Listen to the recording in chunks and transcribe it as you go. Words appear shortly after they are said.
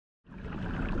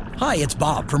Hi, it's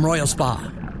Bob from Royal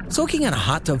Spa. Soaking in a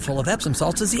hot tub full of Epsom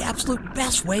salts is the absolute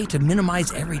best way to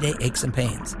minimize everyday aches and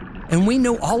pains. And we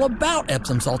know all about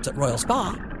Epsom salts at Royal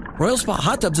Spa. Royal Spa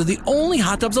hot tubs are the only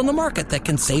hot tubs on the market that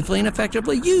can safely and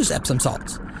effectively use Epsom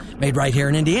salts. Made right here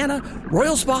in Indiana,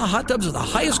 Royal Spa hot tubs are the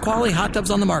highest quality hot tubs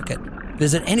on the market.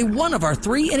 Visit any one of our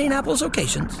 3 Indianapolis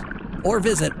locations or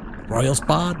visit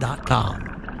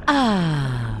royalspa.com.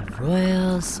 Ah,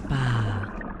 Royal Spa.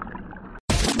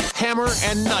 Hammer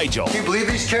and Nigel. Can you believe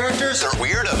these characters are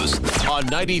weirdos? On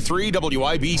 93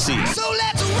 WIBC. So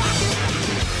let's rock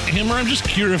it! Hammer, I'm just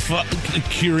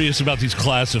curious about these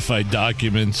classified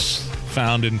documents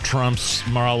found in Trump's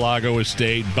Mar-a-Lago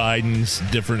estate, Biden's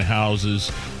different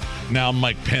houses, now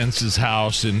Mike Pence's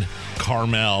house in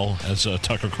Carmel, as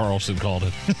Tucker Carlson called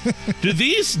it. Do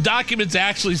these documents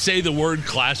actually say the word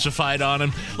classified on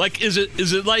them? Like, is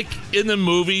it like in the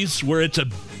movies where it's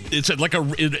like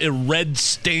a red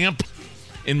stamp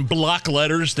in block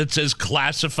letters that says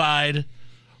classified?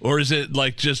 Or is it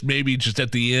like just maybe just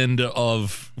at the end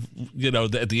of,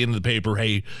 at the end of the paper,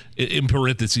 hey, in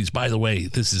parentheses, by the way,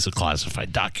 this is a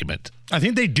classified document? I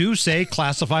think they do say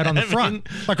classified on the front.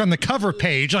 Like on the cover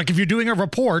page, like if you're doing a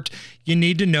report, you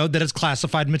need to know that it's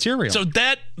classified material. So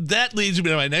that leads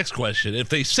me to my next question. If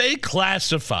they say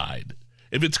classified,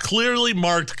 if it's clearly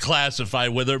marked classified,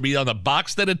 whether it be on the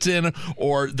box that it's in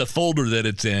or the folder that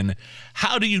it's in,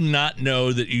 how do you not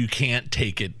know that you can't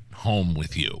take it home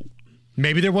with you?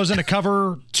 Maybe there wasn't a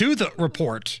cover to the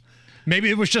report. Maybe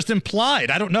it was just implied.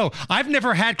 I don't know. I've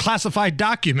never had classified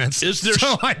documents,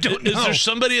 so I don't know. Is there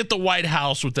somebody at the White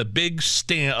House with a big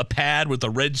stamp, a pad with a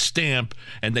red stamp,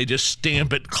 and they just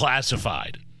stamp it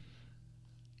classified?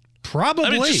 Probably.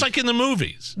 I mean, just like in the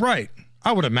movies. Right.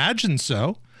 I would imagine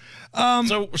so.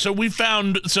 So we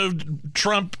found,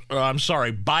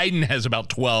 Biden has about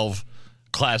 12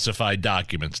 classified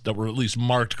documents that were at least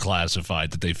marked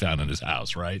classified that they found in his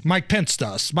house, right? Mike Pence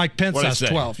does. Mike Pence has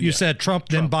 12. You said Trump,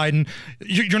 then Biden.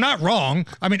 You're not wrong.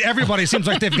 I mean, everybody seems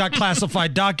like they've got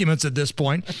classified documents at this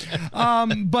point.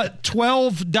 But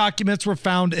 12 documents were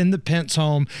found in the Pence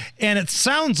home, and it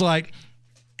sounds like,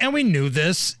 and we knew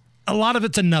this, a lot of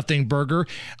it's a nothing burger.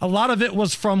 A lot of it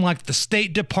was from like the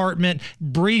State Department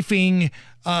briefing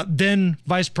then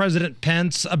Vice President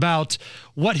Pence about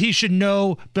what he should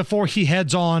know before he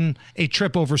heads on a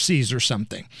trip overseas or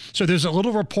something. So there's a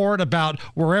little report about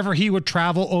wherever he would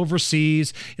travel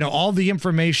overseas, all the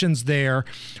information's there.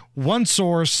 One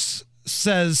source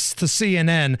says to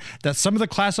CNN that some of the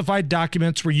classified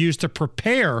documents were used to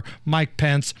prepare Mike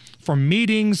Pence for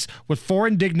meetings with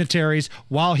foreign dignitaries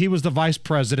while he was the vice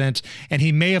president, and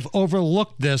he may have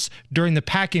overlooked this during the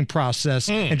packing process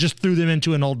and just threw them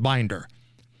into an old binder.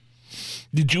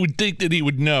 Did you think that he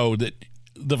would know that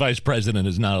the vice president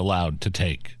is not allowed to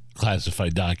take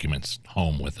classified documents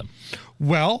home with him?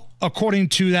 Well, according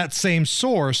to that same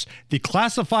source, the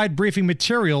classified briefing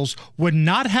materials would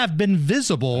not have been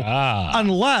visible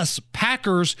unless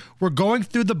packers were going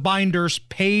through the binders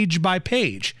page by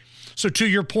page. So to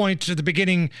your point at the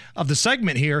beginning of the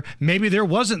segment here, maybe there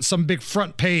wasn't some big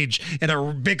front page and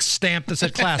a big stamp that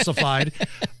said classified.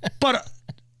 But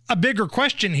a bigger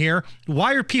question here,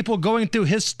 why are people going through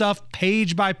his stuff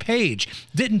page by page?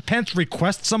 Didn't Pence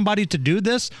request somebody to do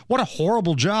this? What a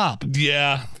horrible job.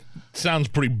 Yeah, sounds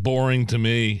pretty boring to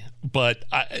me. But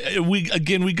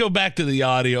we go back to the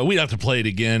audio. We'd have to play it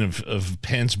again of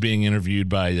Pence being interviewed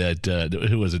by that,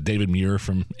 who was it, David Muir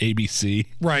from ABC?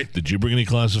 Right. Did you bring any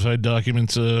classified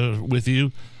documents with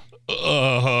you?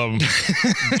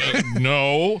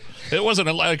 No. It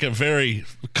wasn't like a very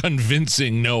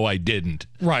convincing no, I didn't.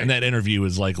 Right. And that interview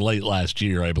was like late last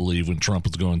year, I believe, when Trump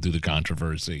was going through the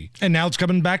controversy. And now it's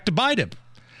coming back to bite him.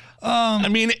 I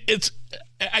mean,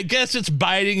 I guess it's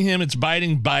biting him. It's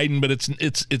biting Biden, but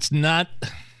it's not.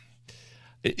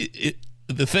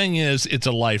 The thing is, it's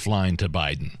a lifeline to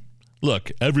Biden.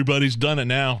 Look, everybody's done it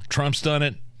now. Trump's done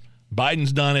it.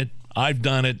 Biden's done it. I've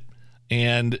done it.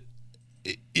 And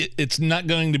it's not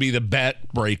going to be the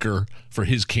backbreaker for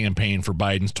his campaign, for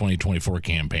Biden's 2024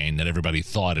 campaign that everybody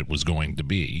thought it was going to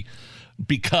be,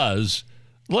 because,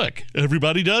 look,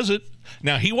 everybody does it.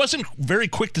 Now, he wasn't very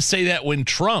quick to say that when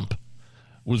Trump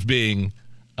was being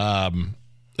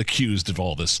accused of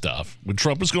all this stuff, when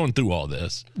Trump was going through all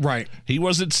this. Right.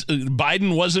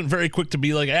 Biden wasn't very quick to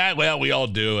be like, well, we all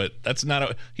do it.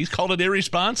 He's called it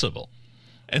irresponsible.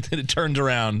 And then it turns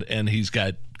around and he's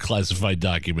got classified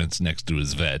documents next to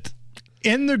his vet.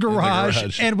 in the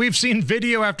garage. And we've seen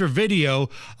video after video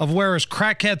of where his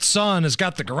crackhead son has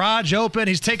got the garage open.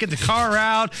 He's taking the car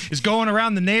out. He's going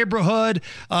around the neighborhood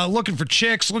looking for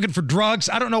chicks, looking for drugs.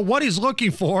 I don't know what he's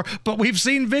looking for, but we've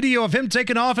seen video of him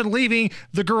taking off and leaving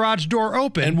the garage door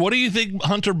open. And what do you think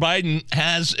Hunter Biden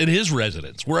has at his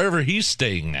residence, wherever he's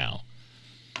staying now?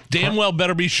 Damn well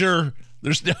better be sure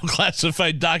there's no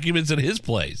classified documents at his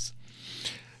place.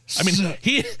 I mean,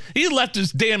 he left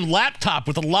his damn laptop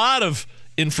with a lot of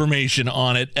information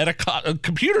on it at a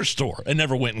computer store and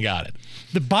never went and got it.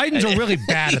 The Bidens are really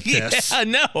bad at this. Yeah, I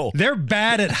know. They're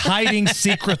bad at hiding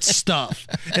secret stuff.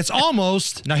 It's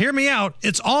almost, now hear me out,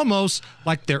 it's almost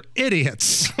like they're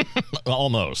idiots.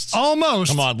 Almost. Come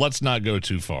on, let's not go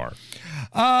too far.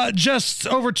 Just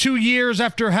over 2 years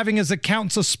after having his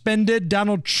account suspended,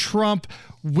 Donald Trump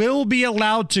will be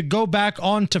allowed to go back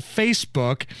onto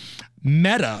Facebook.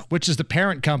 Meta, which is the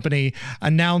parent company,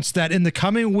 announced that in the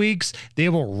coming weeks, they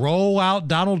will roll out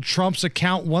Donald Trump's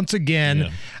account once again.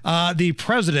 Yeah. The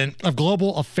president of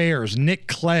global affairs, Nick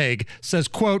Clegg, says,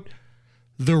 quote,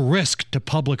 "The risk to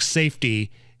public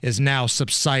safety is now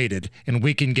subsided and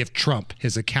we can give Trump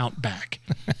his account back."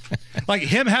 Like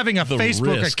him having a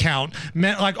Facebook account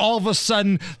meant like all of a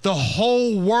sudden the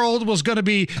whole world was going to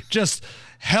be just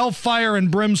hellfire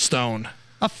and brimstone.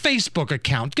 A Facebook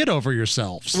account. Get over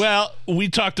yourselves. Well, we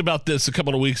talked about this a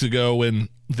couple of weeks ago when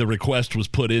the request was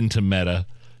put into Meta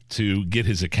to get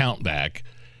his account back.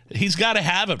 He's got to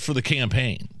have it for the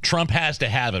campaign. Trump has to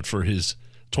have it for his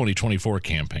 2024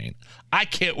 campaign. I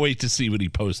can't wait to see what he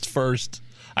posts first.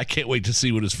 I can't wait to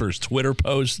see what his first Twitter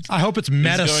post. I hope it's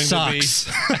Meta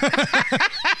sucks.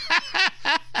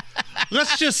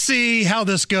 Let's just see how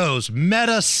this goes.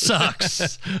 Meta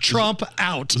sucks. Trump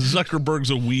out. Zuckerberg's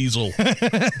a weasel.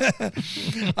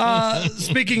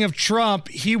 Speaking of Trump,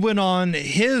 he went on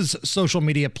his social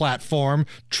media platform,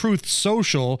 Truth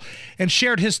Social, and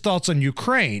shared his thoughts on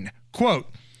Ukraine. Quote,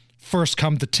 "First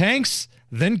come the tanks,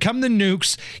 then come the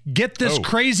nukes. Get this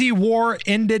crazy war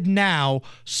ended now.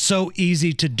 So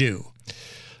easy to do."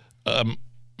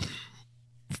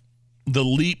 The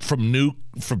leap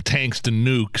from tanks to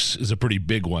nukes is a pretty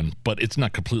big one, but it's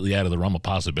not completely out of the realm of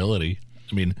possibility.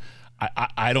 I mean,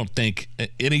 I don't think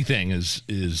anything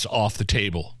is off the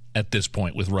table at this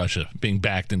point with Russia being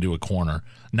backed into a corner,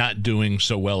 not doing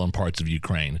so well in parts of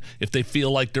Ukraine. If they feel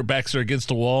like their backs are against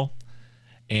the wall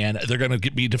and they're going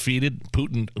to be defeated,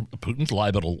 Putin's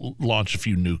liable to launch a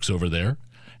few nukes over there.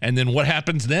 And then what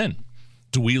happens then?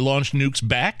 Do we launch nukes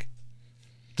back?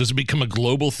 Does it become a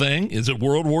global thing? Is it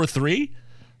World War III?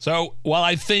 So while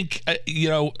I think, I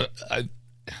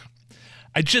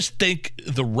just think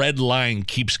the red line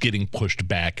keeps getting pushed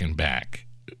back and back,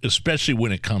 especially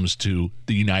when it comes to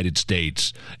the United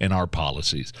States and our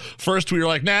policies. First, we were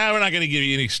like, nah, we're not going to give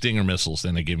you any Stinger missiles.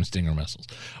 Then they gave them Stinger missiles.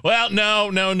 Well,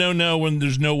 no, when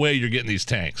there's no way you're getting these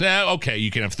tanks. Okay,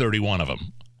 you can have 31 of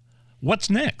them. What's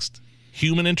next?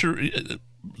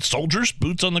 Soldiers,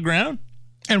 boots on the ground?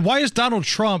 And why is Donald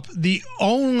Trump the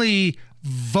only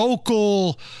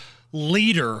vocal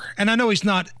leader? And I know he's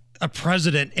not a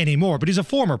president anymore, but he's a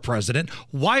former president.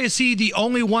 Why is he the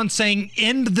only one saying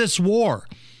end this war?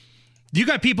 You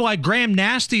got people like Graham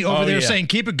Nasty over there saying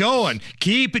keep it going,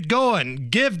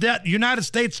 give that United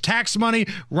States tax money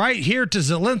right here to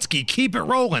Zelensky, keep it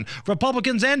rolling,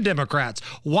 Republicans and Democrats.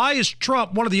 Why is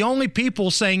Trump one of the only people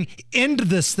saying end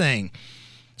this thing?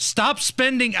 Stop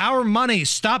spending our money.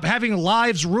 Stop having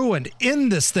lives ruined in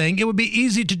this thing. It would be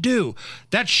easy to do.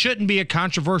 That shouldn't be a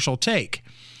controversial take.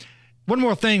 One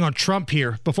more thing on Trump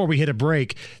here before we hit a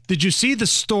break. Did you see the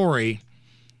story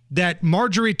that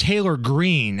Marjorie Taylor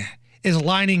Greene is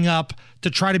lining up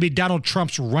to try to be Donald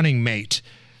Trump's running mate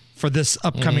for this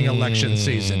upcoming election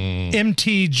season?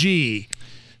 MTG.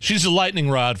 She's a lightning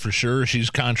rod for sure.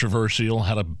 She's controversial,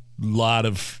 had a lot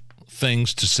of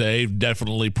things to say,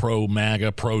 definitely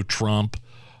pro-MAGA, pro-Trump.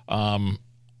 I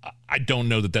don't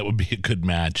know that would be a good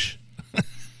match.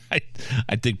 I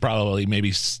think probably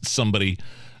maybe somebody,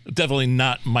 definitely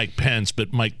not Mike Pence,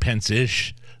 but Mike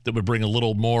Pence-ish, that would bring a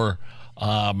little more,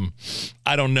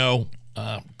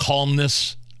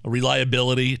 calmness,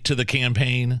 reliability to the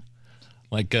campaign.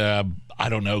 Like,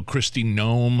 Kristi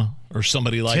Noem or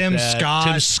somebody like Tim that.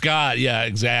 Tim Scott, yeah,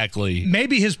 exactly.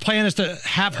 Maybe his plan is to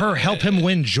have her help him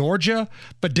win Georgia,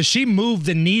 but does she move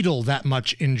the needle that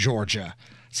much in Georgia?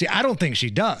 See, I don't think she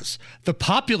does. The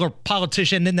popular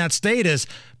politician in that state is,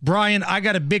 Brian, I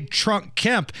got a big trunk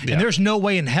Kemp, and there's no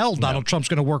way in hell Donald Trump's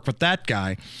going to work with that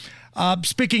guy.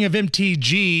 Speaking of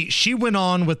MTG, she went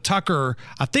on with Tucker,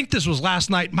 I think this was last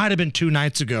night, might have been 2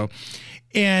 nights ago,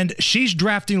 and she's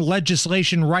drafting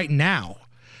legislation right now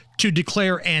to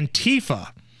declare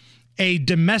Antifa a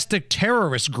domestic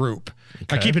terrorist group.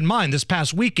 Okay. Now, keep in mind, this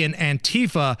past weekend,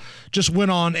 Antifa just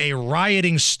went on a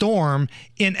rioting storm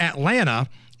in Atlanta,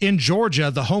 in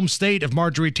Georgia, the home state of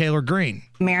Marjorie Taylor Greene.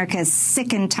 America is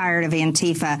sick and tired of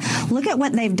Antifa. Look at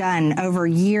what they've done over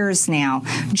years now.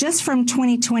 Just from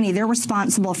 2020, they're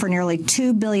responsible for nearly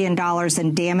 $2 billion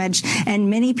in damage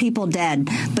and many people dead.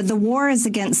 But the war is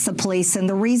against the police, and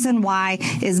the reason why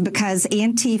is because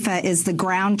Antifa is the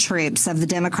ground troops of the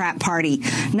Democrat Party.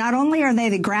 Not only are they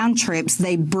the ground troops,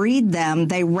 they breed them,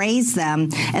 they raise them,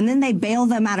 and then they bail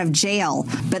them out of jail,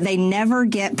 but they never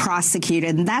get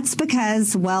prosecuted. And that's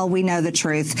because, well, we know the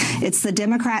truth. It's the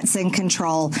Democrats in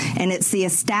control. And it's the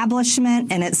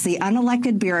establishment and it's the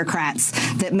unelected bureaucrats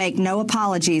that make no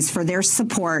apologies for their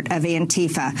support of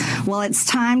Antifa. Well, it's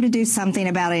time to do something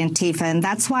about Antifa, and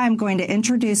that's why I'm going to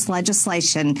introduce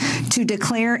legislation to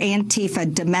declare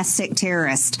Antifa domestic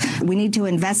terrorist. We need to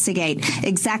investigate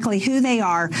exactly who they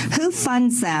are, who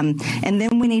funds them, and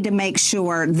then we need to make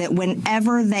sure that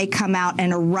whenever they come out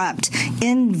and erupt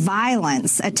in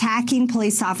violence, attacking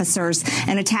police officers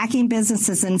and attacking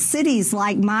businesses in cities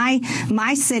like my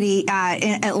city,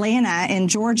 in Atlanta, in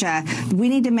Georgia, we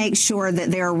need to make sure that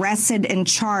they're arrested and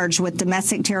charged with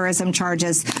domestic terrorism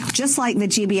charges, just like the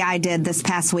GBI did this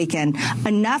past weekend.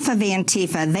 Enough of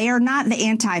Antifa. They are not the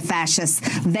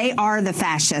anti-fascists. They are the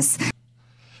fascists.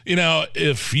 You know,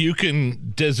 if you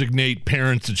can designate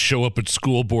parents that show up at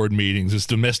school board meetings as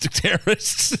domestic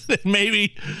terrorists, then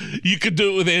maybe you could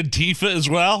do it with Antifa as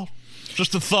well.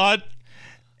 Just a thought.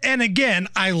 And again,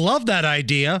 I love that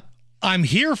idea. I'm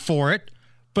here for it,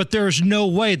 but there's no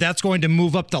way that's going to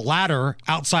move up the ladder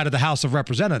outside of the House of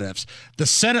Representatives. The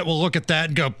Senate will look at that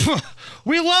and go,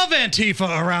 we love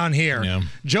Antifa around here. Yeah.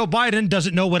 Joe Biden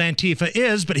doesn't know what Antifa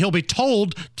is, but he'll be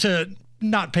told to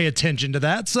not pay attention to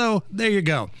that. So there you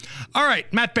go. All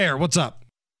right, Matt Baer, what's up?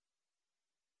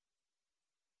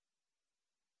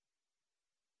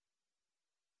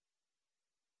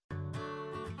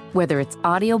 Whether it's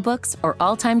audiobooks or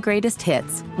all-time greatest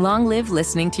hits, long live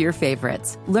listening to your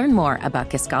favorites. Learn more about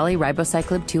Kisqali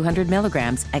Ribociclib 200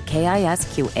 milligrams at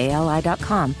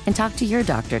KISQALI.com and talk to your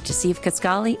doctor to see if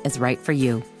Kisqali is right for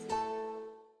you.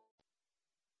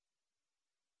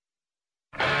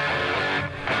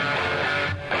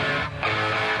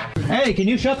 Hey, can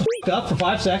you shut the f*** up for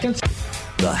 5 seconds?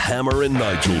 The Hammer and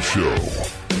Nigel Show.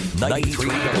 93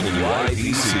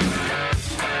 WIBC.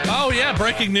 Oh, yeah,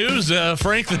 breaking news.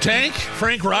 Frank the Tank,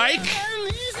 Frank Reich,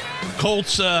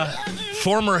 Colts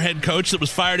former head coach that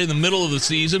was fired in the middle of the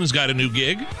season, has got a new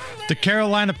gig. The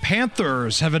Carolina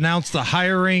Panthers have announced the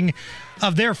hiring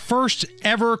of their first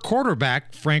ever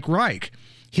quarterback, Frank Reich.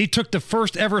 He took the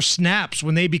first ever snaps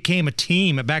when they became a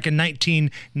team back in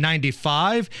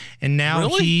 1995, and now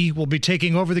he will be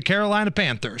taking over the Carolina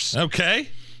Panthers. Okay.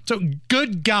 So,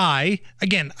 good guy.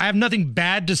 Again, I have nothing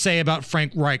bad to say about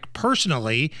Frank Reich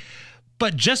personally,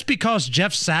 but just because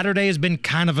Jeff Saturday has been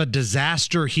kind of a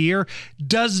disaster here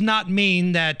does not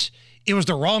mean that it was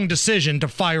the wrong decision to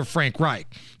fire Frank Reich.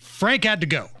 Frank had to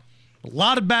go. A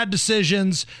lot of bad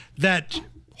decisions, that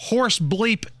horse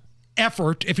bleep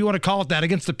effort, if you want to call it that,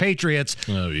 against the Patriots.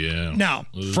 Oh, yeah. Now,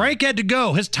 Frank had to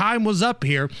go. His time was up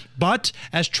here. But,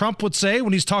 as Trump would say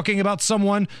when he's talking about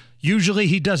someone usually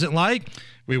he doesn't like,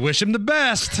 we wish him the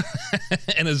best.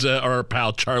 And as our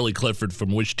pal Charlie Clifford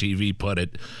from Wish TV put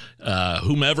it,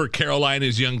 whomever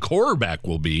Carolina's young quarterback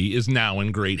will be is now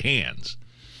in great hands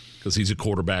because he's a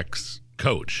quarterback's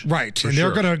coach. Right. And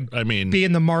they're going to be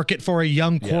in the market for a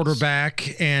young quarterback,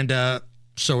 yes. And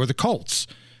so are the Colts.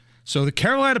 So the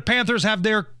Carolina Panthers have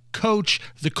their coach.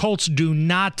 The Colts do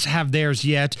not have theirs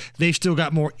yet. They've still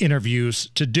got more interviews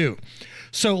to do.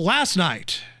 So last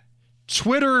night,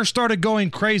 Twitter started going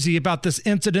crazy about this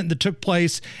incident that took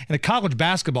place in a college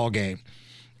basketball game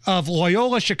of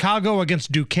Loyola Chicago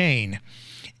against Duquesne.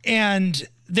 And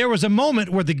there was a moment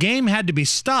where the game had to be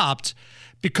stopped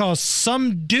because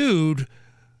some dude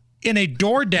in a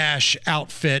DoorDash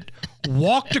outfit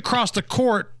walked across the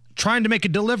court trying to make a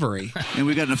delivery. And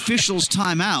we got an official's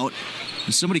timeout,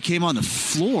 and somebody came on the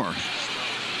floor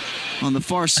on the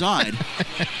far side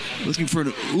looking for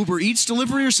an Uber Eats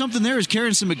delivery or something. There is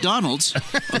carrying some McDonald's.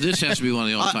 Oh, this has to be one of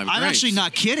the all-time greats. I'm actually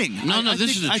not kidding. No,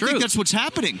 this is the truth. I think that's what's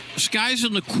happening. This guy's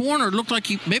in the corner. Looked like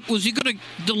was he going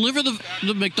to deliver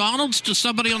the McDonald's to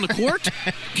somebody on the court?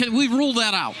 Can we rule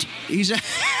that out?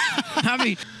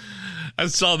 I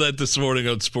saw that this morning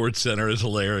on SportsCenter. It's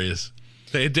hilarious.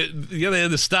 They had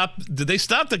to stop. Did they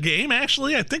stop the game,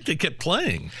 actually? I think they kept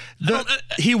playing.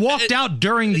 He walked out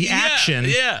during the action,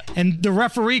 and the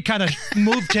referee kind of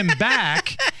moved him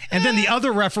back, and then the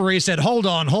other referee said, hold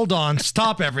on,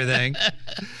 stop everything.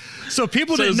 So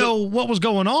people didn't know what was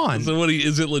going on. So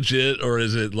is it legit or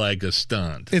is it like a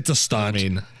stunt? It's a stunt. I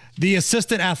mean, the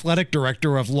assistant athletic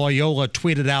director of Loyola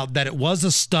tweeted out that it was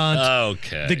a stunt.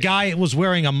 Okay. The guy was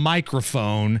wearing a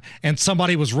microphone and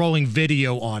somebody was rolling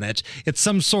video on it. It's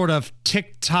some sort of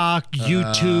TikTok,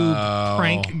 YouTube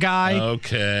prank guy.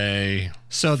 Okay.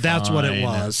 So that's what it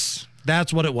was.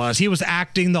 That's what it was. He was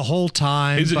acting the whole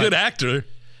time. He's a good actor.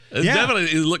 Definitely,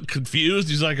 he looked confused.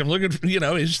 He's like, I'm looking, he's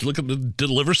just looking to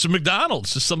deliver some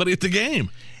McDonald's to somebody at the game.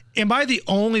 Am I the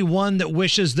only one that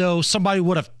wishes, though, somebody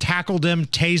would have tackled him,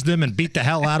 tased him, and beat the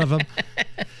hell out of him?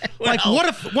 Like, what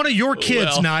if one of your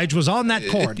kids, Nige, was on that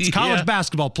court? It's a college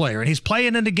basketball player, and he's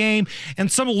playing in the game,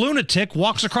 and some lunatic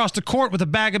walks across the court with a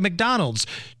bag of McDonald's.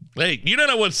 Hey, you don't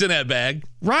know what's in that bag.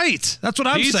 Right. That's what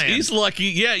I'm saying. He's lucky.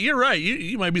 Yeah, you're right.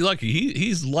 You might be lucky.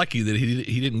 He's lucky that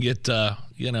he didn't get,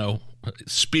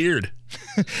 speared.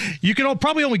 You can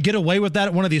probably only get away with that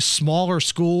at one of these smaller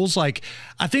schools. Like,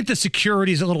 I think the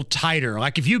security is a little tighter.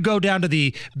 Like, if you go down to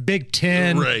the Big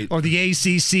Ten or the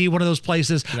ACC, one of those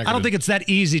places, I don't think it's that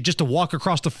easy just to walk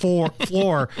across the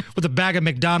floor with a bag of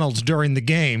McDonald's during the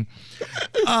game.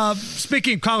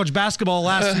 Speaking of college basketball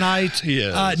last night,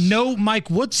 no Mike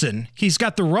Woodson. He's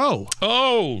got the row.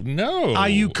 Oh, no.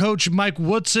 IU coach Mike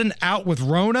Woodson out with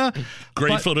Rona.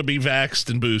 Grateful to be vaxxed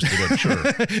and boosted, I'm sure.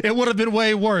 It would have been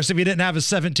way worse if he didn't have his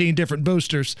 17 different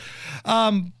boosters.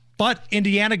 But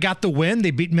Indiana got the win.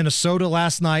 They beat Minnesota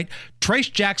last night.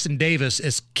 Trayce Jackson-Davis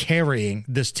is carrying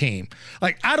this team.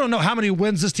 Like, I don't know how many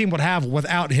wins this team would have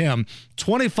without him.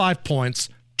 25 points,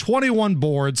 21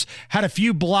 boards, had a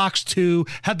few blocks too,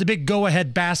 had the big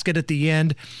go-ahead basket at the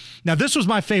end. Now, this was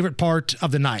my favorite part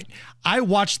of the night. I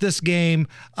watched this game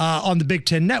on the Big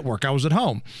Ten Network. I was at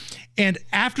home. And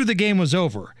after the game was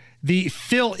over, the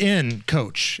fill-in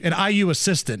coach, an IU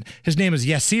assistant, his name is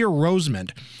Yasir Rosemond.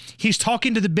 He's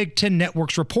talking to the Big Ten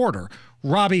Network's reporter,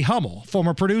 Robbie Hummel,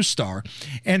 former Purdue star.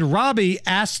 And Robbie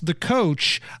asked the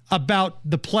coach about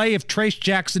the play of Trayce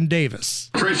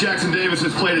Jackson-Davis. Trayce Jackson-Davis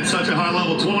has played at such a high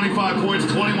level, 25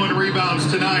 points, 21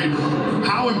 rebounds tonight.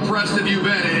 How impressed have you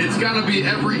been? It's got to be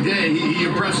every day he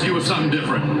impresses you with something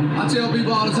different. I tell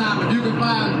people all the time, if you can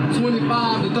find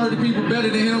 25 to 30 people better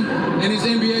than him in his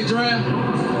NBA draft,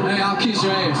 hey, I'll kiss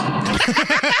your ass.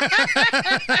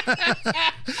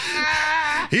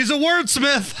 He's a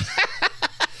wordsmith.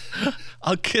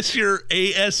 I'll kiss your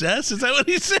ASS? Is that what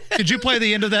he said? Could you play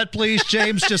the end of that, please,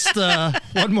 James? Just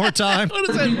one more time. What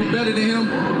is that? People better than him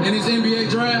in his NBA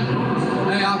draft,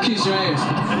 hey, I'll kiss your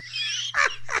ass.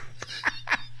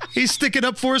 He's sticking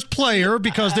up for his player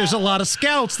because there's a lot of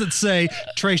scouts that say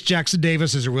Trayce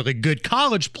Jackson-Davis is a really good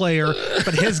college player,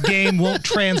 but his game won't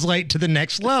translate to the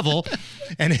next level.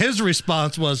 And his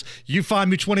response was, you find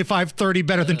me 25-30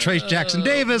 better than Trayce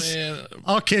Jackson-Davis,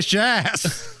 I'll kiss your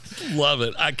ass. Love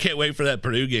it. I can't wait for that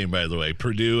Purdue game, by the way.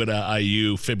 Purdue and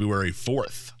IU, February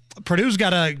 4th. Purdue's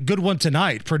got a good one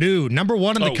tonight. Purdue, number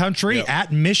one in the country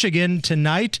at Michigan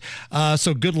tonight.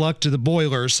 So good luck to the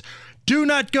Boilers. Do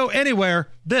not go anywhere.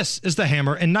 This is the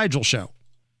Hammer and Nigel Show.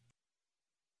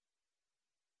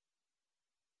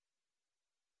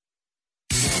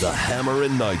 The Hammer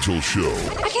and Nigel Show.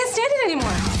 I can't stand it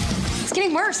anymore. It's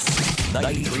getting worse.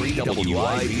 93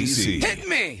 WIBC. Hit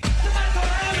me!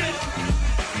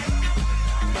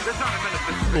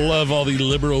 Love all the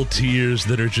liberal tears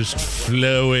that are just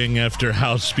flowing after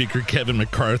House Speaker Kevin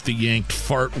McCarthy yanked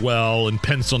Fartwell and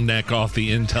Pencil Neck off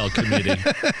the Intel Committee.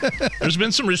 There's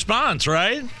been some response,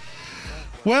 right?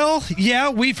 Well, yeah,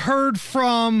 we've heard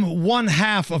from one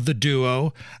half of the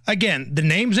duo. Again, the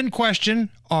names in question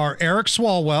are Eric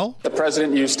Swalwell. The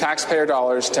president used taxpayer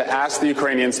dollars to ask the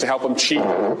Ukrainians to help him cheat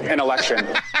an election.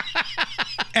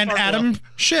 And Adam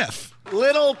Schiff.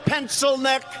 Little pencil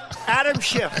neck Adam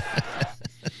Schiff.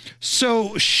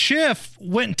 So Schiff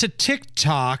went to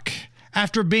TikTok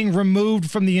after being removed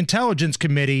from the Intelligence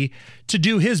Committee to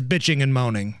do his bitching and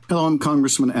moaning. Hello, I'm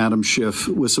Congressman Adam Schiff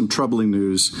with some troubling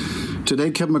news.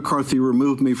 Today, Kevin McCarthy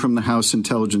removed me from the House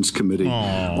Intelligence Committee,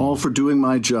 all for doing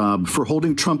my job, for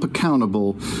holding Trump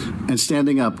accountable and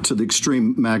standing up to the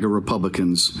extreme MAGA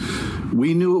Republicans.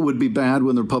 We knew it would be bad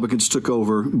when the Republicans took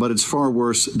over, but it's far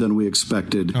worse than we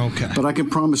expected. Okay. But I can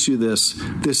promise you this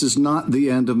is not the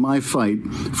end of my fight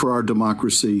for our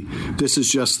democracy. This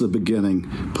is just the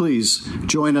beginning. Please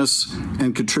join us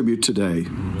and contribute today.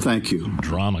 Thank you.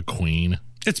 Drama queen.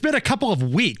 It's been a couple of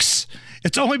weeks.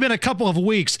 It's only been a couple of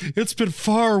weeks. It's been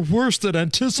far worse than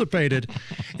anticipated.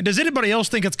 And does anybody else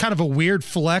think it's kind of a weird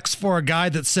flex for a guy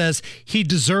that says he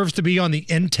deserves to be on the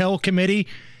Intel Committee?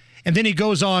 And then he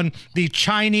goes on the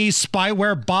Chinese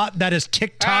spyware bot that is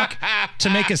TikTok to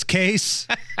make his case.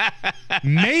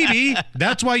 Maybe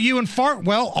that's why you and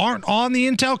Fartwell aren't on the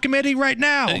Intel committee right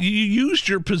now. You used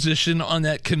your position on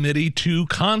that committee to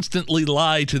constantly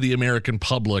lie to the American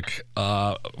public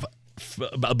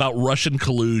about Russian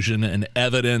collusion and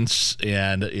evidence,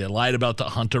 and you lied about the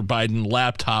Hunter Biden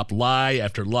laptop, lie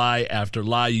after lie after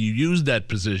lie. You used that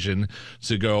position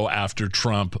to go after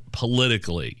Trump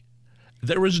politically.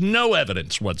 There was no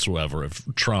evidence whatsoever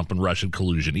of Trump and Russian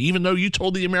collusion, even though you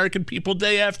told the American people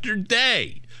day after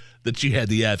day that you had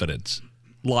the evidence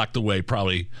locked away,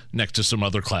 probably next to some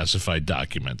other classified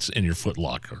documents in your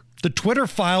footlocker. The Twitter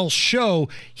files show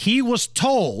he was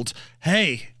told,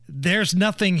 hey, there's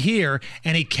nothing here,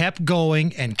 and he kept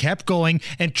going and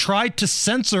tried to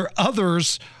censor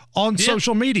others on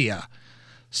social media.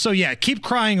 So, yeah, keep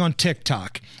crying on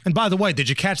TikTok. And by the way, did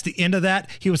you catch the end of that?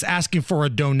 He was asking for a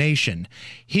donation.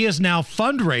 He is now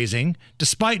fundraising,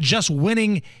 despite just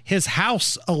winning his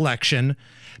House election,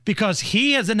 because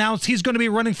he has announced he's going to be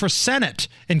running for Senate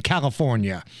in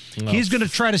California. Oh. He's going to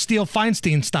try to steal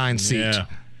Feinstein's seat. Yeah.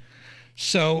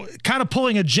 So kind of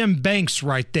pulling a Jim Banks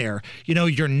right there. You know,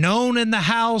 you're known in the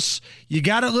House, you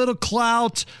got a little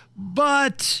clout,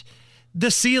 but the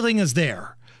ceiling is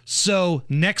there. So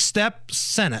next step,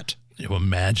 Senate. You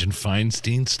imagine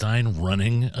Feinstein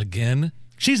running again?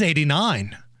 She's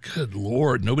 89. Good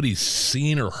Lord. Nobody's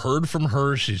seen or heard from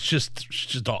her. She's just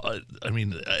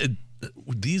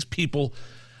these people,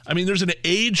 there's an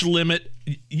age limit.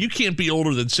 You can't be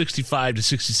older than 65 to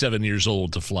 67 years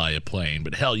old to fly a plane.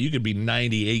 But hell, you could be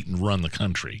 98 and run the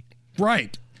country.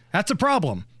 Right. That's a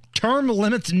problem. Term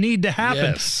limits need to happen.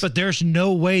 Yes. But there's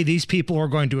no way these people are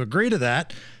going to agree to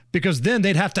that, because then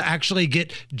they'd have to actually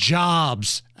get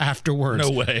jobs afterwards.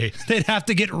 No way. They'd have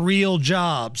to get real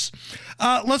jobs.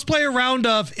 Let's play a round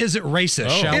of Is It Racist,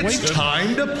 shall we? It's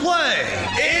time to play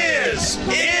Is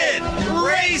It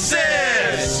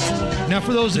Racist? Now,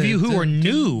 for those of you who are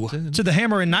new to the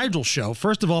Hammer and Nigel show,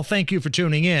 first of all, thank you for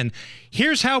tuning in.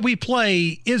 Here's how we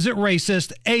play Is It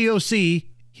Racist? AOC,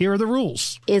 here are the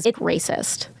rules. Is it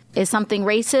racist? Is something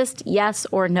racist, yes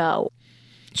or no?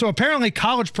 So apparently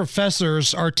college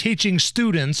professors are teaching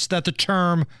students that the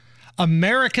term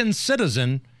American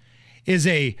citizen is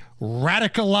a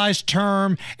radicalized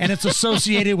term, and it's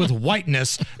associated with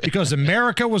whiteness because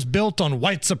America was built on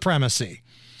white supremacy.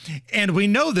 And we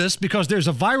know this because there's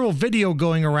a viral video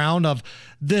going around of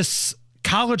this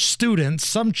college student,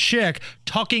 some chick,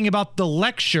 talking about the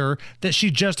lecture that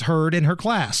she just heard in her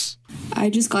class. I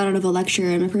just got out of a lecture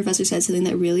and my professor said something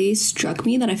that really struck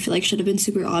me that I feel like should have been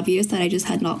super obvious that I just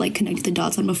had not connected the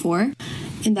dots on before.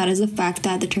 And that is the fact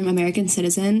that the term American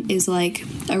citizen is like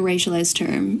a racialized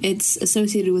term. It's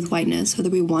associated with whiteness, whether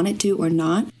we want it to or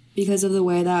not, because of the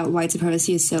way that white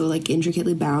supremacy is so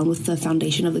intricately bound with the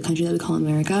foundation of the country that we call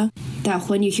America, that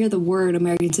when you hear the word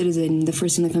American citizen, the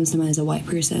first thing that comes to mind is a white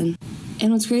person.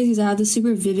 And what's crazy is I have this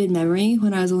super vivid memory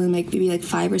when I was only maybe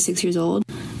 5 or 6 years old.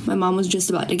 My mom was just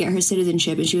about to get her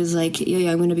citizenship and she was like, yo,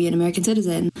 I'm going to be an American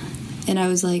citizen. And I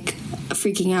was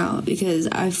freaking out because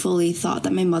I fully thought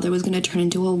that my mother was going to turn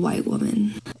into a white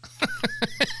woman.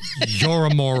 You're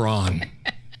a moron.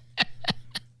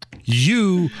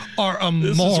 You are a moron.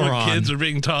 This is what kids are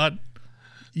being taught?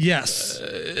 Yes.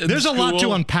 There's a lot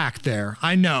to unpack there,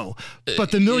 I know. But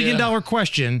the million-dollar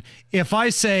question, if I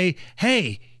say,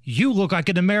 hey, you look like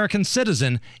an American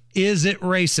citizen, is it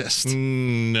racist?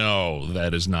 No,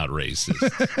 that is not racist.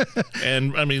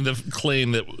 And the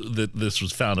claim that this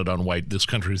was founded on this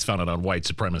country is founded on white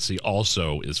supremacy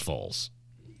also is false.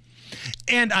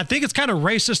 And I think it's kind of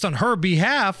racist on her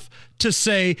behalf to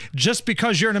say just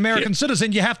because you're an American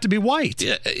citizen, you have to be white.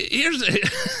 Yeah,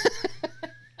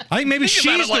 I think maybe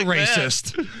she's the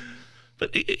racist. That.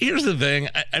 But here's the thing.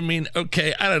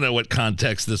 Okay, I don't know what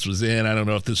context this was in. I don't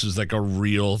know if this is a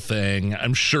real thing.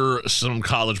 I'm sure some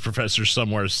college professor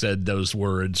somewhere said those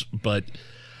words. But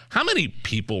how many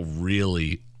people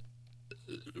really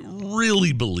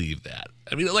believe that?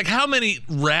 How many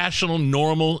rational,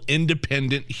 normal,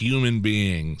 independent human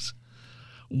beings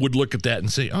would look at that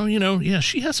and say, oh, yeah,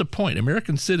 she has a point.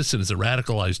 American citizen is a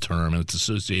radicalized term, and it's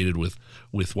associated with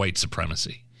white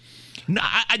supremacy. No,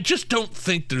 I just don't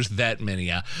think there's that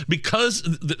many because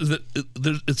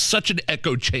it's such an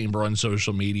echo chamber on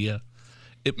social media.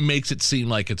 It makes it seem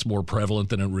like it's more prevalent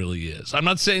than it really is. I'm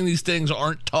not saying these things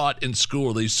aren't taught in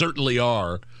school. They certainly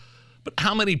are. But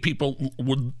how many people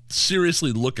would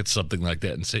seriously look at something like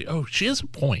that and say, oh, she has a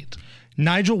point?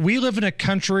 Nigel, we live in a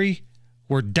country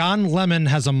where Don Lemon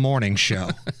has a morning show.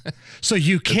 So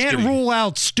you can't rule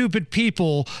out stupid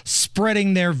people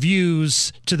spreading their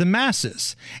views to the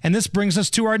masses. And this brings us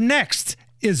to our next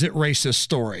Is It Racist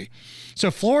story.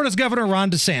 So Florida's Governor Ron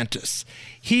DeSantis,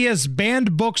 he has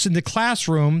banned books in the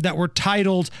classroom that were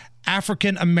titled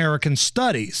African American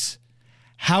Studies.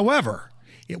 However,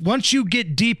 once you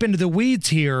get deep into the weeds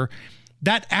here,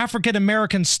 that African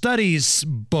American Studies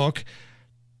book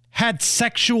had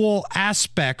sexual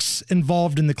aspects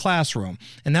involved in the classroom.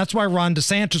 And that's why Ron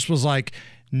DeSantis was like,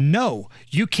 no,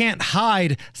 you can't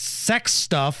hide sex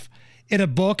stuff in a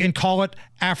book and call it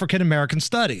African American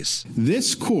Studies.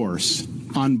 This course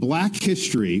on Black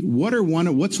history,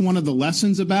 what's one of the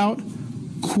lessons about?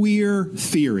 Queer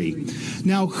theory.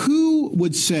 Now, who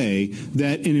would say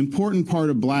that an important part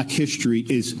of Black history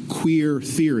is queer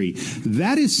theory?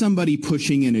 That is somebody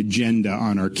pushing an agenda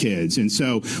on our kids. And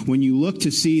so when you look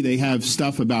to see they have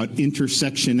stuff about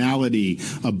intersectionality,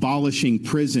 abolishing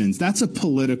prisons, that's a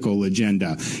political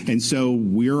agenda. And so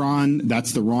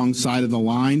that's the wrong side of the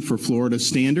line for Florida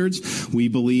standards. We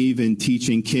believe in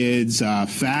teaching kids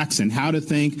facts and how to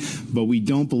think, but we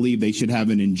don't believe they should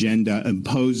have an agenda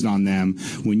imposed on them.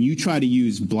 When you try to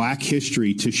use Black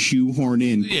history to shoehorn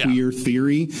in queer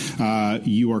theory,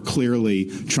 you are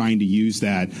clearly trying to use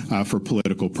that for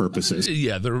political purposes.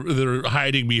 Yeah, they're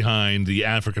hiding behind the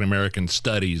African American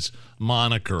Studies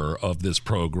moniker of this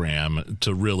program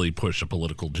to really push a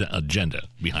political agenda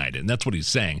behind it. And that's what he's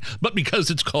saying. But because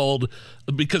they call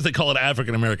it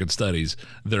African American Studies,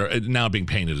 they're now being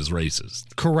painted as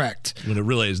racist. Correct. When it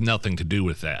really has nothing to do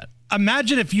with that.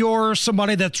 Imagine if you're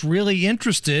somebody that's really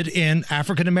interested in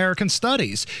African American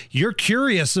studies. You're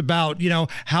curious about,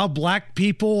 how Black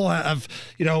people have,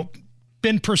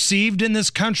 been perceived in this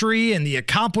country and the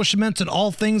accomplishments and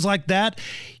all things like that.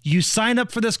 You sign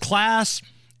up for this class.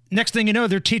 Next thing you know,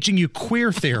 they're teaching you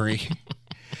queer theory.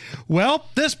 Well,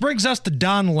 this brings us to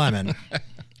Don Lemon.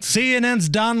 CNN's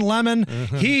Don Lemon,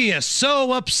 he is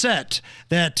so upset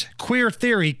that queer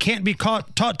theory can't be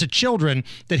taught to children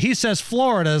that he says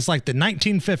Florida is like the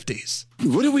 1950s.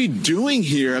 What are we doing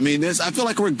here? I mean, I feel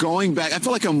like we're going back. I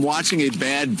feel like I'm watching a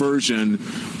bad version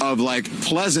of like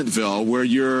Pleasantville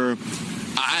where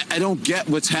I don't get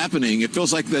what's happening. It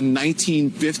feels like the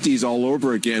 1950s all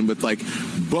over again with like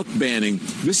book banning.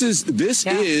 This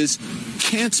is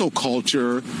cancel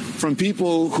culture from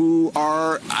people who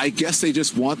are, I guess they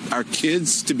just want our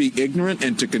kids to be ignorant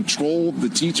and to control the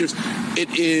teachers.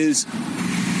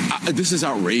 This is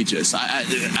outrageous.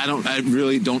 I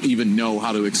really don't even know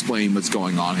how to explain what's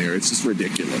going on here. It's just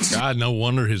ridiculous. God, no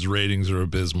wonder his ratings are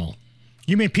abysmal.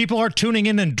 You mean people are tuning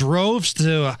in droves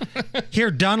to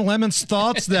hear Don Lemon's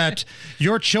thoughts that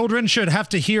your children should have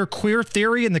to hear queer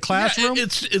theory in the classroom? Yeah,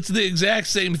 it's the exact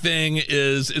same thing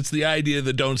it's the idea of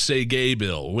the Don't Say Gay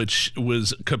bill, which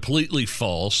was completely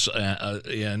false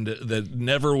and that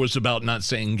never was about not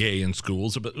saying gay in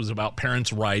schools. It was about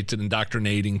parents' rights and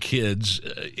indoctrinating kids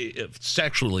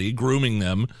sexually, grooming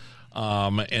them.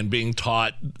 And being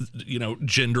taught,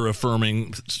 gender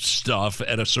affirming stuff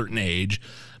at a certain age.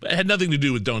 It had nothing to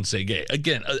do with Don't Say Gay.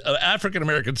 Again, African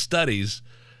American Studies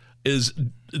is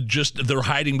just, they're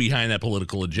hiding behind that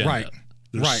political agenda.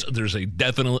 Right. There's a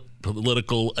definite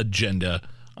political agenda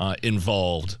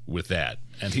involved with that.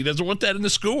 And he doesn't want that in the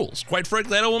schools. Quite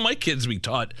frankly, I don't want my kids to be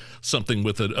taught something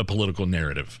with a political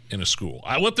narrative in a school.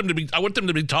 I want them to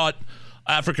be taught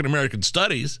African American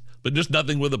Studies, but just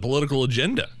nothing with a political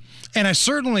agenda. And I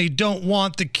certainly don't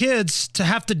want the kids to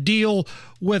have to deal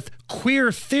with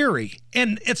queer theory.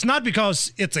 And it's not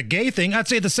because it's a gay thing. I'd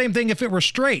say the same thing if it were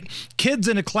straight. Kids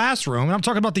in a classroom, and I'm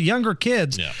talking about the younger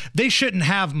kids, they shouldn't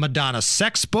have Madonna's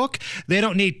sex book. They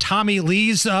don't need Tommy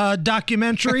Lee's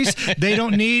documentaries. They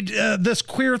don't need this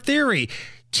queer theory.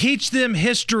 Teach them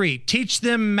history. Teach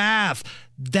them math.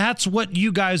 That's what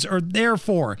you guys are there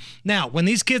for. Now, when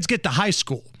these kids get to high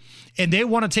school, and they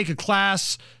want to take a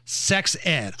class, sex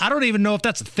ed. I don't even know if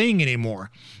that's a thing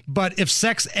anymore. But if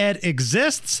sex ed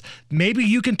exists, maybe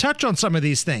you can touch on some of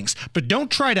these things. But don't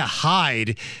try to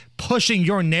hide pushing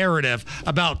your narrative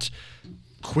about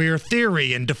queer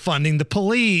theory and defunding the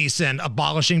police and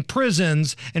abolishing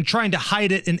prisons and trying to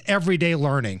hide it in everyday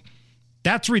learning.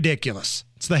 That's ridiculous.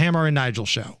 It's the Hammer and Nigel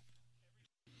Show.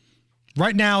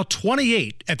 Right now,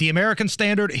 28 at the American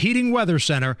Standard Heating Weather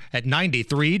Center at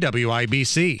 93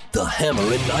 WIBC. The Hammer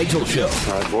and Nigel Show.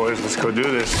 All right, boys, let's go do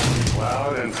this.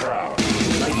 Loud and proud.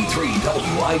 93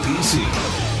 WIBC.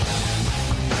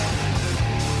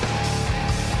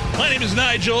 My name is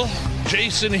Nigel.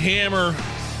 Jason Hammer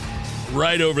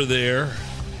right over there.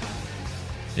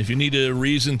 If you need a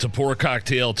reason to pour a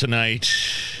cocktail tonight,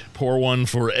 pour one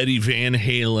for Eddie Van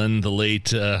Halen, the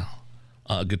late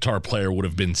guitar player would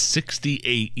have been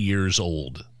 68 years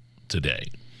old today.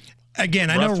 Again,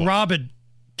 I know Rob had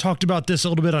talked about this a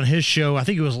little bit on his show. I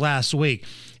think it was last week.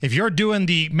 If you're doing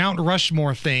the Mount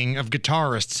Rushmore thing of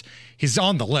guitarists, he's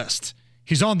on the list.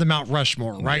 He's on the Mount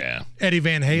Rushmore, right? Yeah. Eddie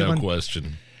Van Halen. No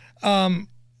question.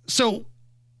 So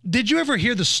did you ever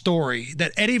hear the story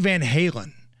that Eddie Van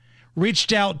Halen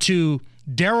reached out to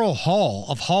Daryl Hall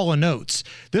of Hall & Oates?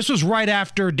 This was right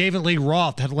after David Lee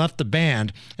Roth had left the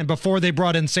band and before they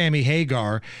brought in Sammy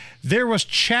Hagar. There was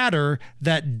chatter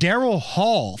that Daryl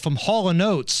Hall from Hall &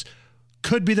 Oates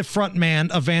could be the front man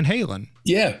of Van Halen.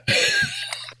 Yeah.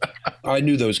 I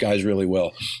knew those guys really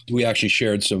well. We actually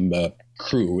shared some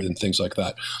crew and things like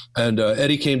that. And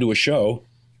Eddie came to a show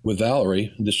with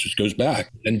Valerie. This just goes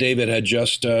back. And David had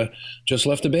just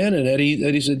left the band. And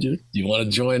Eddie said, "Do you want to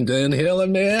join Van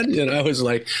Halen, man?" And I was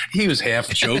like, he was half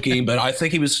joking, but I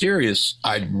think he was serious.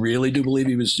 I really do believe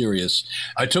he was serious.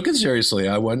 I took it seriously.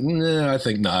 I went, I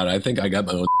think not. I think I got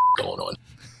my own going on.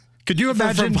 Could you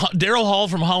imagine Daryl Hall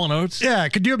from Hall & Oates? Yeah.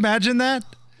 Could you imagine that?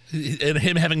 And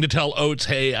him having to tell Oates,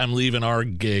 "Hey, I'm leaving our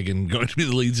gig and going to be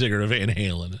the lead singer of Van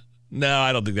Halen." No,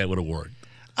 I don't think that would have worked.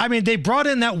 I mean, they brought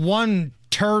in that one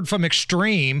turd from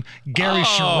Extreme, Gary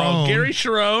Cherone. Gary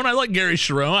Cherone. I like Gary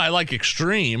Cherone. I like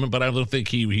Extreme, but I don't think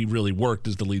he really worked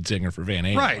as the lead singer for Van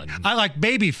Halen. Right. I like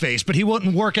Babyface, but he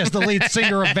wouldn't work as the lead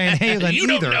singer of Van Halen you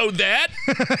either. You don't know that.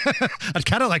 I'd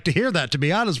kind of like to hear that, to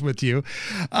be honest with you.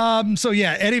 So,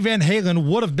 yeah, Eddie Van Halen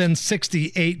would have been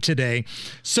 68 today.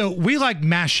 So we like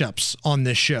mashups on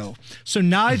this show. So,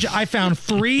 Nige, I found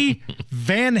 3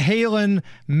 Van Halen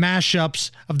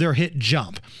mashups of their hit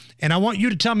Jump. And I want you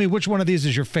to tell me which one of these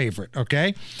is your favorite,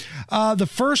 okay? The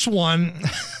first one,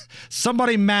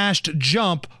 somebody mashed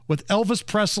Jump with Elvis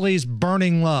Presley's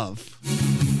Burning Love.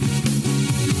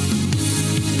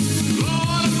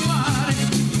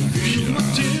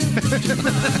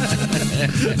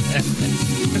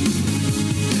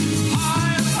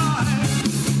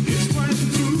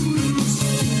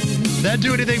 That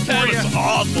do anything for you? That was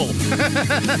awful.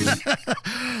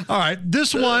 All right,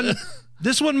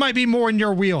 this one might be more in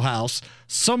your wheelhouse.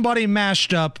 Somebody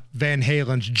mashed up Van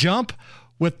Halen's Jump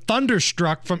with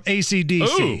Thunderstruck from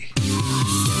AC/DC.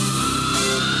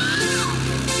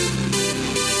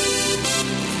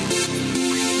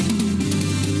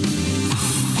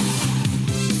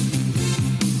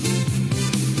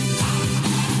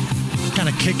 Kind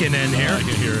of kicking in here. I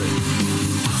can hear it.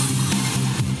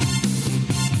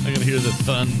 I can hear the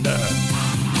thunder.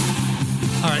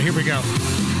 All right, here we go.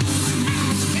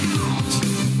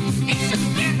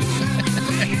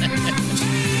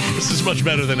 This is much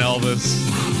better than Elvis.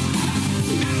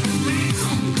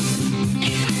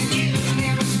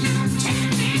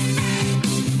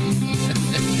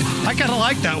 I kind of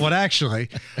like that one, actually.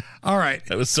 All right.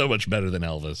 That was so much better than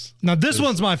Elvis. Now, this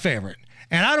one's my favorite.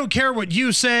 And I don't care what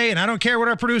you say, and I don't care what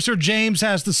our producer James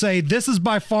has to say. This is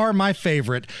by far my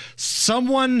favorite.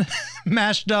 Someone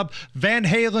mashed up Van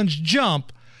Halen's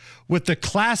Jump with the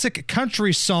classic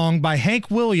country song by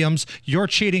Hank Williams, Your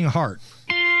Cheating Heart.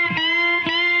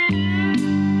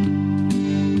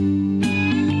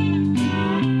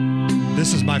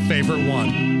 This is my favorite one.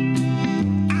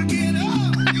 I get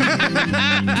up.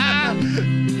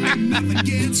 Nothing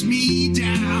gets me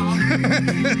down.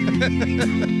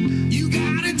 You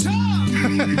got it tough. I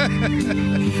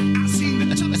seen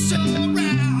the toughest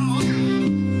around.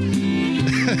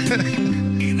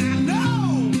 And I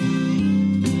know,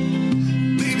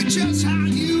 baby, just how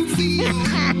you feel.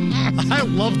 I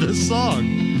love this song.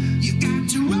 You got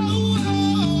to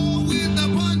roll with the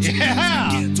punches.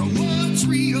 Yeah. Get to what's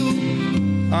real.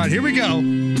 All right, here we go.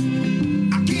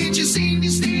 I can't you see me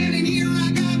standing here?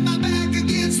 I got my back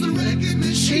against the record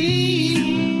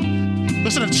machine.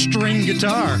 Listen to that string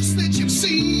guitar.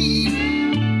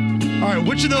 All right,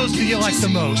 which of those do you like the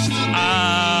most?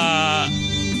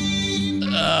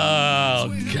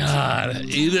 Oh God,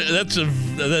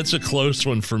 that's a close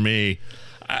one for me.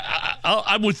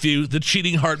 I'm with you. The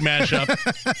Cheating Heart mashup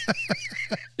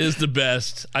is the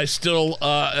best. I still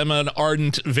am an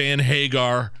ardent Van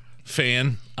Hagar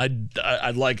fan.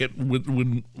 I'd like it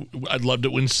when I'd loved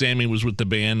it when Sammy was with the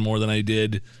band more than I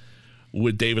did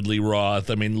with David Lee Roth.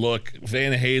 I mean, look,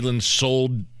 Van Halen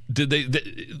sold.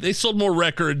 They sold more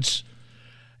records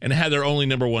and had their only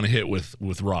number one hit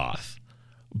with Roth,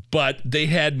 but they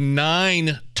had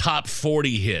 9 top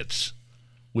 40 hits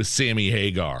with Sammy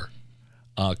Hagar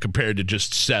compared to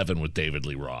just 7 with David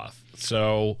Lee Roth.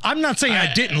 So I'm not saying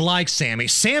I didn't like Sammy.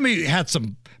 Sammy had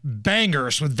some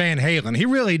bangers with Van Halen. He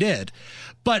really did.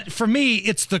 But for me,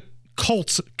 it's the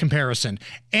Colts comparison.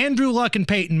 Andrew Luck and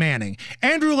Peyton Manning.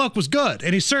 Andrew Luck was good,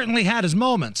 and he certainly had his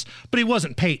moments, but he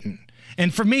wasn't Peyton.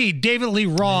 And for me, David Lee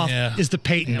Roth is the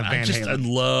Peyton of Van Halen. I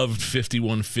loved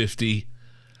 5150.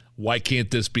 Why Can't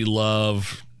This Be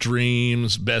Love?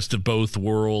 Dreams, Best of Both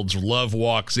Worlds, Love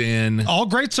Walks In. All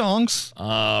great songs.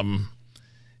 OU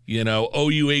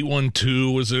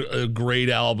 812 was a great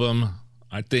album.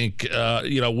 I think,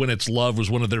 When It's Love was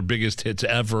one of their biggest hits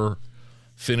ever.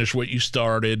 Finish What You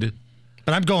Started.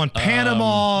 But I'm going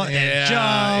Panama and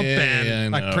Jump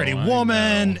and Pretty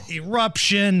Woman,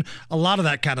 Eruption, a lot of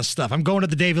that kind of stuff. I'm going to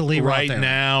the David Lee Roth Right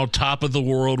now, Top of the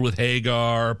World with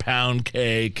Hagar, Pound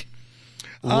Cake.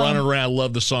 Run Around.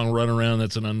 Love the song Run Around.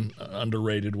 That's an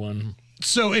underrated one.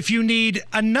 So if you need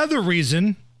another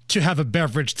reason to have a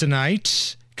beverage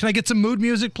tonight, can I get some mood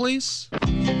music, please?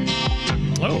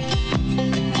 Oh.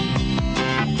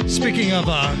 Speaking of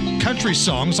country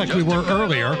songs like we were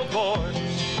earlier,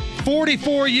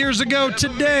 44 years ago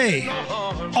today,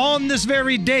 on this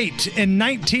very date in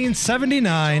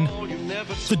 1979,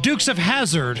 The Dukes of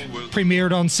Hazzard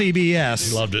premiered on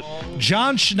CBS. Loved it.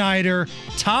 John Schneider,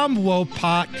 Tom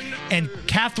Wopat, and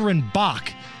Catherine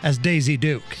Bach as Daisy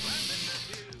Duke.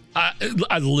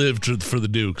 I lived for the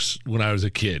Dukes when I was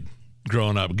a kid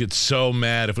growing up. I'd get so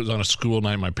mad if it was on a school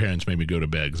night. My parents made me go to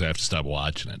bed because I have to stop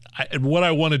watching it. What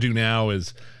I want to do now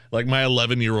is, like my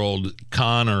 11-year-old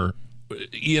Connor,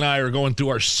 he and I are going through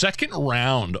our second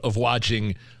round of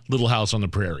watching Little House on the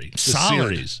Prairie.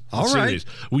 Series. All right.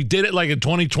 We did it like in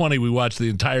 2020. We watched the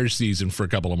entire season for a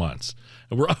couple of months.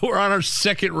 We're on our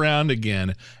second round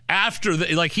again. After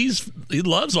he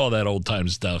loves all that old time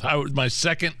stuff. My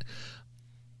second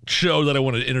show that I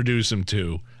want to introduce him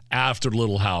to after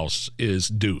Little House is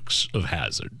Dukes of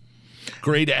Hazzard.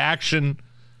 Great action,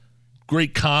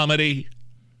 great comedy.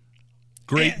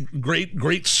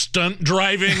 Great stunt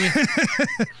driving.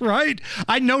 Right?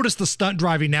 I noticed the stunt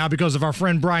driving now because of our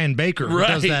friend Brian Baker, who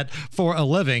does that for a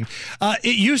living.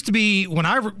 It used to be, when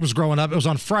I was growing up, it was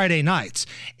on Friday nights.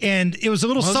 And it was a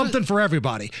little something for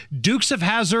everybody. Dukes of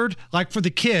Hazzard, like for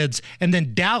the kids, and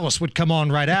then Dallas would come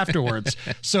on right afterwards.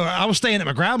 So I was staying at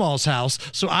my grandma's house,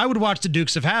 so I would watch the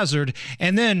Dukes of Hazzard.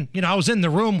 And then, I was in the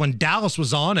room when Dallas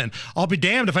was on, and I'll be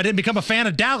damned if I didn't become a fan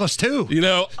of Dallas, too.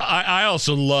 I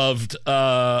also loved...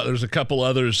 there's a couple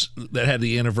others that had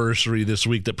the anniversary this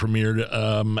week that premiered.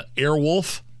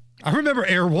 Airwolf. I remember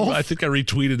Airwolf. I think I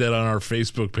retweeted that on our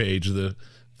Facebook page. The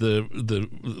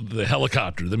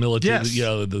helicopter, the military. Yes.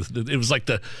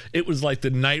 It was like the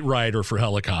Knight Rider for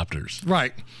helicopters.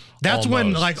 Right. That's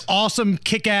when awesome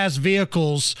kick-ass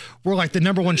vehicles were like the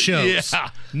number one shows.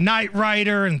 Yeah. Knight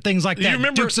Rider and things like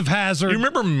that. Dukes of Hazzard. You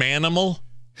remember Manimal?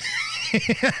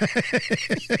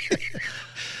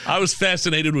 I was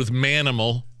fascinated with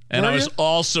Manimal, and I was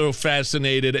also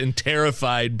fascinated and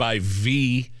terrified by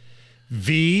V.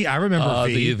 I remember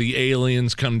V. The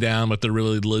aliens come down, but they're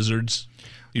really lizards.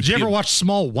 Did you ever watch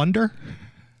Small Wonder?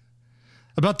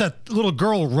 About that little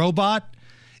girl robot?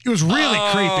 It was really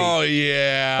creepy. Oh,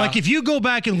 yeah. Like, if you go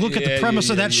back and look at the premise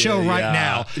of that show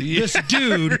now, this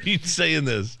dude saying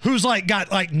this, who's got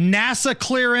NASA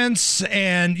clearance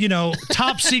and,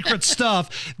 top secret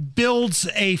stuff, builds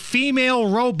a female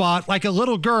robot like a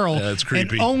little girl. Yeah, that's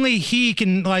creepy. And only he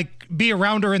can, be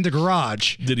around her in the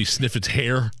garage. Did he sniff its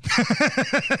hair?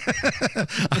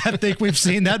 I think we've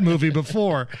seen that movie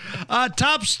before.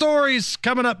 Top stories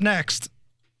coming up next.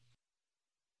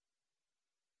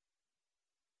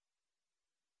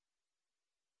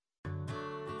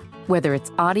 Whether it's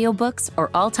audiobooks or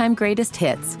all-time greatest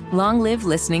hits, long live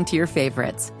listening to your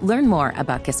favorites. Learn more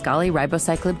about Kisqali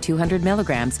Ribociclib 200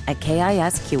 milligrams at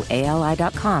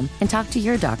KISQALI.com and talk to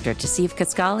your doctor to see if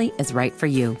Kisqali is right for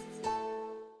you.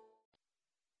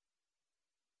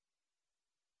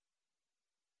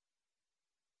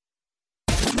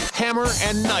 Hammer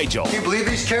and Nigel. Can you believe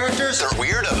these characters are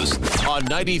weirdos? On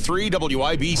 93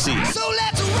 WIBC. So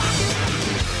let's rock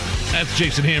it! That's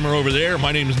Jason Hammer over there.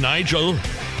 My name is Nigel.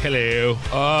 Hello.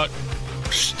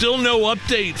 Still no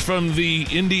update from the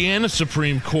Indiana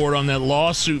Supreme Court on that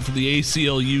lawsuit for the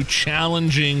ACLU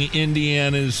challenging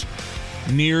Indiana's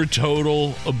near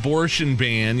total abortion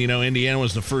ban. Indiana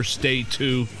was the first state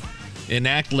to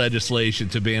enact legislation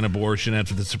to ban abortion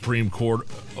after the Supreme Court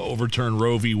overturned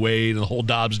Roe v. Wade and the whole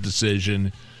Dobbs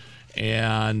decision.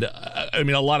 And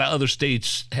a lot of other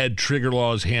states had trigger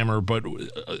laws, Hammer, but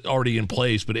already in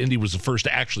place. But Indy was the first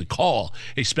to actually call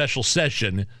a special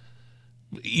session,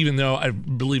 even though I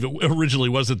believe it originally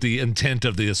wasn't the intent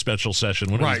of the special session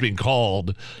when it was being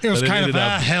called. It was kind of,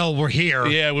 hell, we're here.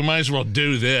 Yeah, we might as well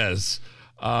do this.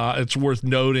 It's worth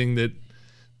noting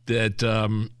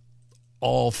that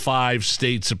all 5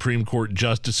 state Supreme Court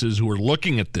justices who are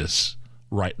looking at this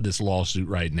lawsuit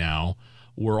right now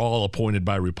were all appointed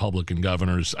by Republican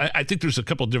governors. I think there's a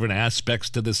couple of different aspects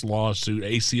to this lawsuit.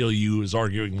 ACLU is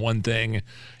arguing one thing,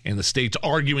 and the state's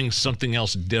arguing something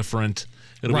else different.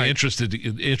 It'll be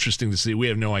interesting to see. We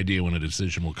have no idea when a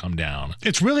decision will come down.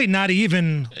 It's really not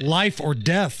even life or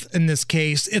death in this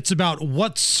case. It's about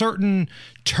what certain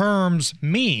terms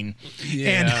mean.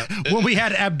 Yeah. And when we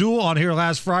had Abdul on here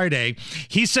last Friday,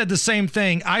 he said the same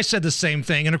thing. I said the same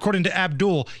thing. And according to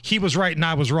Abdul, he was right and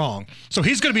I was wrong. So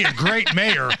he's going to be a great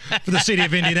mayor for the city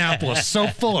of Indianapolis. So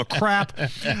full of crap.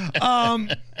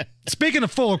 Speaking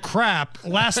of full of crap,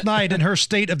 last night in her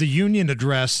State of the Union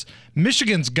address,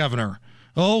 Michigan's governor,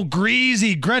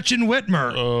 greasy Gretchen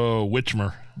Whitmer. Oh,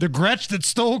 Whitmer. The Gretch that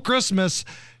stole Christmas.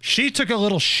 She took a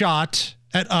little shot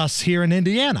at us here in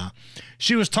Indiana.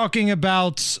 She was talking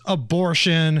about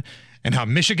abortion and how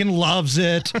Michigan loves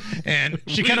it. And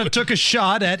she kind of took a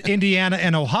shot at Indiana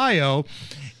and Ohio.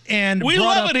 And we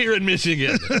love it here in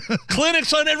Michigan.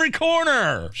 Clinics on every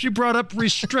corner. She brought up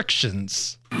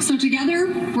restrictions. So together,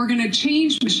 we're going to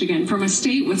change Michigan from a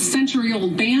state with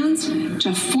century-old bans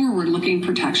to forward-looking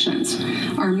protections.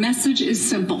 Our message is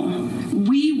simple.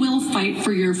 We will fight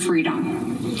for your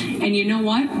freedom. And you know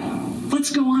what?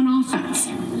 Let's go on offense.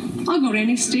 I'll go to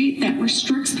any state that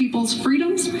restricts people's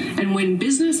freedoms and win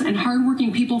business and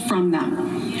hardworking people from them.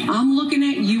 I'm looking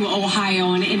at you,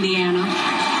 Ohio and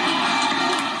Indiana.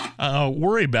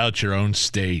 Worry about your own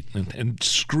state and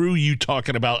screw you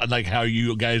talking about like how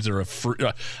you guys are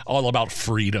all about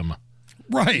freedom.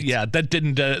 Right. Yeah,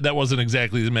 that wasn't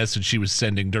exactly the message she was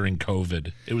sending during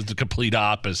COVID. It was the complete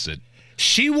opposite.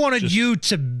 She wanted you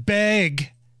to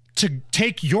beg to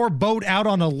take your boat out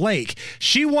on a lake.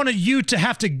 She wanted you to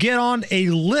have to get on a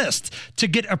list to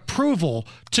get approval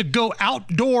to go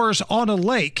outdoors on a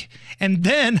lake. And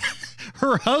then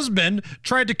her husband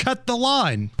tried to cut the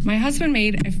line. My husband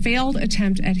made a failed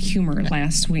attempt at humor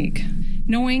last week.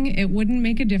 Knowing it wouldn't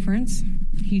make a difference,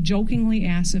 he jokingly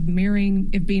asked if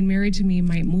being married to me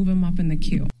might move him up in the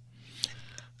queue.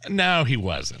 No, he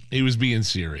wasn't. He was being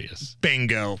serious.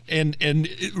 Bingo. And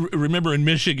remember, in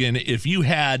Michigan, if you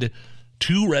had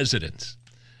two residents,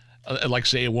 like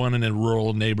say one in a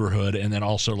rural neighborhood and then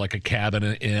also like a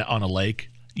cabin on a lake,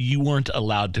 you weren't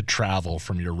allowed to travel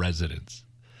from your residence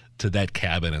to that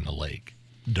cabin in the lake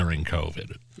during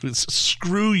COVID.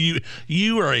 Screw you.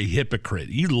 You are a hypocrite.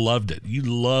 You loved it. You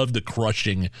loved the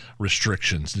crushing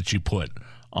restrictions that you put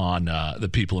on the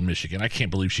people in Michigan. I can't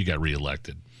believe she got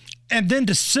reelected. And then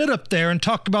to sit up there and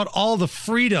talk about all the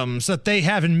freedoms that they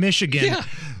have in Michigan,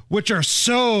 which are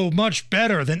so much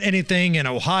better than anything in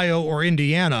Ohio or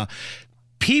Indiana.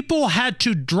 People had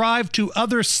to drive to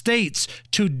other states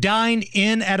to dine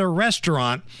in at a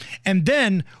restaurant. And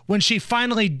then when she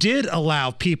finally did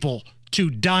allow people to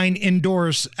dine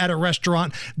indoors at a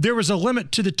restaurant, there was a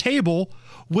limit to the table,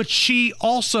 which she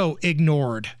also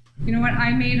ignored. You know what?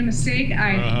 I made a mistake.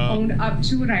 I owned up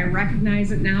to it. I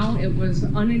recognize it now. It was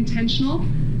unintentional.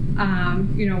 I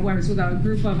was with a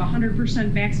group of 100%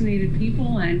 vaccinated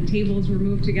people and tables were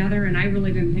moved together and I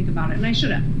really didn't think about it and I should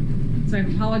have. So I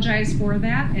apologize for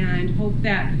that and hope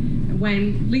that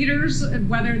when leaders,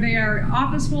 whether they are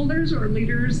office holders or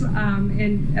leaders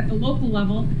at the local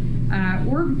level,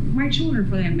 or my children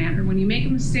for that matter, when you make a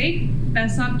mistake,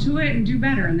 fess up to it and do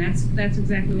better. And that's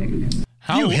exactly what you do.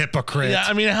 You hypocrite. Yeah,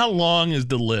 I mean, how long is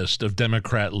the list of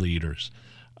Democrat leaders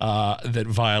that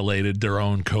violated their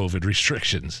own COVID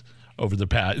restrictions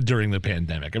during the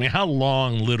pandemic? I mean, how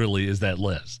long literally is that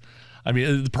list? I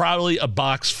mean, probably a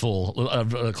box full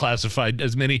of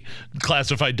as many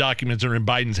classified documents are in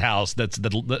Biden's house.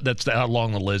 That's how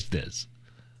long the list is.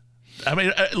 I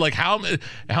mean, like how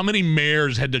many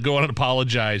mayors had to go out and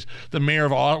apologize? The mayor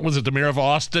of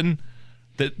Austin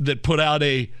that put out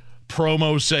a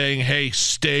promo saying, hey,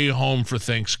 stay home for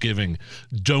Thanksgiving.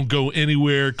 Don't go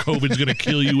anywhere. COVID's going to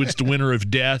kill you. It's the winter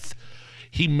of death.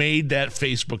 He made that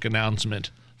Facebook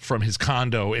announcement from his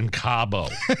condo in Cabo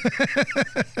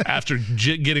after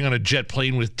getting on a jet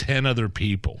plane with 10 other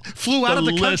people. Flew out of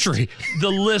the country. The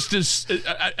list is,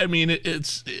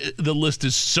 the list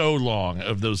is so long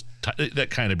of that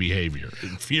kind of behavior. It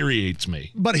infuriates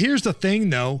me. But here's the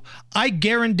thing, though. I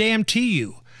guarantee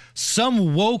you,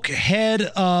 some woke head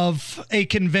of a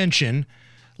convention,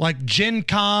 like Gen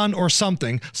Con or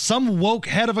something, some woke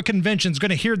head of a convention is going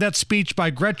to hear that speech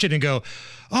by Gretchen and go,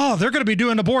 oh, they're going to be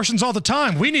doing abortions all the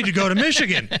time. We need to go to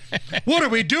Michigan. What are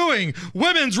we doing?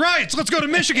 Women's rights. Let's go to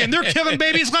Michigan. They're killing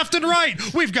babies left and right.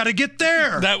 We've got to get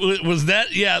there. Was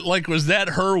that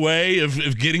her way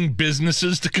of getting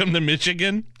businesses to come to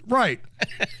Michigan? Right.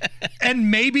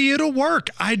 And maybe it'll work.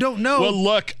 I don't know. Well,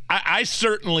 look, I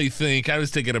certainly think, I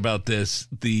was thinking about this,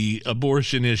 the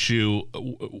abortion issue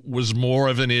was more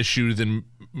of an issue than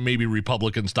maybe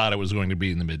Republicans thought it was going to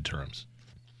be in the midterms.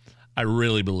 I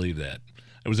really believe that.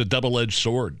 It was a double-edged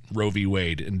sword, Roe v.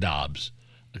 Wade and Dobbs,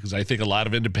 because I think a lot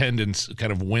of independents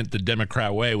kind of went the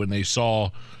Democrat way when they saw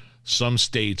some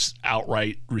states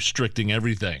outright restricting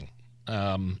everything.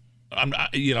 Do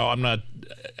you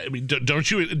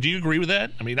agree with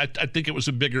that? I mean, I think it was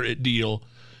a bigger deal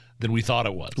than we thought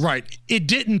it was. Right. It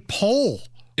didn't poll.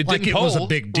 It was a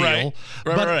big deal.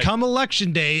 Right. Come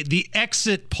election day, the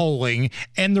exit polling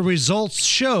and the results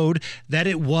showed that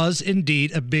it was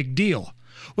indeed a big deal.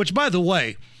 Which, by the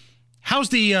way, how's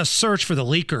the search for the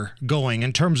leaker going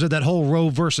in terms of that whole Roe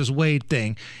versus Wade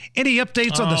thing? Any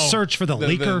updates on the search for the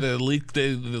leaker?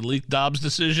 The leaked Dobbs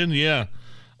decision? Yeah.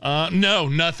 No,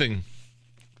 nothing.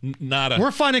 Nada.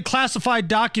 We're finding classified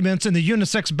documents in the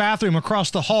unisex bathroom across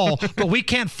the hall, but we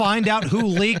can't find out who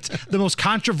leaked the most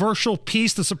controversial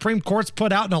piece the Supreme Court's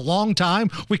put out in a long time.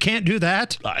 We can't do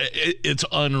that. It's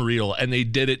unreal, and they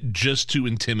did it just to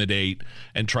intimidate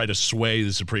and try to sway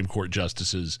the Supreme Court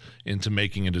justices into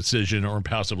making a decision or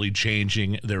possibly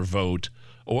changing their vote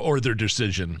or their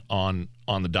decision on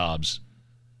the Dobbs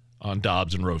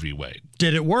and Roe v. Wade.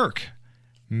 Did it work?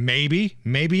 Maybe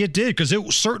it did, because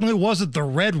it certainly wasn't the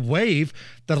red wave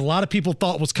that a lot of people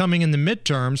thought was coming in the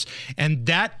midterms, and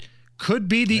that could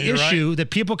be the issue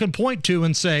that people can point to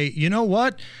and say, you know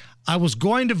what? I was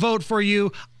going to vote for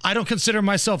you. I don't consider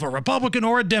myself a Republican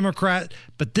or a Democrat,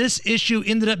 but this issue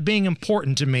ended up being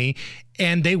important to me,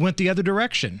 and they went the other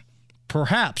direction.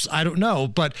 Perhaps. I don't know,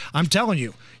 but I'm telling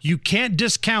you, you can't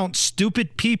discount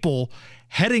stupid people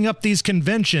heading up these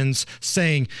conventions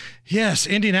saying, yes,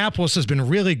 Indianapolis has been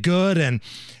really good, and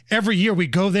every year we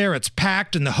go there, it's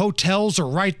packed, and the hotels are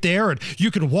right there, and you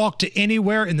can walk to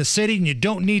anywhere in the city, and you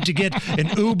don't need to get an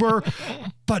Uber.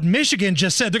 But Michigan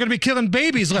just said they're going to be killing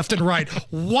babies left and right.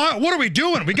 What are we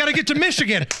doing? We got to get to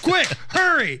Michigan. Quick,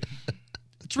 hurry.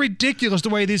 It's ridiculous the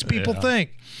way these people think.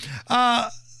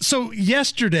 So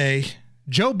yesterday,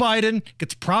 Joe Biden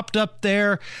gets propped up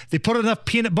there. They put enough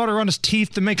peanut butter on his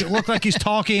teeth to make it look like he's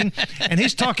talking, and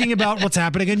he's talking about what's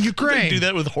happening in Ukraine. They do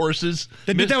that with horses.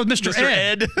 They did that with Mr.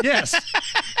 Ed. Yes.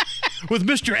 With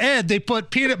Mr. Ed, they put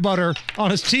peanut butter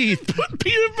on his teeth. Put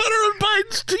peanut butter on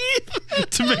Biden's teeth?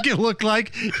 To make it look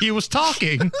like he was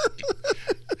talking.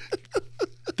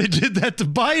 They did that to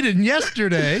Biden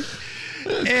yesterday.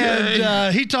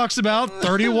 And he talks about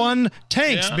 31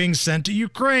 tanks being sent to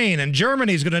Ukraine, and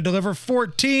Germany's going to deliver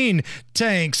 14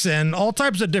 tanks and all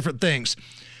types of different things.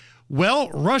 Well,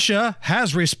 Russia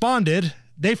has responded.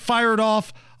 They fired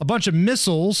off a bunch of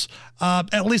missiles.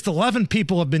 At least 11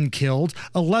 people have been killed,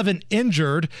 11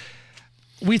 injured.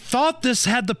 We thought this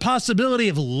had the possibility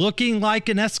of looking like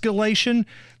an escalation.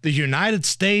 The United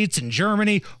States and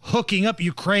Germany hooking up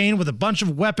Ukraine with a bunch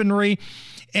of weaponry.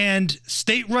 And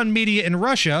state-run media in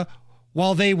Russia,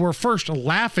 while they were first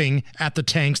laughing at the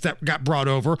tanks that got brought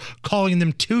over, calling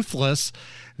them toothless,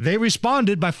 they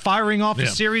responded by firing off a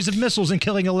series of missiles and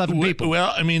killing 11 people.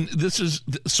 Well, I mean,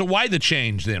 so why the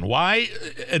change then? Why,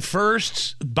 at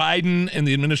first, Biden and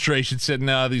the administration said,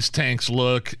 no, these tanks,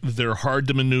 look, they're hard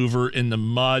to maneuver in the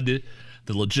mud.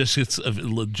 The logistics of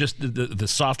the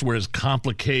software is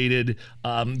complicated.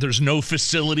 There's no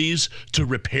facilities to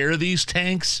repair these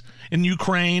tanks in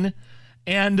Ukraine,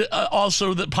 and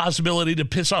also the possibility to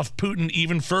piss off Putin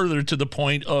even further to the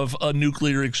point of a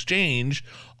nuclear exchange.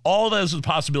 All those are the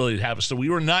possibility to happen. So we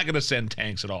were not going to send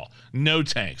tanks at all. No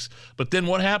tanks. But then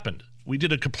what happened? We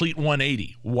did a complete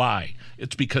 180. Why?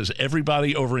 It's because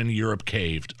everybody over in Europe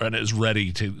caved and is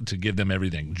ready to give them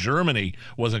everything. Germany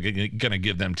wasn't going to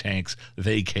give them tanks.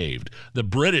 They caved. The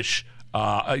British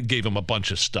gave them a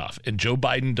bunch of stuff. And Joe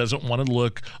Biden doesn't want to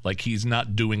look like he's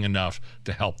not doing enough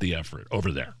to help the effort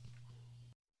over there.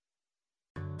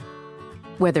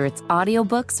 Whether it's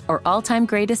audiobooks or all-time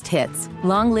greatest hits,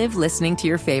 long live listening to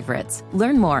your favorites.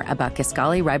 Learn more about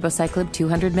Kisqali Ribociclib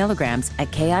 200 milligrams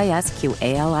at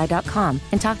KISQALI.com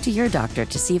and talk to your doctor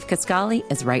to see if Kisqali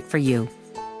is right for you.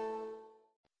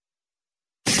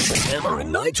 Hammer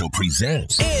and Nigel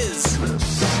presents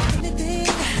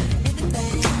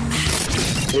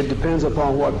It depends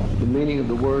upon what the meaning of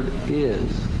the word is.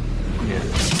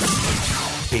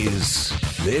 Is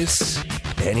this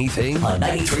anything? On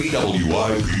 93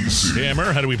 WIBC.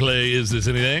 Hammer, how do we play Is This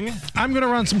Anything? I'm going to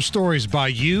run some stories by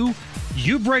you.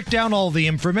 You break down all the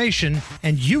information,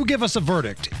 and you give us a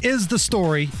verdict. Is the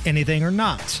story anything or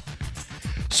not?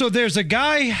 So there's a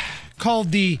guy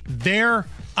called the There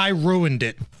I ruined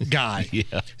it guy.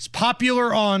 Yeah. He's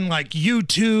popular on like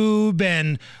YouTube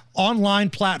and online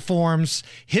platforms.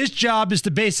 His job is to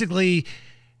basically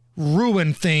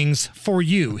ruin things for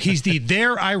you. He's the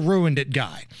there I ruined it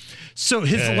guy. So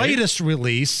his latest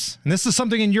release, and this is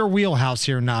something in your wheelhouse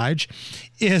here, Nige,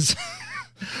 is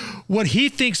what he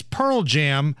thinks Pearl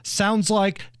Jam sounds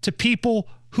like to people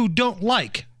who don't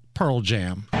like Pearl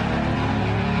Jam.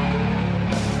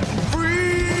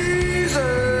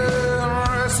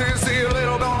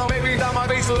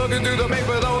 Looking through the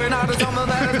paper, though, and out of something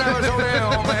that is never so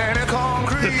damn, man, in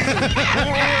concrete.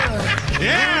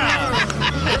 Yeah!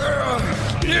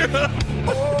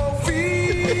 Oh,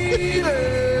 feeling.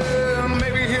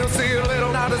 Maybe he'll see a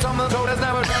little out of something, so that's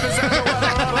never trying to say what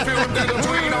I feel through the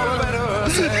between all the better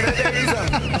Saturdays.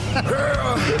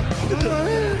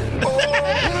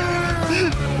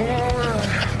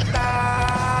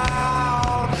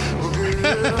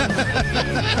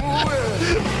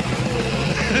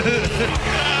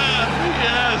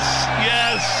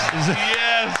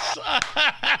 Yes.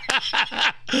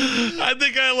 I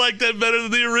think I like that better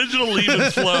than the original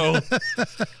Leave Flow.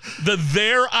 The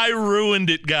There I Ruined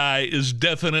It guy is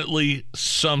definitely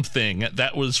something.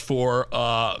 That was for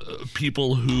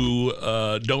people who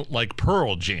don't like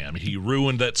Pearl Jam. He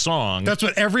ruined that song. That's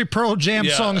what every Pearl Jam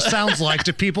song sounds like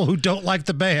to people who don't like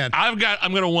the band. I'm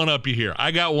going to one-up you here.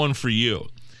 I got one for you.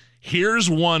 Here's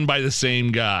one by the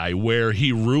same guy where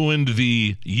he ruined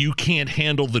the You Can't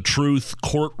Handle the Truth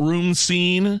courtroom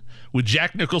scene with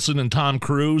Jack Nicholson and Tom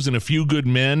Cruise and A Few Good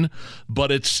Men, but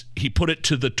he put it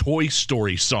to the Toy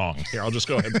Story song. Here, I'll just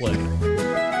go ahead and play it.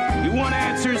 You want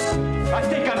answers? I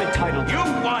think I'm entitled. You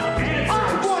want answers?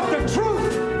 I want the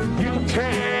truth! You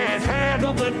can't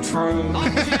handle the truth.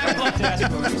 I'd love to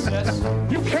ask what he says.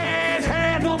 You can't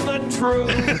handle the truth.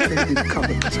 We've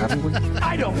covered this, haven't we?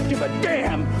 I don't give a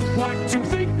damn what you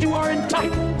think you are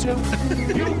entitled to.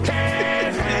 You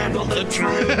can't handle the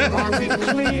truth. Are we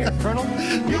clear, Colonel?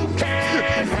 You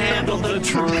can't handle the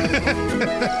truth.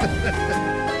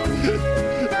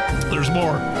 There's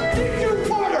more. Did you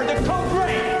order the code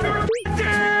red?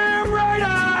 Damn right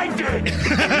I did.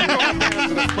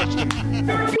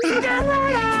 Damn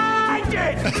right I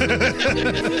did.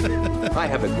 I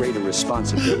have a greater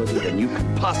responsibility than you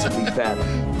can possibly fathom.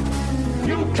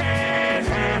 You can't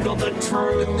handle the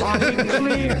truth. Are we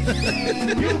clear?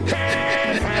 You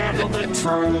can't handle the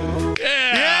truth.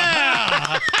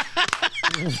 Yeah!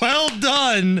 Well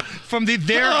done from the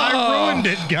There I Ruined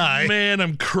It guy. Man,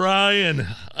 I'm crying.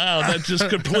 Oh, that just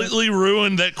completely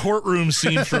ruined that courtroom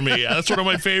scene for me. That's one of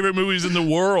my favorite movies in the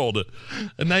world.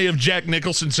 And now you have Jack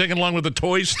Nicholson singing along with the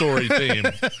Toy Story theme.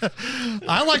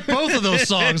 I like both of those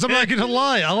songs. I'm not going to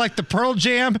lie. I like the Pearl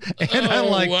Jam, and I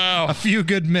like A Few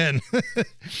Good Men.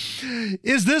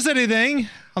 Is this anything?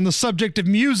 On the subject of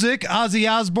music, Ozzy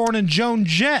Osbourne and Joan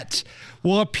Jett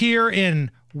will appear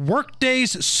in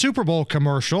Workday's Super Bowl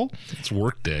commercial. It's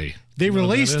Workday. They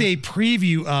released a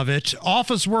preview of it.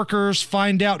 Office workers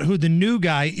find out who the new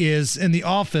guy is in the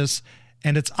office,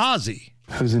 and it's Ozzy.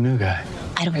 Who's the new guy?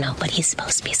 I don't know, but he's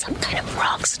supposed to be some kind of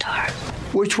rock star.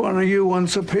 Which one of you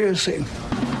wants a piercing?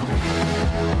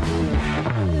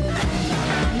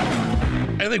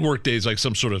 I think Workday is like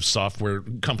some sort of software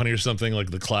company or something,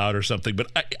 like the cloud or something. But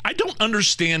I don't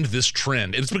understand this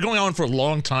trend. It's been going on for a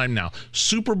long time now.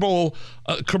 Super Bowl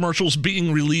commercials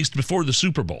being released before the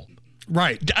Super Bowl.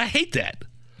 Right. I hate that.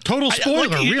 Total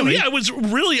spoiler, really. Yeah,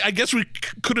 I guess we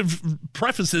could have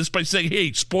prefaced this by saying,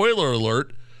 hey, spoiler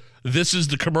alert, this is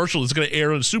the commercial that's going to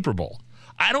air in the Super Bowl.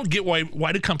 I don't get why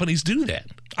do companies do that?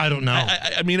 I don't know.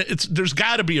 I mean, there's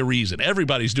got to be a reason.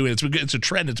 Everybody's doing it. It's a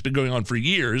trend that's been going on for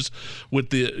years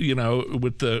with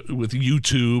with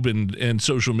YouTube and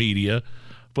social media.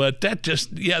 But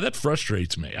that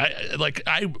frustrates me.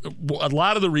 A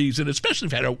lot of the reason, especially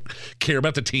if I don't care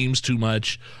about the teams too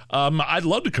much, I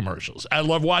love the commercials. I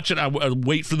love watching. I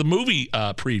wait for the movie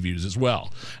previews as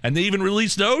well, and they even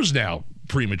release those now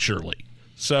prematurely.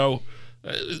 So.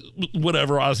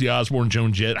 Whatever, Ozzy Osbourne,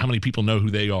 Joan Jett, how many people know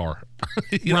who they are?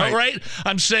 you know, right?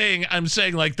 I'm saying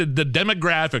like the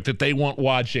demographic that they want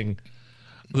watching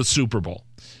the Super Bowl.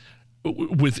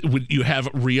 With you have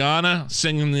Rihanna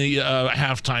singing the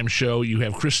halftime show, you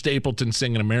have Chris Stapleton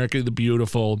singing "America the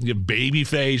Beautiful," you have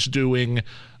Babyface doing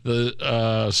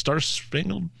the Star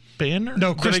Spangled Banner.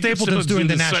 No, Chris Stapleton's doing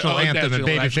the national anthem, and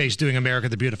Babyface doing "America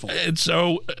the Beautiful." And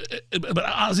so, but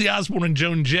Ozzy Osbourne and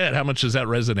Joan Jett, how much does that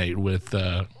resonate with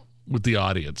the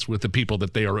audience, with the people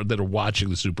that are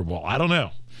watching the Super Bowl? I don't know.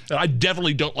 I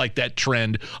definitely don't like that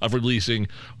trend of releasing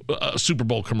Super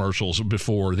Bowl commercials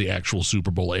before the actual Super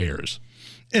Bowl airs.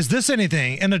 Is this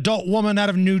anything? An adult woman out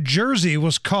of New Jersey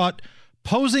was caught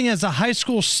posing as a high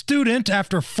school student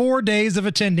after 4 days of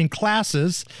attending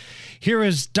classes. Here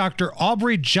is Dr.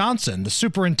 Aubrey Johnson, the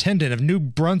superintendent of New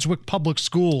Brunswick Public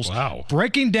Schools,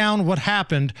 breaking down what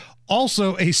happened.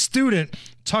 Also, a student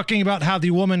talking about how the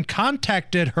woman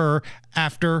contacted her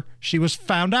after she was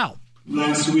found out.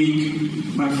 Last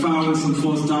week, by filing some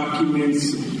false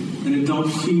documents, an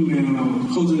adult female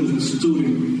posing as a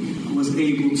student was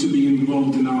able to be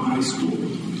enrolled in our high school.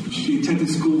 She attended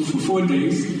school for 4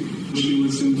 days. She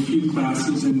was in a few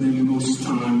classes and then most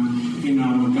time in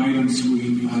our guidance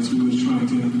suite as we were trying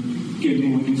to get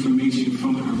more information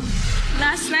from her.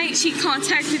 Last night, she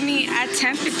contacted me at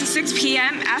 10:56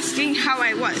 p.m. asking how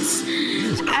I was.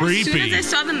 Creepy. As soon as I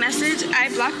saw the message, I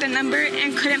blocked the number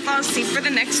and couldn't fall asleep for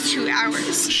the next 2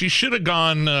 hours. She should have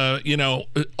gone,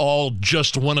 all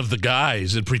just one of the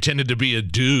guys and pretended to be a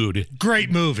dude. Great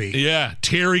movie. Yeah,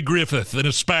 Terry Griffith, an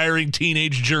aspiring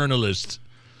teenage journalist,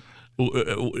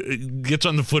 gets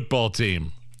on the football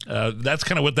team. That's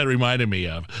kind of what that reminded me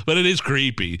of. But it is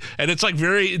creepy. And it's like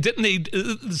didn't they,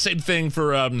 the same thing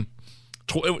for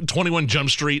 21 Jump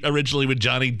Street originally with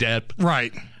Johnny Depp?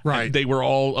 Right. And they were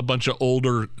all a bunch of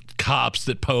older cops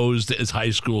that posed as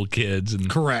high school kids. And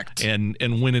correct.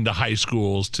 And went into high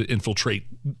schools to infiltrate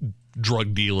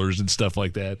drug dealers and stuff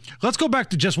like that. Let's go back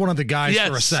to just one of the guys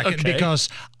for a second, because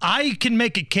I can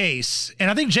make a case,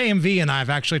 and I think JMV and I have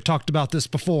actually talked about this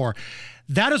before.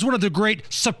 That is one of the great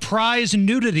surprise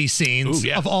nudity scenes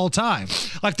of all time.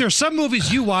 Like, there's some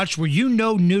movies you watch where you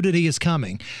know nudity is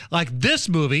coming. Like this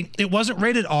movie, it wasn't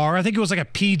rated R. I think it was like a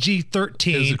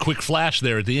PG-13. There's a quick flash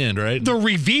there at the end, right? The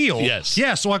reveal. Yes.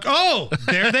 Yeah, so like, oh,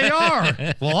 there they are.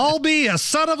 We'll all be a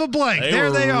son of a blank. They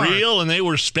are. Real, and they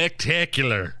were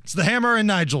spectacular. It's the Hammer and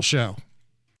Nigel Show.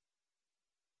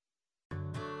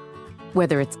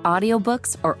 Whether it's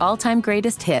audiobooks or all-time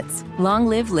greatest hits, long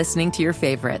live listening to your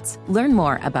favorites. Learn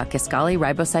more about Kisqali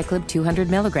Ribociclib 200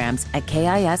 milligrams at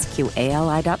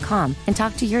KISQALI.com and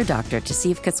talk to your doctor to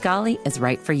see if Kisqali is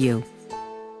right for you.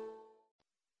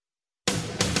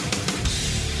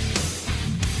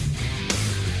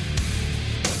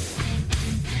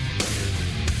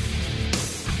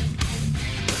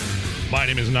 My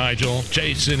name is Nigel.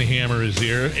 Jason Hammer is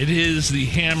here. It is the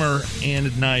Hammer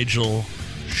and Nigel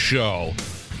Show.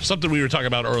 Something we were talking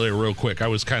about earlier real quick. I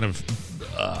was kind of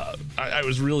I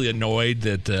was really annoyed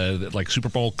that like Super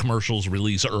Bowl commercials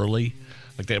release early,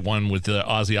 like that one with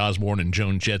Ozzy Osbourne and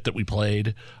Joan Jett that we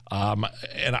played,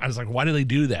 and I was like, why do they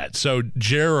do that? So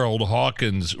Gerald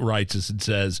Hawkins writes us and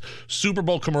says Super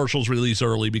Bowl commercials release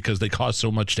early because they cost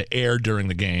so much to air during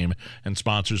the game and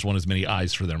sponsors want as many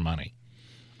eyes for their money.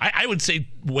 I would say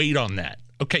wait on that.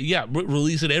 Okay, yeah,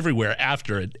 release it everywhere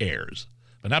after it airs,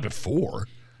 but not before.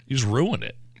 You just ruin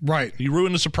it. Right. You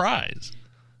ruin the surprise.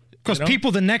 Because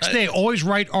people the next day always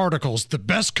write articles, the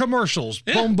best commercials,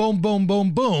 boom, boom, boom,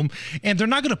 boom, boom, and they're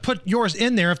not going to put yours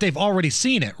in there if they've already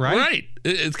seen it, right? Right.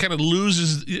 It kind of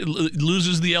loses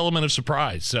the element of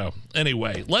surprise. So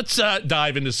anyway, let's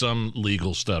dive into some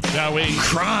legal stuff, shall we?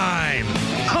 Crime,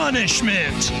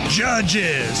 punishment,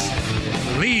 judges,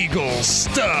 legal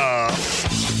stuff.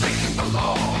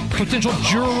 Potential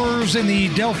jurors in the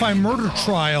Delphi murder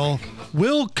trial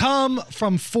will come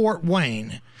from Fort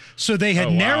Wayne. So they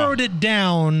had narrowed it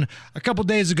down a couple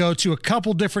days ago to a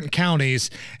couple different counties,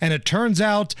 and it turns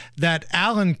out that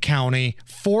Allen County,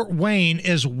 Fort Wayne,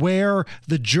 is where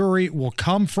the jury will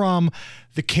come from.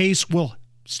 The case will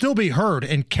still be heard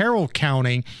in Carroll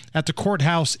County at the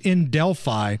courthouse in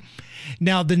Delphi.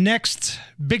 Now, the next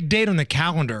big date on the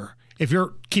calendar, if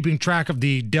you're keeping track of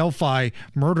the Delphi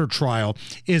murder trial,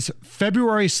 is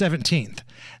February 17th.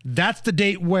 That's the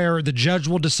date where the judge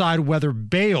will decide whether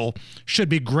bail should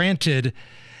be granted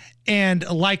and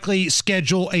likely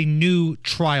schedule a new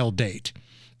trial date.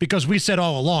 Because we said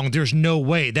all along, there's no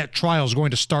way that trial is going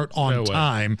to start on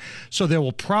time. So they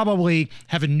will probably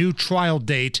have a new trial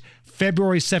date.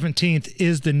 February 17th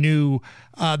is the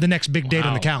next big date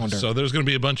on the calendar. So there's going to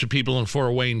be a bunch of people in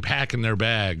Fort Wayne packing their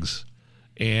bags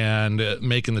and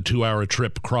making the 2-hour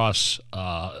trip across,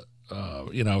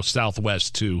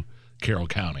 southwest to Carroll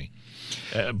County.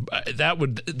 If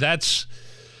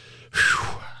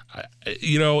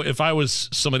I was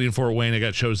somebody in Fort Wayne, I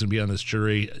got chosen to be on this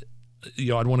jury,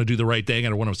 I'd want to do the right thing.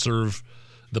 I'd want to serve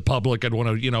the public. I'd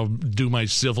want to, do my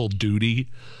civil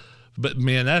duty. But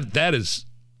man, that is,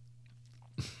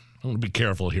 I want to be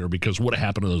careful here because what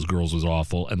happened to those girls was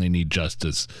awful and they need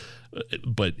justice.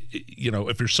 But,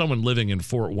 if you're someone living in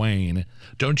Fort Wayne,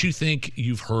 don't you think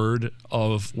you've heard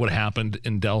of what happened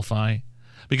in Delphi?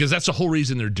 Because that's the whole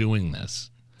reason they're doing this.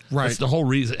 Right. That's the whole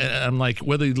reason. And I'm like,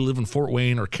 whether you live in Fort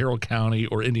Wayne or Carroll County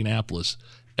or Indianapolis,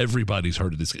 Everybody's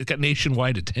heard of this. It got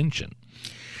nationwide attention.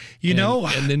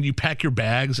 And then you pack your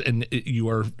bags and you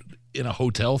are in a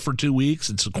hotel for 2 weeks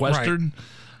and sequestered.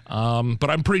 Right. But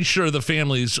I'm pretty sure the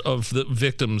families of the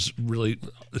victims really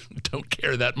don't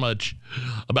care that much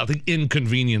about the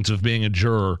inconvenience of being a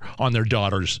juror on their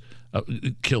daughter's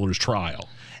killer's trial.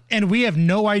 And we have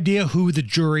no idea who the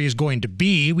jury is going to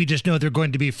be. We just know they're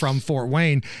going to be from Fort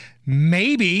Wayne.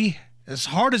 Maybe, as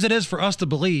hard as it is for us to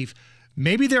believe,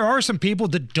 maybe there are some people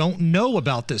that don't know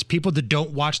about this, people that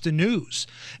don't watch the news.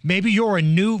 Maybe you're a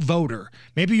new voter.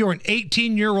 Maybe you're an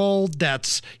 18-year-old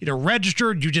that's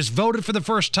registered. You just voted for the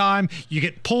first time. You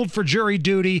get pulled for jury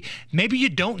duty. Maybe you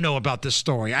don't know about this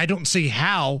story. I don't see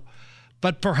how,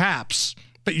 but perhaps.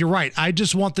 But you're right. I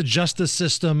just want the justice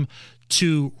system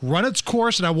to run its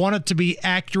course, and I want it to be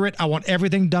accurate. I want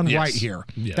everything done right here.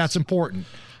 Yes. That's important.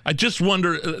 I just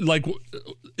wonder,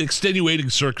 extenuating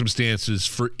circumstances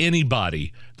for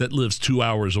anybody that lives 2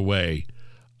 hours away.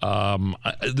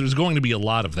 There's going to be a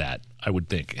lot of that, I would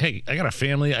think. Hey, I got a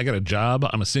family. I got a job.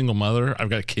 I'm a single mother. I've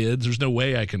got kids. There's no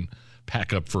way I can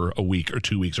pack up for a week or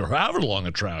 2 weeks or however long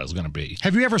a trial is going to be.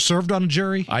 Have you ever served on a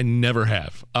jury? I never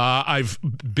have. I've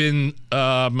been,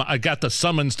 I got the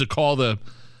summons to call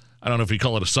I don't know if you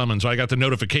call it a summons. I got the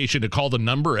notification to call the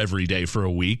number every day for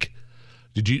a week.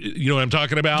 Did you know what I'm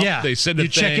talking about? Yeah. They send a thing.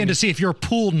 You check in to see if your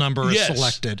pool number is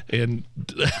selected. And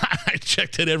I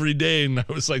checked it every day, and I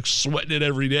was like sweating it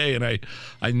every day, and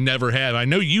I never have. I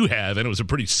know you have, and it was a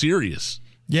pretty serious.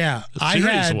 Yeah. I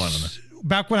had one.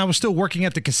 Back when I was still working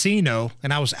at the casino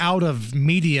and I was out of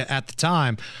media at the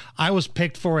time, I was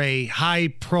picked for a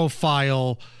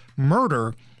high-profile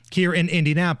murder here in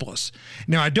Indianapolis.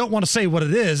 Now, I don't want to say what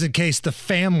it is in case the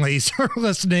families are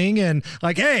listening and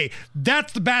like, hey,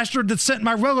 that's the bastard that sent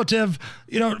my relative,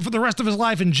 for the rest of his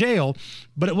life in jail.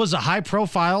 But it was a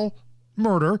high-profile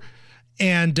murder,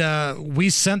 and we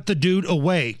sent the dude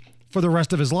away for the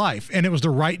rest of his life. And it was the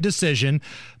right decision.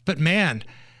 But, man,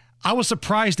 I was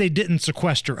surprised they didn't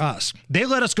sequester us. They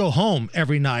let us go home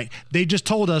every night. They just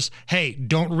told us, hey,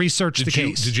 don't research the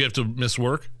case. Did you have to miss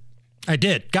work? I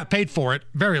did. Got paid for it.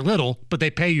 Very little, but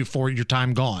they pay you for your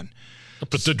time gone.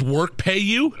 But did work pay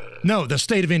you? No, the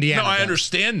state of Indiana. No, I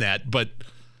understand that, but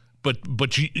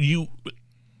you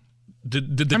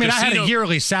did the casino... I had a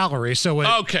yearly salary, so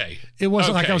it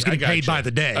wasn't like I was getting paid by the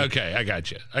day. Okay, I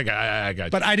got you. I got you.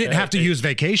 But I didn't have to use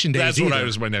vacation days either. That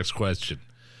was my next question.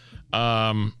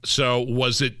 So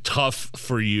was it tough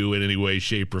for you in any way,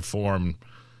 shape, or form,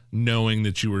 knowing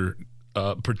that you were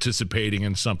participating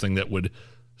in something that would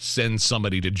send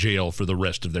somebody to jail for the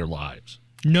rest of their lives?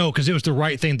 No, because it was the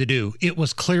right thing to do. It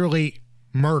was clearly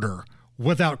murder,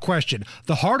 without question.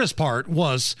 The hardest part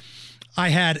was I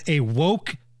had a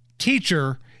woke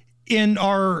teacher in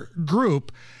our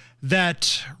group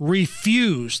that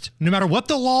refused, no matter what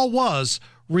the law was,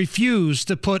 refused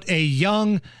to put a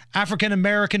young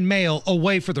African-American male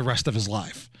away for the rest of his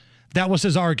life. That was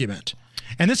his argument.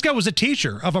 And this guy was a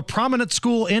teacher of a prominent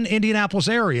school in Indianapolis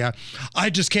area. I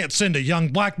just can't send a young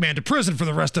black man to prison for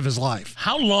the rest of his life.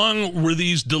 How long were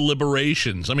these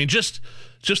deliberations? I mean, just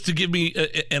to give me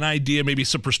an idea, maybe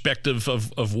some perspective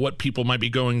of what people might be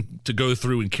going to go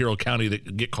through in Carroll County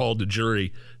that get called to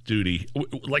jury duty.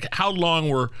 Like, how long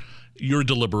were your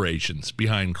deliberations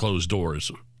behind closed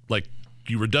doors? Like,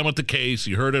 you were done with the case,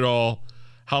 you heard it all.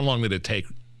 How long did it take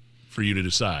for you to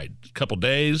decide? A couple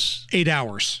days? 8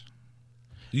 hours.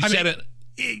 You said it.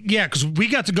 Yeah, because we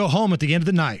got to go home at the end of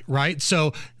the night, right?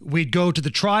 So we'd go to the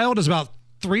trial. It was about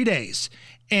 3 days.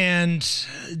 And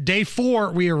day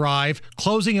 4, we arrive,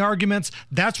 closing arguments.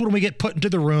 That's when we get put into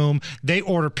the room. They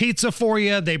order pizza for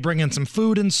you. They bring in some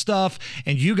food and stuff.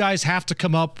 And you guys have to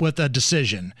come up with a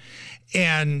decision.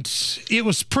 And it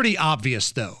was pretty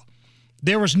obvious, though.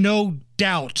 There was no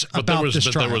doubt about this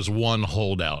trial. But there was one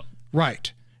holdout.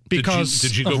 Right. Because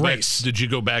did you go race. Did you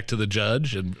go back to the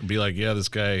judge and be like, yeah, this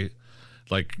guy,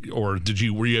 or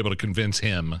were you able to convince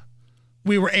him?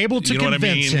 We were able to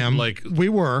convince him. We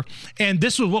were. And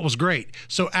this was what was great.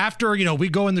 So after, we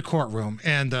go in the courtroom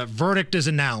and the verdict is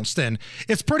announced, and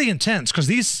it's pretty intense because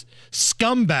these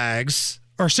scumbags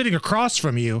are sitting across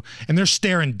from you and they're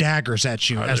staring daggers at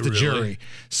you as the jury.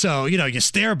 So, you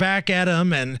stare back at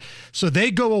them, and so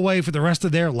they go away for the rest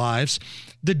of their lives.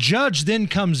 The judge then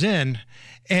comes in,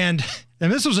 and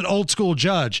this was an old school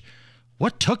judge.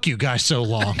 What took you guys so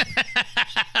long?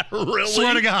 Really?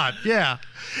 Swear to God, yeah.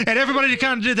 And everybody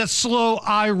kind of did that slow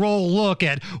eye roll look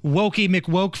at Wokey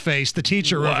McWokeface, the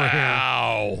teacher over here.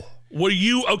 Wow. Were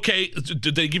you okay?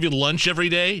 Did they give you lunch every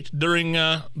day during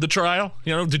the trial?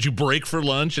 Did you break for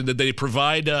lunch, and did they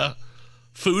provide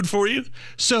food for you?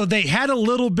 So they had a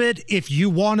little bit if you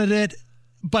wanted it.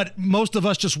 but most of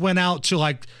us just went out to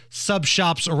like sub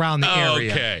shops around the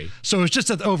area. Okay. So it's just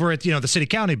over at, the city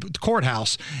county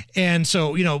courthouse. And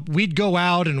so, we'd go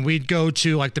out and we'd go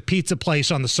to like the pizza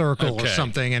place on the Circle or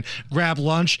something and grab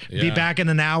lunch, be back in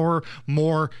an hour,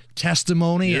 more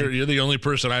testimony. You're the only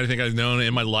person I think I've known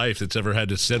in my life that's ever had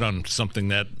to sit on something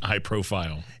that high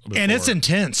profile before. And it's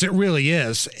intense. It really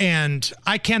is. And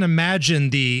I can't imagine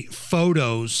the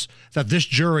photos that this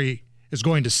jury is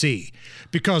going to see,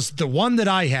 because the one that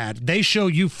I had, they show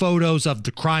you photos of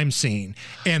the crime scene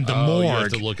and the morgue. You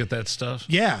have to look at that stuff?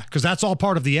 Yeah, because that's all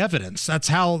part of the evidence. That's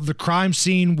how the crime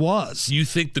scene was. You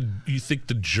think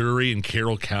the jury in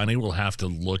Carroll County will have to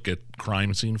look at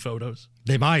crime scene photos?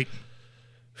 They might.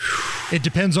 It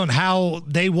depends on how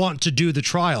they want to do the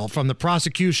trial, from the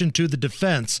prosecution to the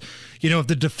defense. If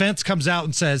the defense comes out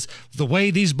and says, the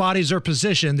way these bodies are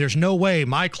positioned, there's no way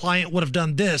my client would have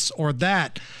done this or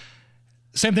that.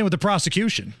 Same thing with the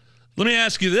prosecution. Let me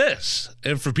ask you this,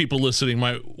 and for people listening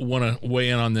might want to weigh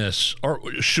in on this.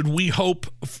 Should we hope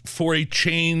for a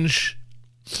change,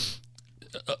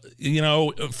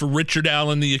 for Richard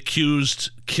Allen, the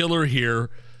accused killer here?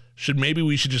 Maybe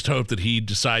we should just hope that he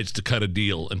decides to cut a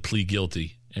deal and plead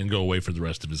guilty and go away for the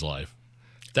rest of his life?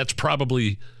 That's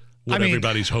probably what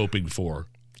everybody's hoping for.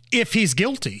 If he's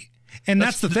guilty. And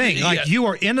that's the thing. You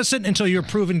are innocent until you're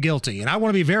proven guilty. And I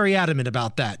want to be very adamant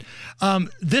about that.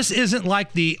 This isn't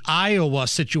like the Iowa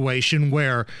situation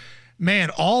where, man,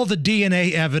 all the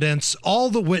DNA evidence, all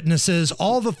the witnesses,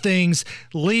 all the things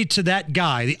lead to that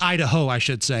guy, the Idaho, I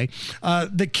should say,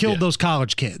 that killed those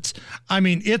college kids.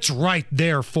 It's right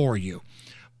there for you.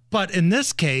 But in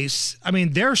this case,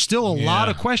 there's still a lot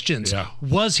of questions. Yeah.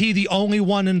 Was he the only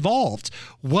one involved?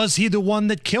 Was he the one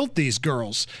that killed these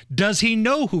girls? Does he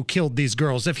know who killed these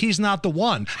girls if he's not the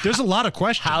one? There's a lot of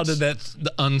questions. How did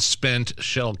the unspent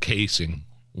shell casing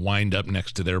wind up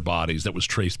next to their bodies that was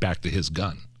traced back to his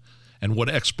gun? And what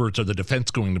experts are the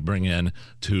defense going to bring in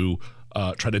to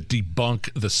try to debunk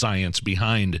the science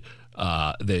behind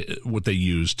what they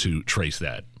used to trace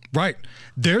that? Right.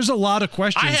 There's a lot of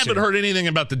questions. I haven't heard anything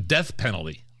about the death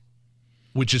penalty,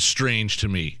 which is strange to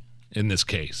me in this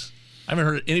case. I haven't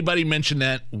heard anybody mention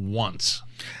that once.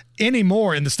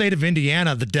 Anymore in the state of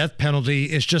Indiana, the death penalty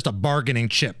is just a bargaining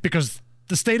chip because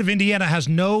the state of Indiana has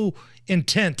no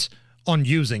intent on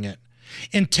using it.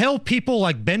 Until people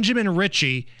like Benjamin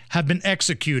Ritchie have been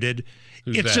executed,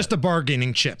 it's just a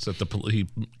bargaining chip. Is that he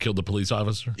killed the police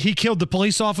officer? He killed the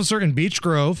police officer in Beech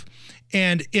Grove,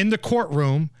 and in the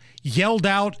courtroom yelled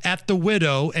out at the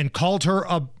widow and called her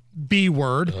a B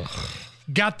word. Ugh.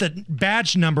 Got the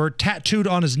badge number tattooed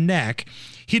on his neck.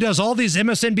 He does all these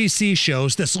MSNBC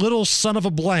shows. This little son of a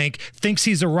blank thinks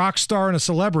he's a rock star and a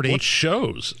celebrity. What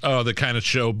shows? Oh, the kind of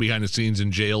show behind the scenes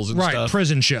in jails and stuff? Right,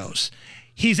 prison shows.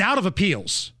 He's out of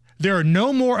appeals. There are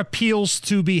no more appeals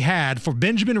to be had for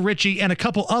Benjamin Ritchie and a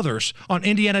couple others on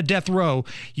Indiana death row,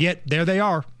 yet there they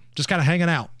are, just kind of hanging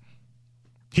out.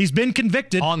 He's been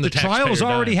convicted. The trial has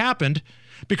already happened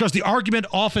because the argument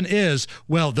often is,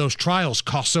 well, those trials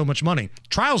cost so much money.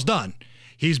 Trial's done.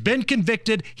 He's been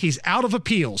convicted. He's out of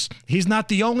appeals. He's not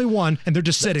the only one, and they're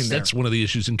just sitting there. That's one of the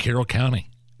issues in Carroll County.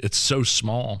 It's so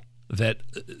small that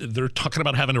they're talking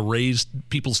about having to raise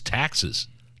people's taxes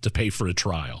to pay for a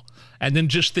trial. And then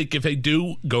just think if they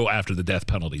do go after the death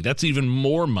penalty, that's even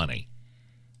more money.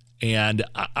 And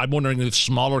I'm wondering if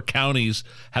smaller counties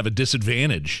have a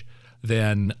disadvantage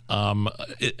than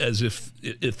as if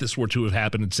this were to have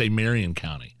happened in, say, Marion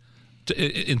County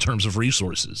in terms of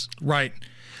resources. Right.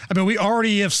 We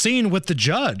already have seen with the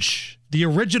judge. The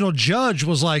original judge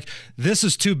was like, this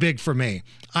is too big for me.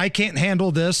 I can't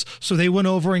handle this. So they went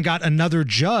over and got another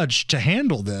judge to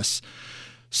handle this.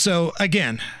 So,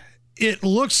 again, it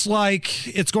looks like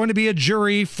it's going to be a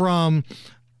jury from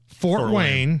Fort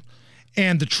Wayne,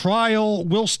 and the trial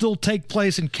will still take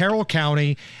place in Carroll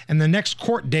County, and the next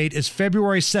court date is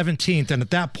February 17th, and at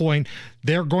that point,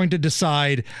 they're going to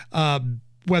decide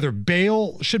whether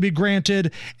bail should be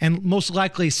granted and most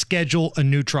likely schedule a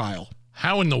new trial.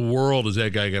 How in the world is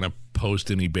that guy going to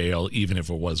post any bail, even if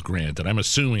it was granted? I'm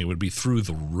assuming it would be through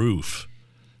the roof.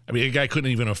 A guy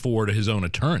couldn't even afford his own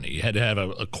attorney. He had to have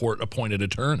a court-appointed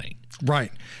attorney. Right.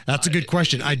 That's a good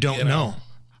question. I don't know.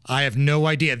 I have no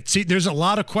idea. See, there's a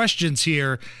lot of questions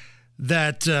here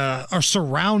that are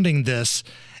surrounding this,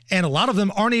 and a lot of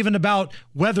them aren't even about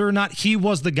whether or not he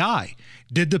was the guy.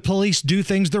 Did the police do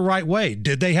things the right way?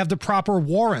 Did they have the proper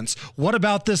warrants? What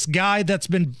about this guy that's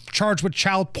been charged with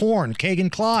child porn,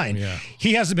 Kagan Klein? Yeah.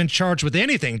 He hasn't been charged with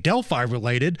anything Delphi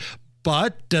related,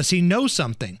 But does he know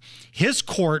something? His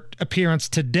court appearance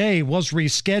today was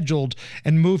rescheduled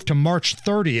and moved to March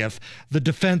 30th. The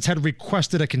defense had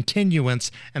requested a continuance,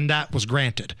 and that was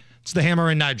granted. It's the Hammer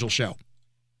and Nigel Show.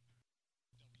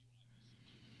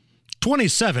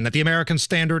 27 at the American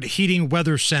Standard Heating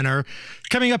Weather Center.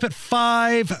 Coming up at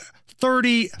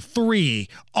 5:33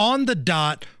 on the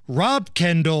dot, Rob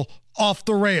Kendall, Off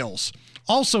the Rails.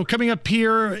 Also coming up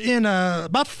here in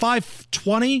about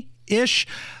 5:20-ish,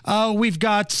 we've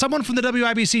got someone from the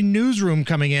WIBC newsroom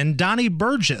coming in, Donnie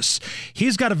Burgess.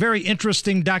 He's got a very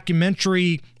interesting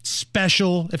documentary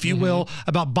special, if you will,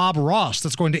 about Bob Ross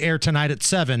that's going to air tonight at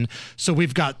 7. So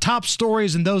we've got top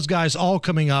stories and those guys all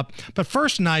coming up. But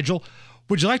first, Nigel,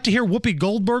 would you like to hear Whoopi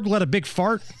Goldberg let a big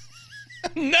fart?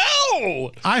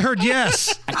 No! I heard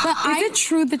yes. But is it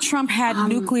true that Trump had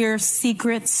nuclear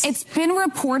secrets? It's been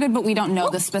reported, but we don't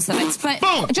know the specifics. But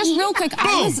just real quick,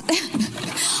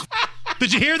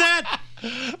 Did you hear that?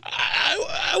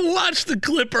 I watched the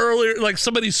clip earlier, like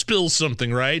somebody spills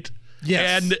something, right?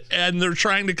 Yes. And they're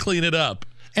trying to clean it up.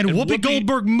 And Whoopi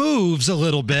Goldberg moves a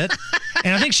little bit,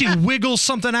 and I think she wiggles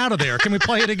something out of there. Can we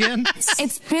play it again?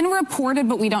 It's been reported,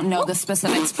 but we don't know the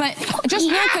specifics. But just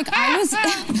real quick,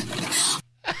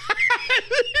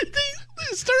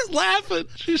 They started laughing.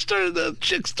 The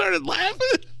chick started laughing.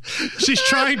 She's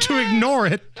trying to ignore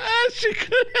it. She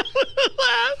couldn't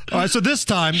laugh. All right, so this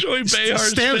time,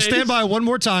 stand by one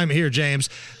more time here, James.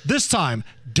 This time,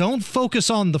 don't focus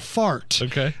on the fart.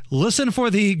 Okay. Listen for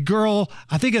the girl.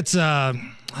 I think it's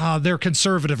their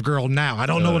conservative girl now. I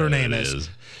don't know what her name is.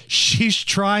 She's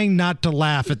trying not to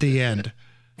laugh at the end.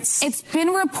 It's been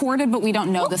reported, but we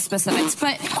don't know the specifics.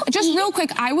 But just real quick,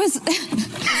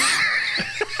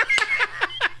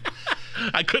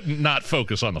 I couldn't not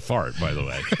focus on the fart, by the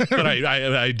way. But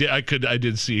I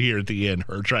did see here at the end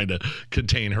her trying to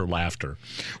contain her laughter.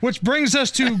 Which brings us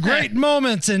to great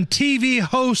moments in TV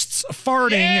hosts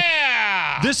farting.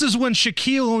 Yeah! This is when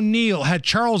Shaquille O'Neal had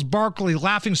Charles Barkley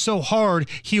laughing so hard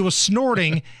he was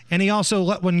snorting, and he also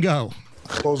let one go.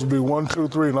 Supposed to be 1, 2,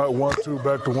 3, not 1, 2,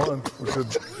 back to 1. With your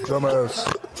dumbass.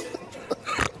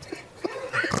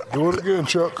 Do it again,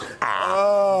 Chuck.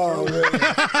 Oh, man.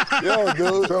 Yo,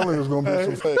 dude. Telling you it's going to be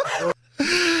some fake.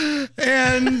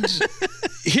 And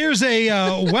here's a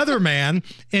weatherman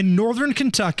in northern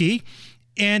Kentucky,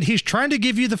 and he's trying to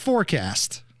give you the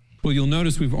forecast. Well, you'll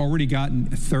notice we've already gotten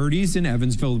 30s in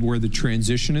Evansville where the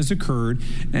transition has occurred,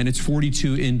 and it's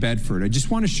 42 in Bedford. I just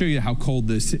want to show you how cold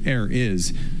this air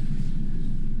is.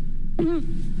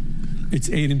 It's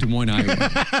 8 in Des Moines, Iowa.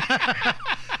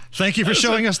 Thank you for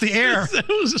showing us the air. That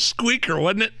was a squeaker,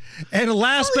 wasn't it? And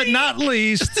last but not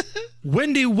least,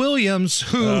 Wendy Williams,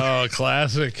 who... Oh,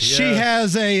 classic. She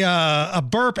has a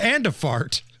burp and a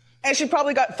fart. And she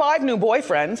probably got 5 new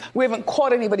boyfriends. We haven't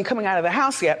caught anybody coming out of the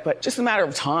house yet, but just a matter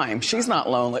of time. She's not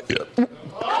lonely.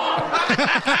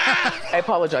 I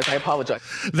apologize.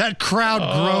 That crowd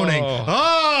groaning.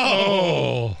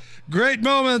 Oh! Great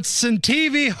moments in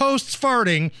TV hosts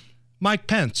farting. Mike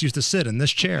Pence used to sit in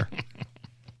this chair.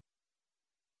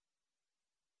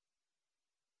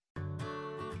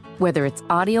 Whether it's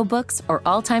audiobooks or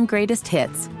all-time greatest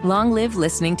hits, long live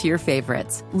listening to your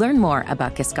favorites. Learn more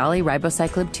about Kisqali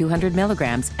Ribociclib 200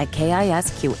 milligrams at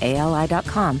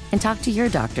KISQALI.com and talk to your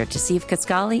doctor to see if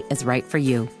Kisqali is right for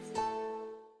you.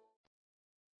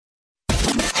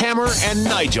 Hammer and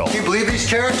Nigel. Can you believe these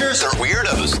characters are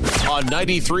weirdos? On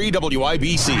 93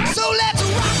 WIBC. So let's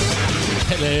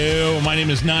rock it! Hello, my name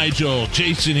is Nigel.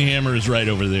 Jason Hammer is right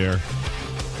over there.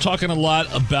 Talking a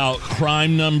lot about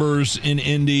crime numbers in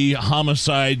Indy.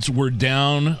 Homicides were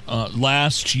down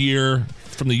last year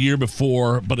from the year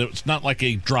before, but it's not like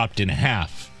it dropped in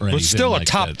half or anything. It's still like a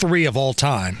top 3 of all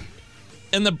time.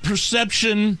 And the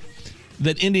perception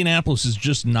that Indianapolis is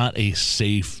just not a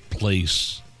safe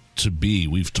place to be.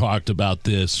 We've talked about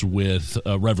this with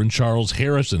Reverend Charles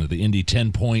Harrison of the Indy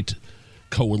 10-Point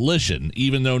Coalition.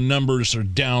 Even though numbers are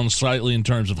down slightly in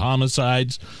terms of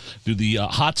homicides, do the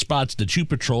hot spots that you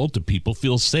patrol, do people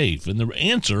feel safe? And the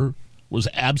answer was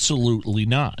absolutely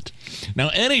not.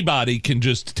 Now, anybody can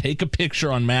just take a picture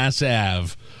on Mass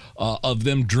Ave of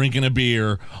them drinking a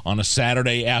beer on a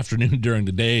Saturday afternoon during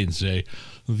the day and say,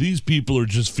 these people are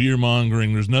just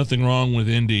fear-mongering. There's nothing wrong with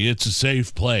Indy. It's a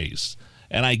safe place.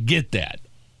 And I get that.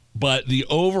 But the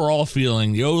overall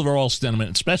feeling, the overall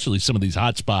sentiment, especially some of these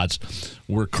hot spots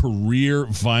where career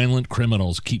violent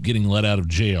criminals keep getting let out of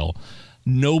jail,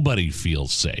 nobody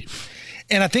feels safe.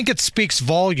 And I think it speaks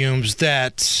volumes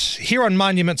that here on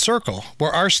Monument Circle,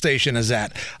 where our station is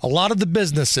at, a lot of the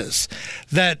businesses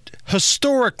that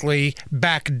historically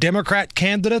back Democrat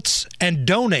candidates and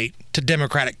donate to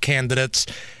Democratic candidates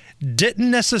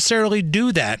didn't necessarily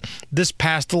do that this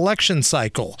past election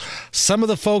cycle. Some of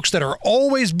the folks that are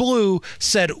always blue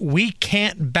said, we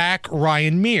can't back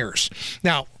Ryan Mears.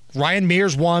 Now, Ryan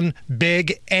Mears won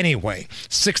big anyway,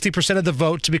 60% of the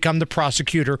vote to become the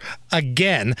prosecutor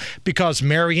again, because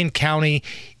Marion County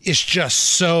is just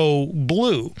so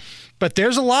blue. But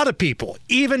there's a lot of people,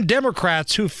 even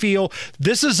Democrats, who feel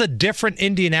this is a different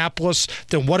Indianapolis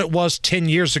than what it was 10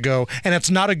 years ago, and it's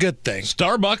not a good thing.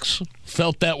 Starbucks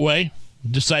felt that way.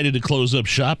 Decided to close up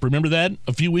shop. Remember that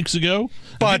a few weeks ago?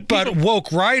 But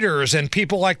woke writers and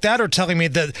people like that are telling me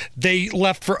that they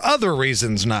left for other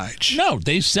reasons, Nige. No,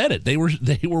 they said it. They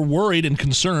were worried and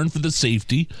concerned for the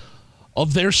safety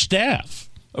of their staff.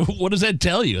 What does that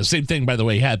tell you? The same thing, by the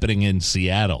way, happening in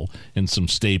Seattle in some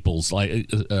staples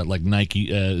like Nike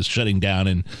is shutting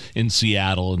down in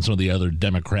Seattle and some of the other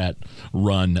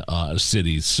Democrat-run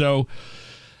cities. So,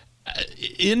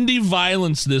 Indy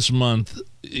violence this month,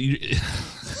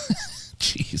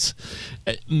 jeez,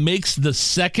 makes the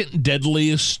second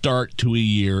deadliest start to a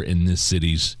year in this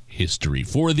city's history.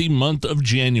 For the month of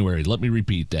January, let me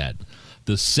repeat that,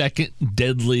 the second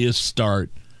deadliest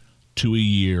start to a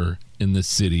year in the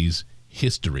city's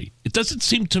history. It doesn't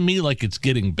seem to me like it's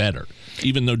getting better,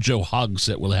 even though Joe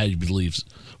Hogsett would have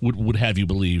you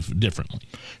believe differently.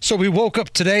 So we woke up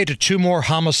today to 2 more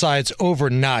homicides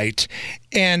overnight,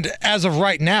 and as of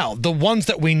right now, the ones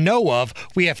that we know of,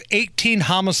 we have 18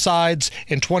 homicides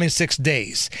in 26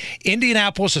 days.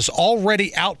 Indianapolis is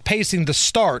already outpacing the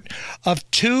start of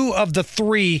 2 of the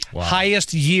 3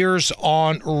 highest years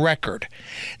on record.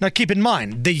 Now keep in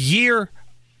mind, the year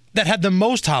that had the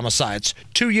most homicides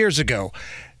 2 years ago,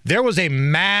 there was a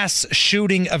mass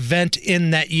shooting event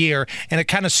in that year, and it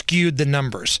kind of skewed the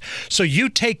numbers. So you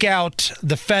take out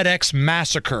the FedEx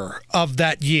massacre of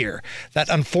that year, that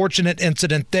unfortunate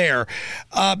incident there,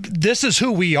 this is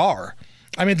who we are.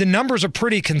 I mean, the numbers are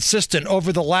pretty consistent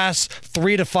over the last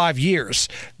 3 to 5 years.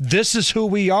 This is who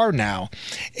we are now.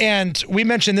 And we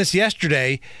mentioned this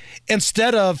yesterday.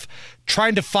 Instead of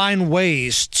trying to find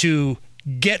ways to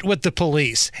get with the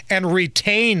police and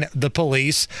retain the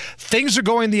police, things are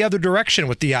going the other direction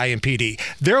with the IMPD.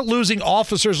 They're losing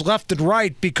officers left and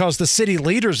right because the city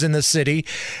leaders in the city,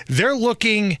 they're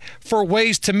looking for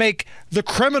ways to make the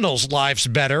criminals' lives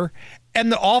better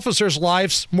and the officers'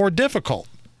 lives more difficult.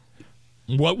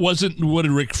 What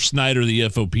did Rick Snyder, the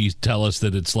FOP, tell us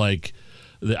that it's like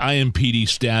the IMPD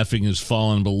staffing has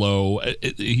fallen below,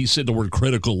 he said the word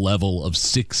critical level of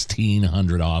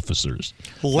 1,600 officers.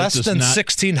 Less than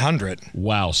 1,600.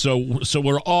 Wow. So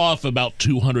we're off about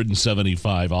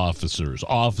 275 officers.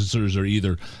 Officers are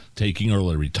either taking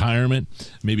early retirement,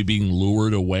 maybe being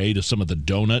lured away to some of the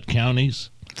donut counties.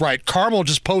 Right. Carmel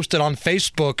just posted on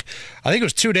Facebook, I think it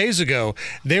was 2 days ago,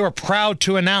 they were proud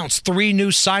to announce 3 new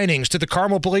signings to the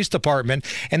Carmel Police Department,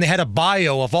 and they had a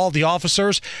bio of all the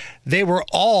officers. They were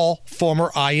all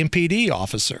former IMPD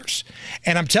officers.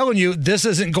 And I'm telling you, this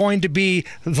isn't going to be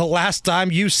the last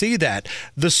time you see that.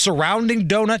 The surrounding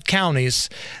donut counties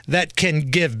that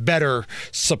can give better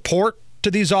support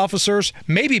to these officers,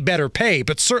 maybe better pay,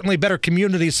 but certainly better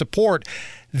community support,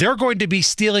 they're going to be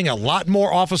stealing a lot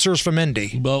more officers from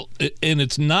Indy. Well, and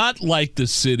it's not like the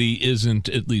city isn't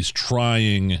at least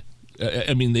trying.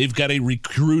 I mean, they've got a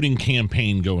recruiting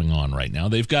campaign going on right now.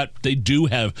 They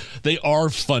are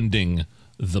funding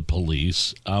the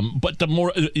police, but the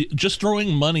more just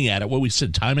throwing money at it, what we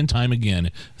said time and time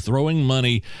again, throwing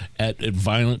money at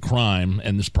violent crime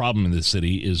and this problem in the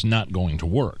city is not going to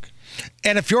work.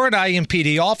 And if you're an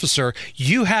IMPD officer,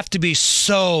 you have to be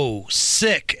so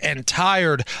sick and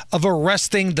tired of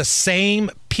arresting the same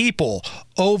people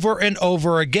over and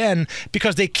over again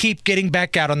because they keep getting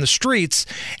back out on the streets.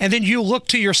 And then you look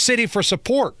to your city for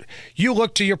support. You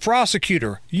look to your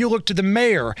prosecutor. You look to the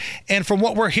mayor. And from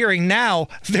what we're hearing now,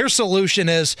 their solution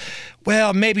is,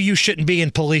 well, maybe you shouldn't be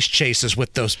in police chases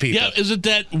with those people. Yeah, isn't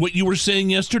that what you were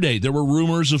saying yesterday? There were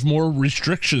rumors of more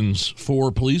restrictions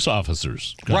for police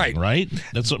officers coming, right?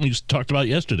 That's something you talked about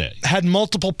yesterday. Had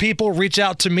multiple people reach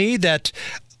out to me that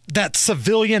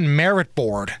civilian merit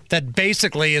board that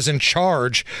basically is in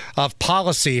charge of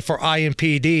policy for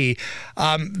IMPD,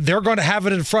 they're going to have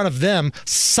it in front of them.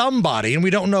 Somebody, and we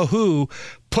don't know who,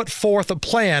 put forth a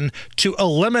plan to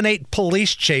eliminate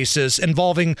police chases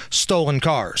involving stolen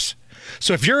cars.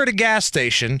 So if you're at a gas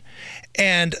station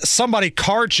and somebody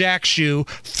carjacks you,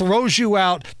 throws you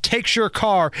out, takes your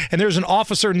car, and there's an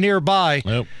officer nearby,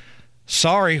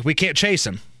 sorry, we can't chase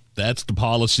him. That's the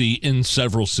policy in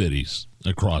several cities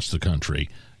across the country,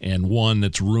 and one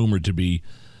that's rumored to be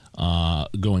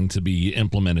going to be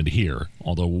implemented here,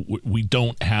 although we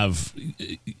don't have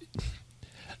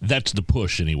that's the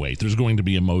push anyway. There's going to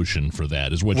be a motion for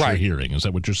that, is what you're hearing. Is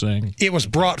that what you're saying? It was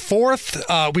brought forth.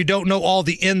 We don't know all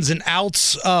the ins and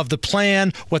outs of the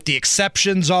plan, what the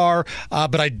exceptions are,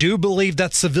 but I do believe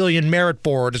that Civilian Merit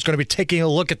Board is going to be taking a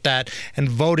look at that and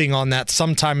voting on that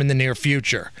sometime in the near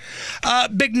future.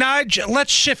 Big Nige,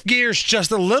 let's shift gears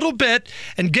just a little bit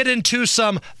and get into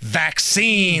some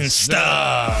vaccine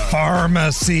stuff.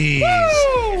 Pharmacies,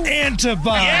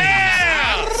 antibodies,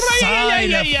 side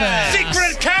effects,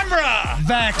 secret camera,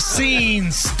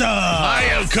 vaccine stuff,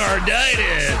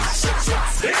 myocarditis.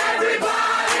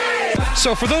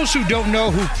 So for those who don't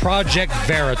know who Project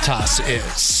Veritas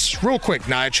is, real quick,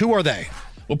 Nige, who are they?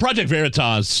 Well, Project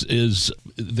Veritas is,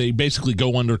 they basically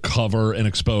go undercover and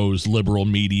expose liberal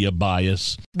media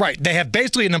bias. Right. They have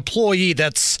basically an employee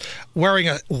that's wearing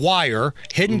a wire,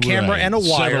 hidden camera and a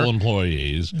wire. Several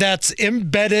employees. That's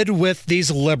embedded with these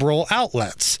liberal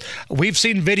outlets. We've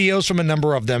seen videos from a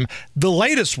number of them. The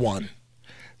latest one,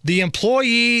 the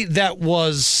employee that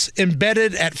was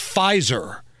embedded at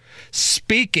Pfizer,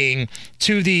 speaking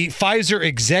to the Pfizer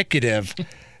executive.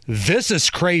 This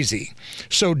is crazy.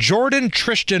 So Jordan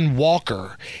Tristan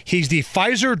Walker, he's the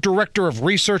Pfizer Director of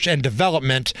Research and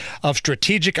Development of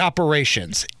Strategic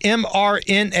Operations,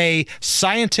 mRNA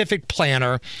scientific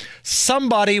planner.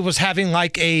 Somebody was having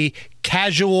like a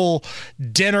casual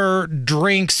dinner,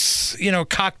 drinks,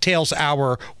 cocktails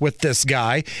hour with this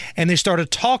guy, and they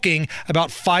started talking about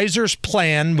Pfizer's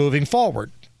plan moving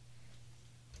forward.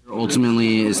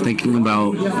 Ultimately is thinking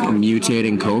about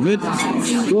mutating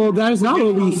COVID? Well, that is not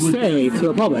what we say to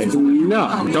the public. No,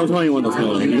 don't tell anyone that's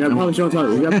going. You probably shouldn't tell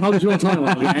anyone. You probably shouldn't tell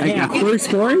anyone. Okay? We're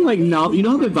exploring, now,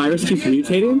 how the virus keeps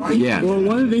mutating? Yeah. Well,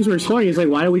 one of the things we're exploring is,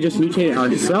 why don't we just mutate it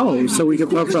ourselves so we could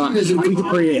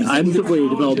create actively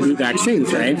develop new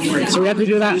vaccines, right? So we have to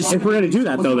do that. If we're going to do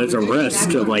that, though, there's a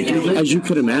risk of, as you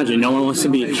could imagine, no one wants to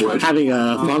be having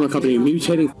a pharma company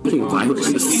mutating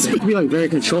viruses. You have to be, very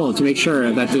controlled to make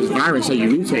sure that this virus that you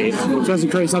mutate doesn't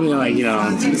create something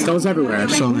goes everywhere.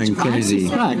 Something crazy.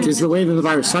 Is the way that the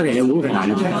virus started in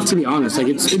Wuhan. To be honest,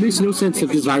 it makes no sense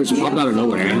if this virus popped out of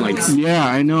nowhere. Yeah,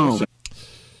 I know.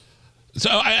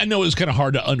 So I know it's kind of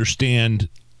hard to understand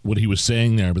what he was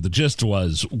saying there, but the gist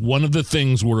was, one of the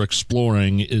things we're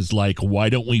exploring is why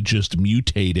don't we just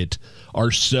mutate it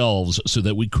ourselves so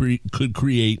that we could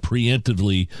create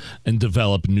preemptively and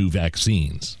develop new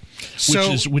vaccines.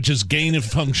 Which is gain of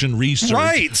function research,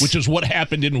 right? Which is what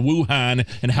happened in Wuhan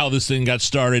and how this thing got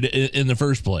started in the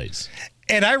first place.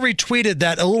 And I retweeted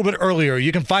that a little bit earlier.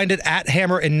 You can find it at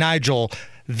Hammer and Nigel.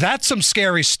 That's some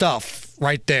scary stuff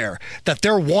right there, that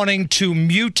they're wanting to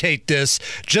mutate this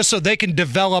just so they can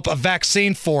develop a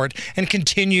vaccine for it and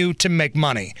continue to make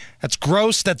money. That's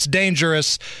gross. That's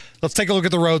dangerous. Let's take a look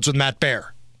at the roads with Matt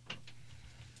Baer.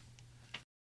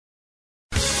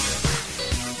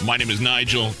 My name is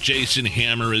Nigel. Jason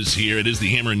Hammer is here. It is the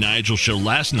Hammer and Nigel show.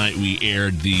 Last night we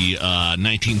aired the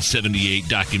 1978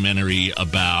 documentary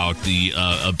about the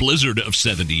blizzard of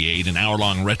 78, an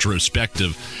hour-long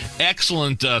retrospective.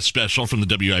 Excellent special from the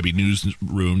WIB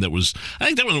newsroom I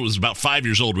think that one was about 5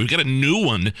 years old. We've got a new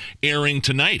one airing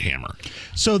tonight, Hammer.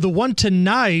 So the one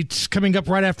tonight, coming up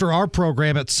right after our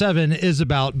program at 7, is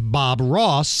about Bob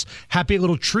Ross, Happy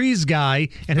Little Trees guy,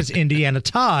 and his Indiana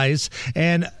ties.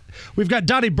 And we've got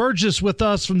Donnie Burgess with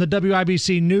us from the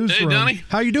WIBC newsroom. Hey, Donnie.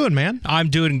 How you doing, man? I'm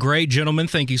doing great, gentlemen.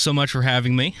 Thank you so much for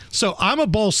having me. So I'm a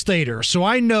Ball Stater, so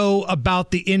I know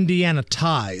about the Indiana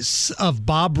ties of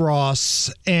Bob Ross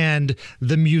and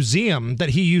the museum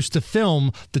that he used to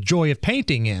film The Joy of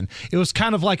Painting in. It was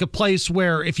kind of like a place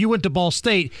where if you went to Ball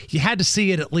State, you had to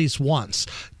see it at least once.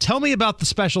 Tell me about the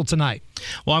special tonight.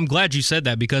 Well, I'm glad you said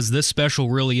that, because this special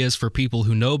really is for people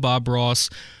who know Bob Ross,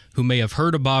 who may have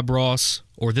heard of Bob Ross,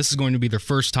 or this is going to be their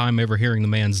first time ever hearing the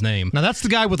man's name. Now, that's the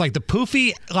guy with the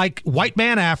poofy, white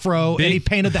man afro, and he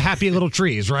painted the happy little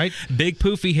trees, right? Big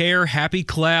poofy hair, happy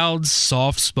clouds,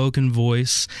 soft-spoken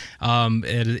voice.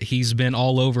 He's been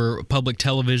all over public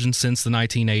television since the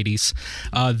 1980s.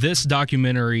 This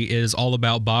documentary is all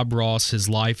about Bob Ross, his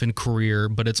life and career,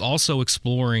 but it's also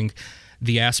exploring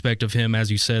the aspect of him, as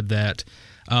you said, that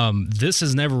this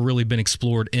has never really been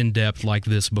explored in depth like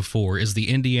this before, is the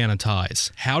Indiana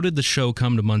ties. How did the show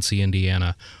come to Muncie,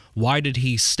 Indiana? Why did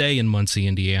he stay in Muncie,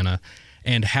 Indiana?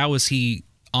 And how is he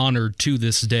honored to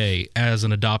this day as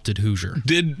an adopted Hoosier?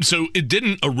 So it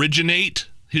didn't originate?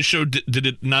 His show, did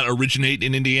it not originate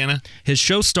in Indiana? His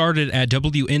show started at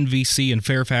WNVC in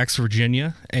Fairfax,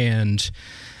 Virginia, and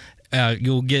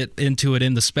you'll get into it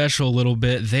in the special a little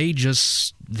bit.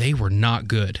 They were not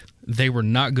good. They were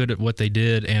not good at what they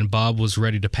did, and Bob was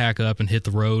ready to pack up and hit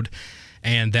the road,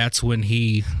 and that's when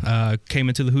he came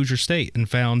into the Hoosier State and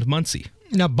found Muncie.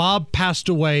 Now, Bob passed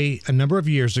away a number of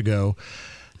years ago.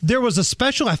 There was a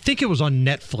special, I think it was on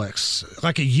Netflix,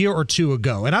 like a year or two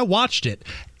ago, and I watched it.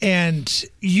 And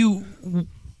you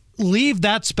leave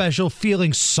that special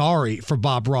feeling sorry for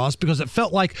Bob Ross because it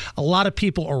felt like a lot of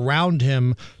people around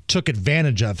him took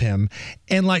advantage of him,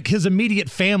 and like his immediate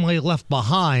family left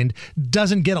behind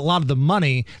doesn't get a lot of the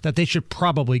money that they should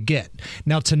probably get.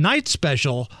 Now, tonight's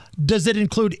special, does it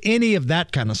include any of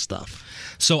that kind of stuff?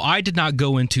 So I did not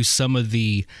go into some of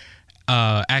the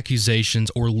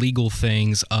accusations or legal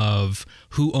things of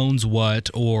who owns what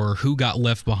or who got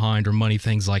left behind or money,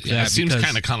 things like that. It seems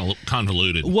kind of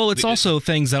convoluted. Well, it's also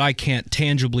things that I can't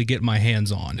tangibly get my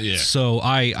hands on. Yeah. So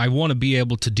I want to be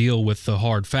able to deal with the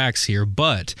hard facts here.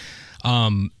 But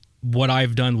what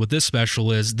I've done with this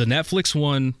special is the Netflix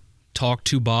one talked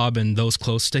to Bob and those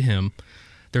close to him.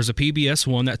 There's a PBS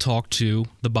one that talked to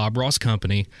the Bob Ross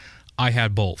Company. I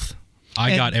had both.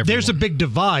 I got everyone. There's a big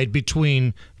divide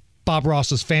between Bob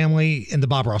Ross's family and the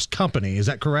Bob Ross Company. Is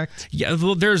that correct? Yeah,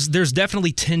 well, there's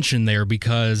definitely tension there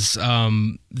because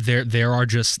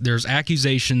there's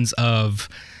accusations of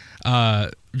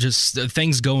just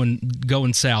things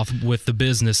going south with the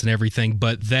business and everything,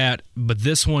 but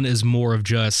this one is more of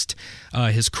just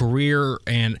his career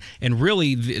and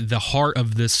really the heart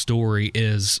of this story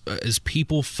is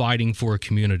people fighting for a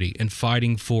community and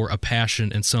fighting for a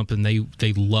passion and something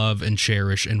they love and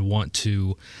cherish and want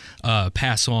to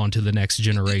pass on to the next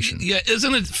generation. Yeah,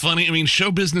 isn't it funny? I mean, show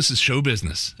business is show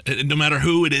business. No matter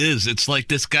who it is, it's like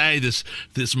this guy, this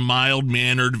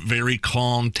mild-mannered, very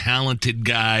calm, talented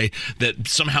guy that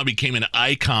somehow became an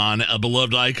icon, a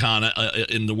beloved icon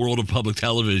in the world of public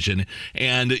television.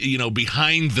 And,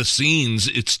 behind the scenes,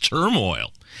 it's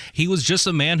turmoil. He was just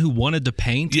a man who wanted to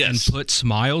paint and put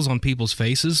smiles on people's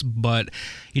faces. But,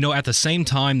 at the same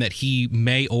time that he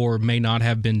may or may not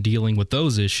have been dealing with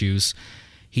those issues,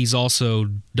 he's also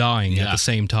dying at the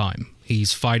same time.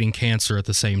 He's fighting cancer at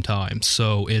the same time.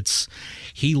 So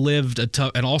he lived a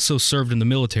tough, and also served in the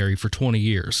military for 20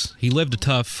 years. He lived a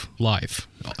tough life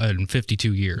in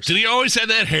 52 years. Did he always have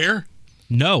that hair?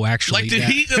 No, actually.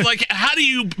 How do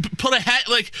you put a hat,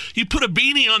 you put a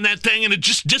beanie on that thing and it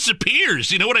just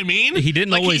disappears? You know what I mean? He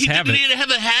didn't always have it. Did he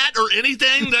have a hat or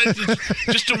anything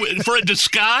for a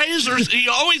disguise? Or he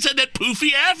always had that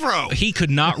poofy afro? He could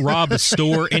not rob a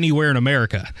store anywhere in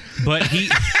America, but he...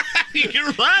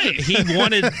 You're right. He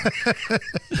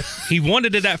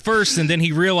wanted it at first, and then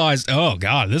he realized, oh,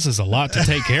 God, this is a lot to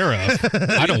take care of.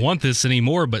 I don't want this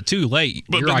anymore, but too late.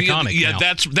 You're iconic now.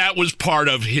 That was part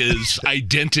of his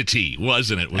identity,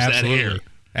 wasn't it? Was Absolutely. That hair?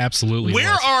 Absolutely.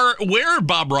 Where are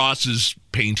Bob Ross's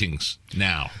paintings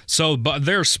now? So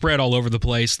they're spread all over the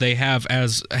place. They have,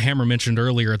 as Hammer mentioned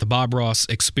earlier, at the Bob Ross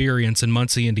Experience in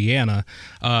Muncie, Indiana,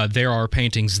 there are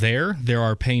paintings there. There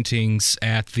are paintings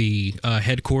at the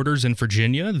headquarters in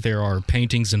Virginia. There are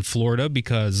paintings in Florida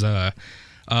because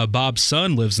Bob's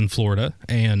son lives in Florida,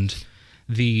 and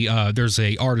there's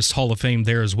a Artist Hall of Fame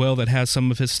there as well that has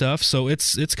some of his stuff. So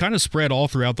it's kind of spread all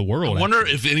throughout the world. I wonder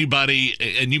if anybody,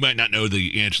 and you might not know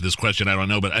the answer to this question, I don't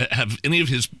know, but have any of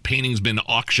his paintings been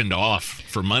auctioned off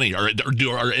for money, or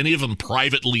are any of them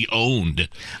privately owned?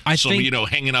 I think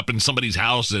hanging up in somebody's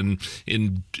house in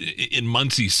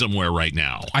Muncie somewhere right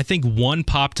now. I think one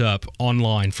popped up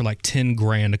online for like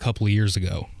 $10,000 a couple of years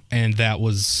ago. And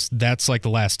that's like the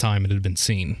last time it had been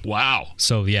seen. Wow.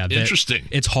 So, yeah. Interesting.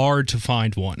 It's hard to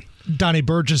find one. Donnie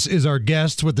Burgess is our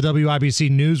guest with the WIBC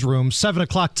Newsroom. 7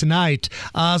 o'clock tonight.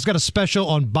 It's got a special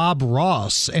on Bob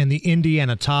Ross and the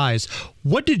Indiana ties.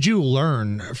 What did you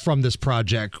learn from this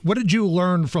project? What did you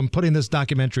learn from putting this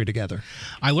documentary together?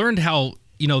 I learned how...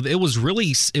 it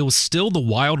was still the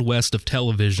Wild West of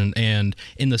television, and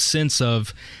in the sense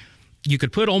of you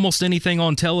could put almost anything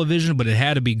on television, but it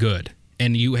had to be good.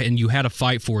 And you had to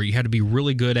fight for it. You had to be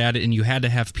really good at it, and you had to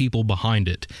have people behind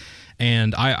it.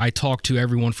 And I talked to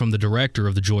everyone from the director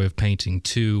of The Joy of Painting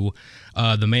to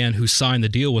the man who signed the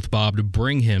deal with Bob to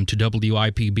bring him to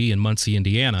WIPB in Muncie,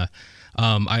 Indiana.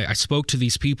 I spoke to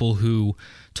these people who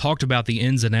talked about the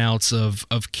ins and outs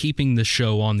of keeping the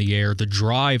show on the air, the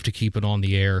drive to keep it on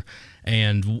the air,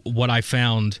 and what I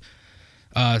found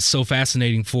so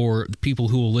fascinating for the people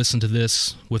who will listen to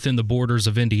this within the borders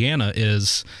of Indiana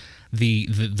is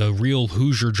the real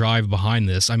Hoosier drive behind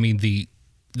this. I mean, the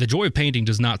Joy of Painting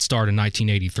does not start in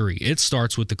 1983. It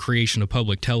starts with the creation of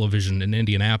public television in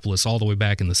Indianapolis all the way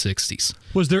back in the 60s.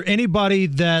 Was there anybody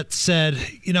that said,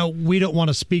 we don't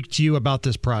want to speak to you about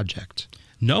this project?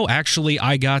 No, actually,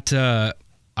 I got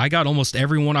almost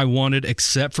everyone I wanted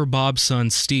except for Bob's son,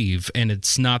 Steve. And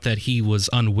it's not that he was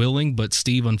unwilling, but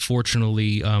Steve,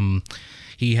 unfortunately,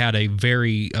 he had a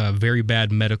very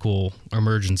bad medical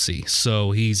emergency.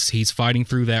 So he's fighting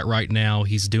through that right now.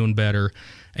 He's doing better.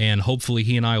 And hopefully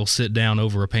he and I will sit down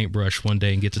over a paintbrush one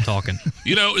day and get to talking.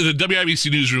 You know, the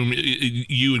WIBC newsroom,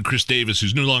 you and Chris Davis,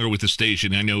 who's no longer with the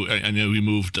station, I know he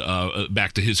moved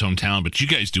back to his hometown, but you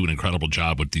guys do an incredible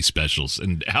job with these specials.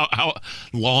 And how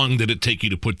long did it take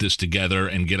you to put this together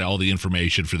and get all the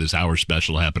information for this hour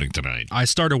special happening tonight? I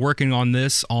started working on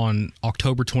this on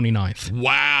October 29th.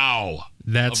 Wow.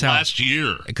 That's last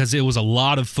year. Because it was a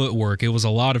lot of footwork. It was a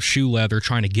lot of shoe leather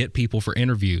trying to get people for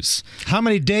interviews. How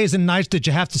many days and nights did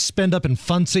you have to spend up in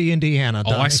Funcy, Indiana,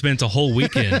 Donnie? Oh, I spent a whole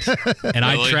weekend. And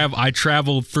really? I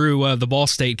traveled through the Ball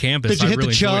State campus. Did you hit really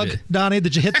the chug, Donnie?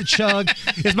 Did you hit the chug?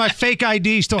 Is my fake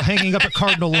ID still hanging up at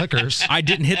Cardinal Liquors? I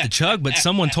didn't hit the chug, but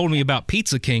someone told me about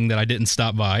Pizza King that I didn't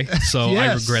stop by. So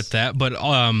yes. I regret that. But,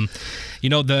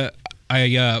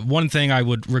 one thing I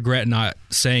would regret not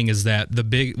saying is that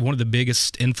one of the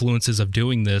biggest influences of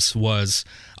doing this was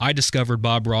I discovered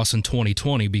Bob Ross in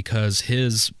 2020 because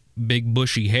his big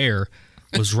bushy hair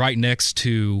was right next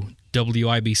to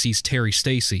WIBC's Terry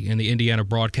Stacy in the Indiana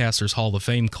Broadcasters Hall of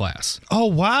Fame class. Oh,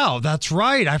 wow. That's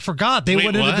right. I forgot. They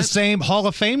went into the same Hall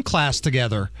of Fame class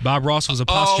together. Bob Ross was a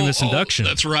posthumous induction.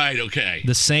 That's right. Okay.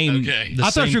 The same. Okay. I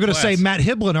thought you were going to say Matt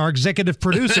Hiblin, our executive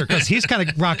producer, because he's kind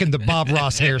of rocking the Bob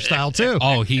Ross hairstyle, too.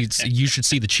 Oh, you should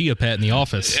see the Chia Pet in the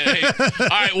office. Hey. All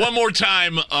right. One more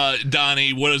time,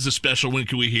 Donnie. What is the special? When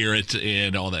can we hear it?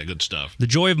 And all that good stuff. The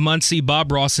Joy of Muncie,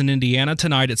 Bob Ross in Indiana,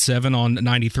 tonight at 7 on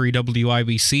 93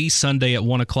 WIBC. Sunday at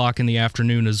 1 o'clock in the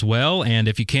afternoon as well. And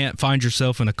if you can't find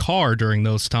yourself in a car during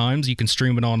those times, you can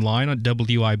stream it online at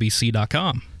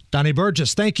WIBC.com. Donnie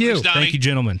Burgess, thank you. Thanks, Donnie. Thank you,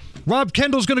 gentlemen. Rob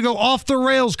Kendall's going to go off the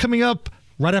rails coming up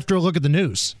right after a look at the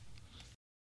news.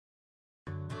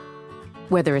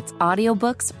 Whether it's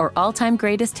audiobooks or all-time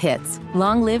greatest hits,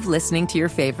 long live listening to your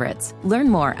favorites. Learn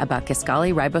more about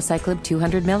Kisqali Ribociclib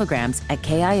 200 milligrams at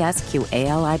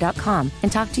KISQALI.com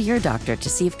and talk to your doctor to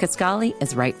see if Kisqali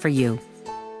is right for you.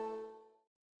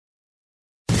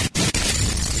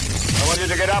 I want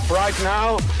you to get up right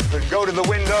now and go to the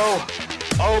window,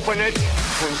 open it,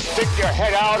 and stick your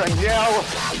head out and yell,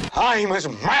 "I'm as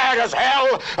mad as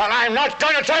hell, and I'm not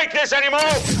going to take this anymore!"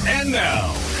 And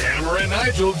now, Hammer and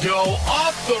Nigel go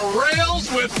off the rails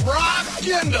with Rob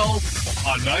Kendall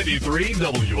on 93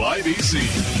 WIBC.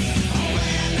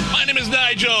 My name is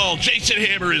Nigel. Jason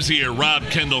Hammer is here. Rob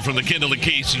Kendall from the Kendall and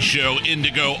Casey Show.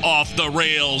 Indigo off the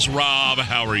rails. Rob,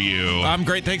 how are you? I'm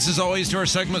great. Thanks as always to our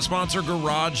segment sponsor,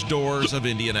 Garage Doors of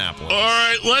Indianapolis. All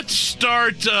right, let's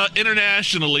start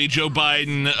internationally. Joe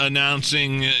Biden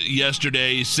announcing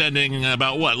yesterday sending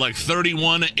about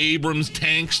 31 Abrams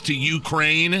tanks to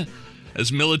Ukraine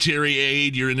as military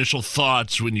aid. Your initial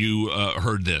thoughts when you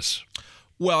heard this?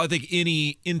 Well, I think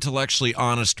any intellectually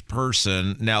honest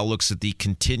person now looks at the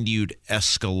continued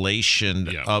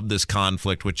escalation of this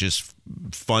conflict, which is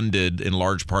funded in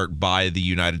large part by the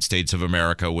United States of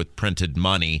America with printed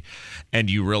money, and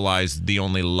you realize the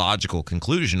only logical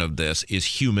conclusion of this is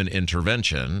human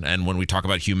intervention. And when we talk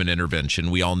about human intervention,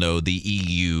 we all know the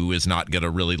EU is not going to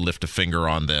really lift a finger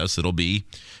on this. It'll be,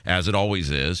 as it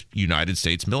always is, United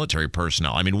States military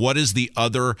personnel. I mean, what is the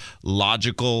other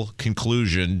logical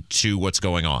conclusion to what's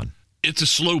going on? It's a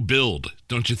slow build,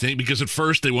 don't you think? Because at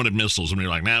first they wanted missiles, and we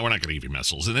were like, nah, we're not going to give you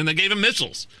missiles. And then they gave him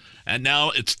missiles. And now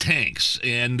it's tanks.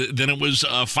 And then it was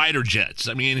fighter jets.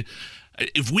 I mean,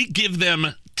 if we give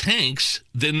them tanks,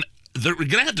 then they're going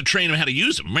to have to train them how to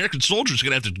use them. American soldiers are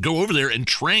going to have to go over there and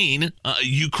train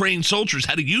Ukraine soldiers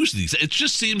how to use these. It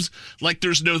just seems like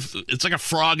it's like a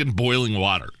frog in boiling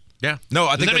water. Yeah. No,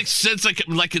 I think that makes sense.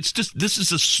 Like it's just, this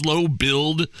is a slow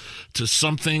build to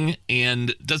something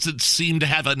and doesn't seem to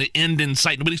have an end in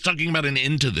sight. Nobody's talking about an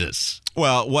end to this.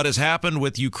 Well, what has happened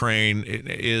with Ukraine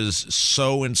is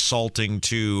so insulting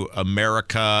to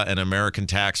America and American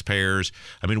taxpayers.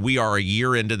 I mean, we are a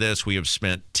year into this. We have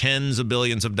spent tens of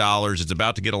billions of dollars. It's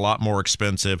about to get a lot more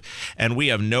expensive. And we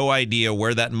have no idea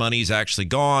where that money's actually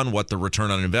gone, what the return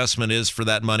on investment is for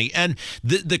that money. And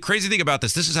the crazy thing about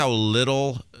this is how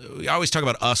little, I always talk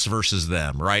about us versus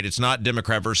them, right? It's not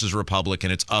Democrat versus Republican.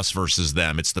 It's us versus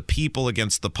them. It's the people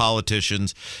against the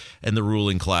politicians and the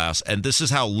ruling class. And this is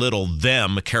how little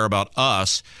them care about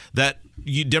us, that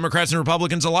Democrats and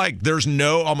Republicans alike. There's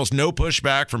almost no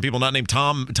pushback from people not named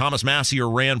Thomas Massey or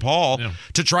Rand Paul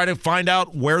to try to find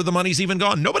out where the money's even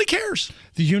gone. Nobody cares.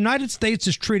 The United States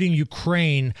is treating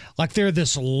Ukraine like they're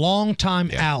this longtime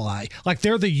ally, like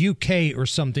they're the UK or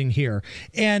something here.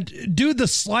 And due to the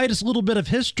slightest little bit of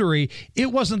history,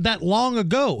 it wasn't that long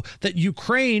ago that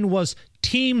Ukraine was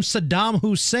Team Saddam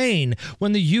Hussein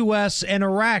when the U.S. and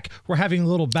Iraq were having a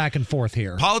little back and forth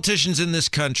here? Politicians in this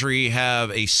country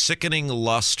have a sickening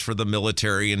lust for the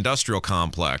military-industrial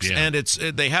complex. Yeah. And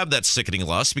they have that sickening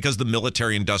lust because the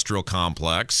military-industrial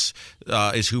complex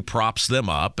is who props them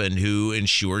up and who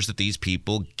ensures that these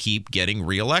people keep getting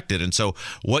reelected. And so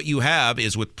what you have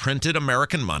is with printed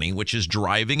American money, which is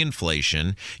driving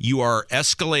inflation, you are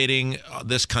escalating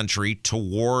this country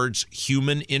towards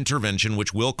human intervention,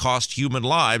 which will cost human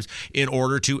lives in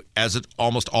order to, as it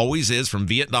almost always is, from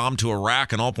Vietnam to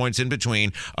Iraq and all points in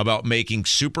between, about making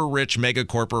super rich mega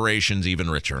corporations even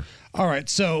richer. All right,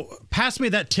 so pass me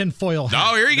that tinfoil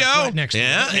hat. Oh, here you go. Right next to me.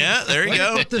 Yeah, there you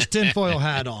go. Put this tinfoil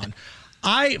hat on.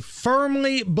 I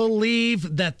firmly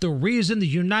believe that the reason the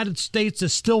United States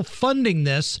is still funding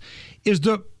this is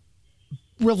the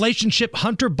relationship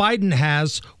Hunter Biden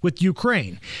has with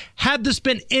Ukraine. Had this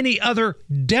been any other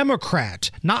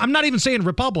Democrat, I'm not even saying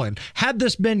Republican, had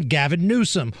this been Gavin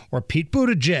Newsom or Pete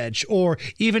Buttigieg or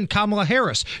even Kamala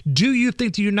Harris, do you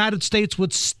think the United States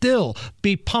would still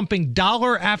be pumping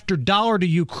dollar after dollar to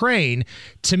Ukraine?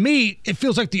 To me, it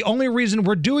feels like the only reason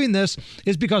we're doing this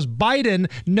is because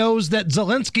Biden knows that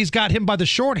Zelensky's got him by the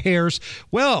short hairs.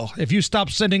 Well, if you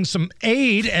stop sending some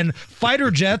aid and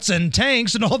fighter jets and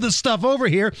tanks and all this stuff over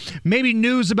here, maybe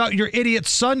news about your idiot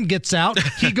son gets out,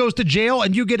 he goes to jail,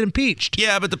 and you get impeached.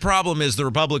 Yeah, but the problem is the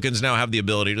Republicans now have the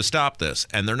ability to stop this,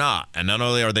 and they're not. And not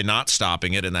only are they not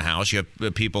stopping it in the House, you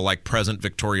have people like President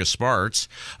Victoria Spartz,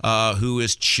 who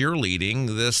is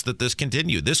cheerleading that this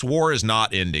continue. This war is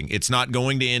not ending. It's not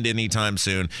going to end anytime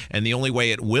soon, and the only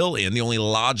way it will end, the only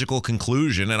logical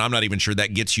conclusion, and I'm not even sure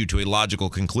that gets you to a logical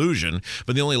conclusion,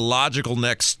 but the only logical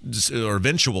next or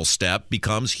eventual step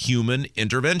becomes human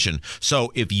intervention. So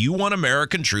if you want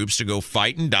American troops to go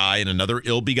fight and die in another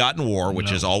ill-begotten war,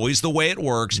 which is always the way it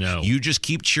works, you just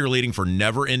keep cheerleading for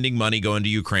never-ending money going to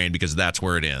Ukraine because that's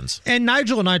where it ends. And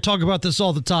Nigel and I talk about this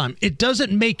all the time. It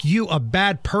doesn't make you a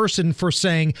bad person for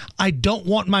saying, I don't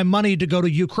want my money to go to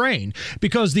Ukraine,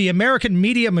 because the American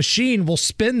media machine will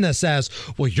spin this as,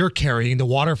 well, you're carrying the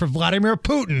water for Vladimir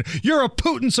Putin. You're a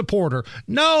Putin supporter.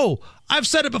 No, I've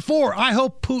said it before. I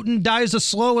hope Putin dies a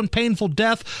slow and painful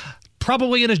death,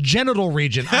 probably in his genital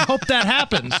region. I hope that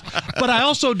happens. But I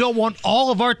also don't want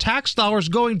all of our tax dollars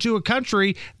going to a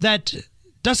country that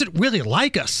doesn't really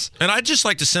like us. And I'd just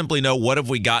like to simply know, what have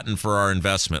we gotten for our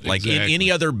investment? Like in any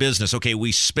other business, okay,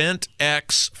 we spent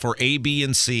X for A, B,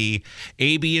 and C.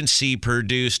 A, B, and C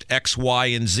produced X, Y,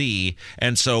 and Z.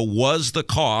 And so was the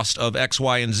cost of X,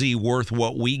 Y, and Z worth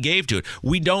what we gave to it?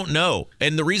 We don't know.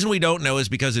 And the reason we don't know is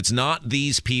because it's not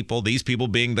these people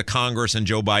being the Congress and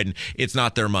Joe Biden, it's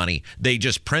not their money. They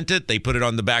just print it. They put it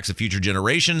on the backs of future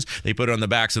generations. They put it on the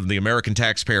backs of the American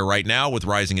taxpayer right now with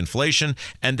rising inflation.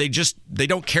 And they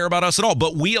don't care about us at all.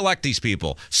 But we elect these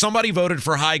people. Somebody voted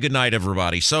for hi, good night,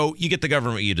 everybody. So you get the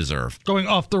government you deserve. Going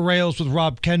off the rails with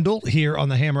Rob Kendall here on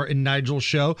the Hammer and Nigel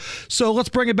show. So let's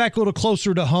bring it back a little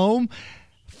closer to home.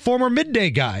 Former Midday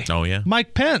guy. Oh, yeah.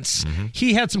 Mike Pence. Mm-hmm.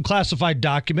 He had some classified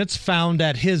documents found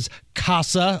at his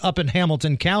casa up in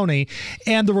Hamilton County.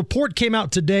 And the report came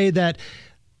out today that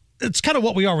it's kind of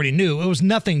what we already knew. It was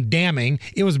nothing damning.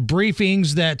 It was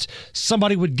briefings that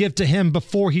somebody would give to him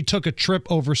before he took a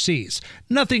trip overseas.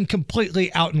 Nothing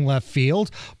completely out in left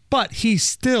field, but he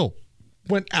still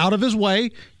went out of his way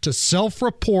to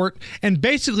self-report and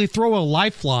basically throw a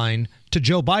lifeline to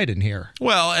Joe Biden here.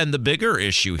 Well, and the bigger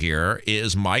issue here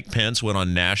is Mike Pence went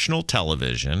on national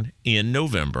television in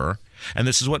November. And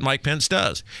this is what Mike Pence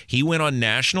does. He went on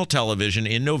national television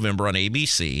in November on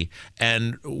ABC,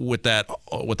 and with a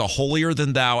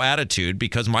holier-than-thou attitude,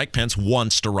 because Mike Pence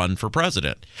wants to run for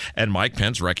president. And Mike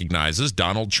Pence recognizes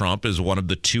Donald Trump is one of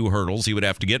the two hurdles he would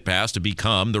have to get past to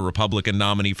become the Republican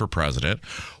nominee for president,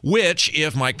 which,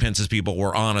 if Mike Pence's people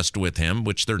were honest with him,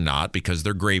 which they're not because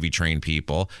they're gravy-trained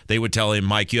people, they would tell him,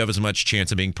 Mike, you have as much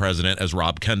chance of being president as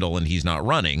Rob Kendall, and he's not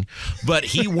running. But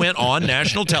he went on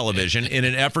national television in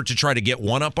an effort to try to get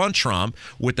one up on Trump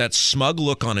with that smug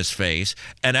look on his face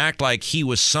and act like he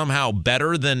was somehow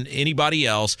better than anybody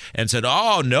else and said,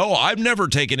 oh, no, I've never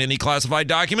taken any classified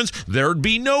documents. There'd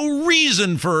be no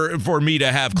reason for me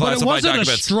to have classified documents. But it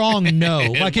wasn't a strong no.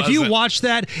 Like, if you watch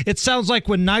that, it sounds like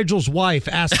when Nigel's wife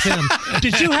asked him,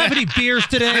 did you have any beers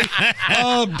today?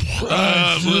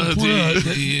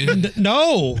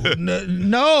 No,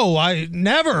 I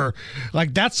never.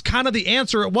 Like, that's kind of the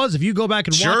answer it was if you go back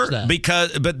and watch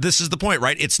that. But this this is the point,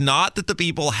 right? It's not that the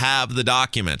people have the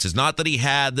documents. It's not that he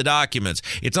had the documents.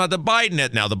 It's not that Biden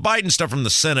had. Now, the Biden stuff from the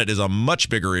Senate is a much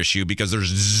bigger issue because there's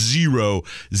zero.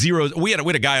 We had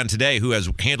a guy on today who has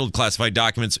handled classified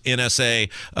documents,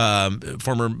 NSA,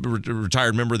 former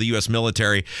retired member of the U.S.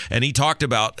 military, and he talked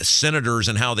about senators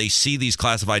and how they see these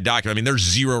classified documents. I mean, there's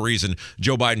zero reason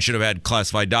Joe Biden should have had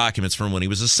classified documents from when he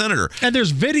was a senator. And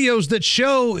there's videos that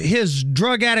show his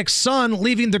drug addict son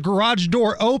leaving the garage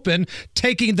door open,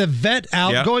 taking the vet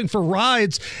out, going for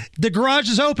rides. The garage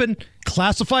is open.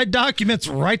 Classified documents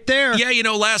right there.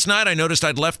 Yeah, last night I noticed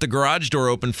I'd left the garage door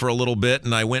open for a little bit,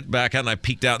 and I went back out and I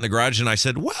peeked out in the garage and I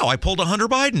said, wow, I pulled a Hunter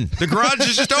Biden. The garage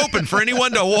is just open for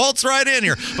anyone to waltz right in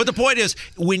here. But the point is,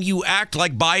 when you act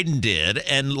like Biden did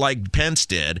and like Pence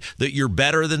did, that you're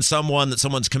better than someone, that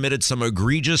someone's committed some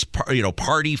egregious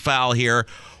party foul here,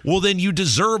 well, then you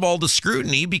deserve all the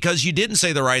scrutiny because you didn't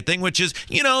say the right thing, which is,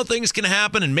 things can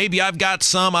happen, and maybe I've got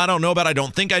some. I don't know, but I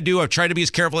don't think I do. I've tried to be as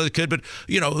careful as I could, but,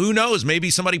 who knows? Maybe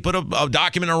somebody put a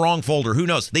document in a wrong folder. Who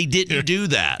knows? They didn't do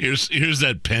that. Here's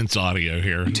that Pence audio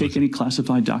here. You take any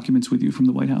classified documents with you from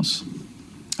the White House?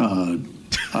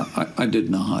 I did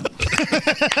not.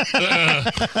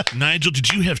 Nigel,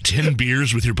 did you have 10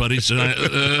 beers with your buddies tonight?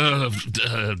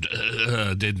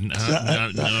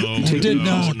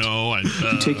 No.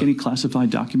 You take any classified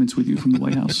documents with you from the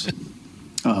White House?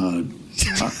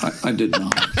 I did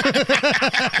not.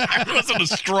 It wasn't a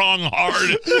strong,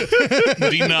 hard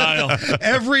denial.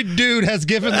 Every dude has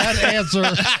given that answer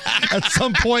at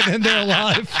some point in their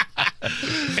life.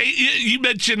 Hey, you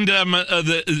mentioned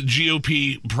the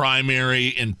GOP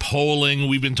primary and polling.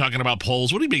 We've been talking about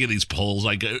polls. What do you make of these polls?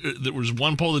 Like, there was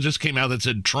one poll that just came out that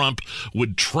said Trump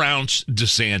would trounce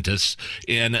DeSantis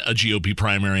in a GOP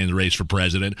primary in the race for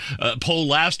president. Poll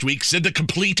last week said the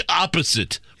complete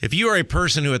opposite. If you are a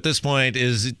person who at this point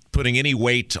is putting any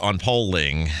weight on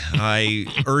polling, I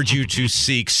urge you to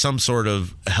seek some sort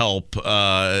of help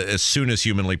as soon as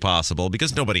humanly possible,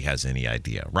 because nobody has any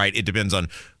idea, right? It depends on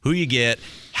who you get,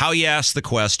 how you ask the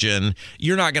question.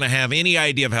 You're not going to have any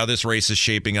idea of how this race is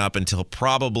shaping up until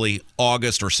probably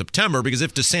August or September, because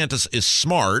if DeSantis is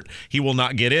smart, he will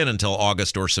not get in until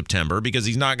August or September because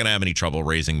he's not going to have any trouble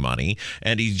raising money,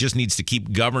 and he just needs to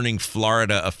keep governing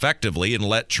Florida effectively and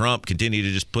let Trump continue to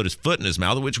just put his foot in his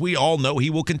mouth, which we all know he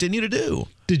will continue to do.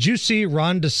 Did you see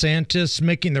Ron DeSantis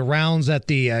making the rounds at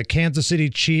the Kansas City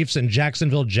Chiefs and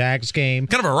Jacksonville Jags game?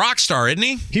 Kind of a rock star, isn't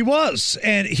he? He was.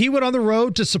 And he went on the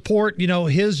road to support,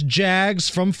 his Jags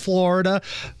from Florida.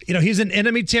 He's in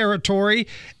enemy territory,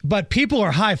 but people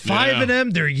are high-fiving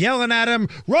him. They're yelling at him,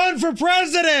 run for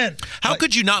president. How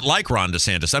could you not like Ron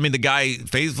DeSantis? I mean, the guy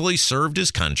faithfully served his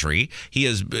country. He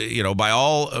is, by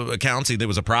all accounts, he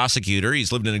was a prosecutor.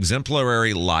 He's lived an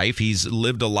exemplary life. He's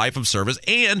lived a life of service,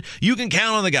 and you can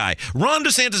count on the guy. Ron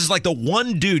DeSantis is like the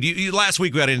one dude. Last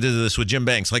week we got into this with Jim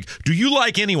Banks. Like, do you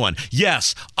like anyone?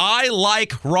 Yes, I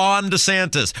like Ron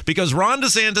DeSantis because Ron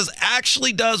DeSantis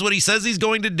actually does what he says he's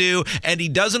going to do, and he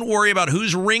doesn't worry about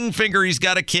whose ring finger he's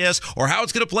got to kiss or how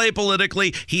it's going to play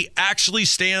politically. He actually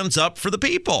stands up for the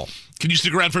people. Can you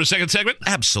stick around for a second segment?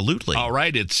 Absolutely. All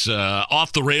right, it's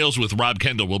Off the Rails with Rob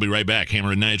Kendall. We'll be right back.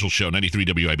 Hammer and Nigel Show, 93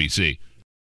 WIBC.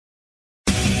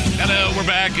 Hello, we're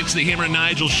back. It's the Hammer and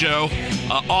Nigel Show.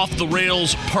 Off the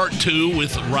Rails Part 2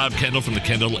 with Rob Kendall from the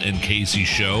Kendall and Casey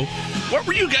Show. What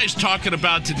were you guys talking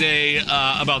about today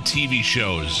about TV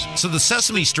shows? So the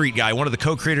Sesame Street guy, one of the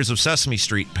co-creators of Sesame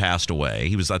Street, passed away.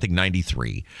 He was, I think,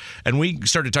 93. And we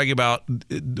started talking about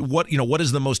what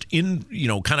is the most kind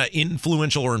of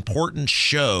influential or important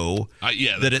show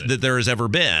that there has ever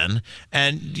been.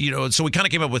 And, so we kind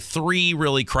of came up with three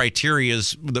really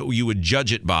criterias that you would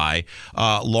judge it by.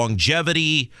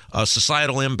 Longevity,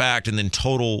 societal impact, and then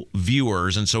total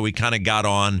viewers. And so we kind of got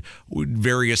on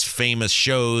various famous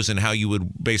shows and how you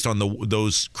would, based on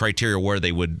those criteria, where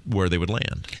they would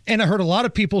land. And I heard a lot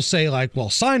of people say, like, well,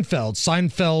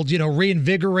 Seinfeld,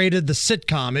 reinvigorated the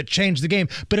sitcom. It changed the game,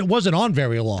 but it wasn't on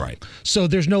very long. Right. So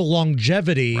there's no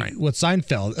longevity with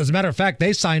Seinfeld. As a matter of fact,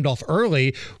 they signed off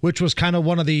early, which was kind of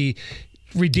one of the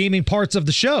redeeming parts of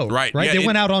the show. Right. Yeah, they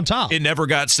went out on top. It never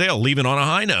got stale, leaving on a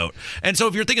high note. And so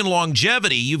if you're thinking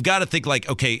longevity, you've got to think like,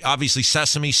 okay, obviously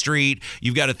Sesame Street,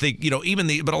 you've got to think,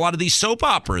 but a lot of these soap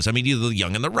operas, I mean, The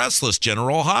Young and the Restless,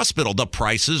 General Hospital, The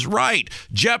Price is Right,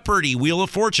 Jeopardy, Wheel of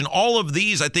Fortune, all of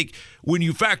these, I think, when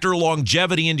you factor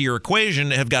longevity into your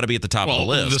equation, have got to be at the top of the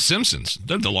list. The Simpsons,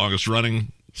 they're the longest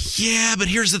running Yeah, but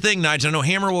here's the thing, Nigel. I know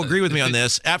Hammer will agree with me on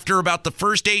this. After about the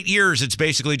first 8 years, it's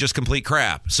basically just complete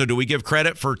crap. So do we give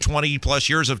credit for 20-plus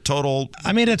years of total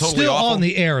I mean, it's totally still awful? on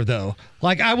the air, though.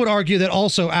 Like, I would argue that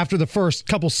also after the first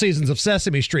couple seasons of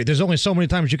Sesame Street, there's only so many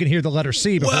times you can hear the letter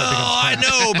C before it becomes I crap.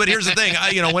 know, but here's the thing.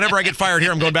 Whenever I get fired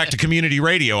here, I'm going back to community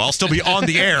radio. I'll still be on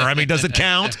the air. I mean, does it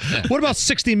count? What about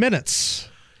 60 Minutes?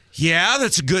 Yeah,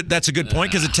 that's a good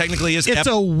point because it technically is. It's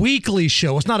a weekly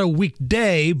show. It's not a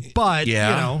weekday, but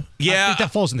I think that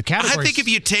falls in the category. I think if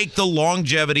you take the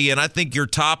longevity, and I think your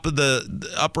top of the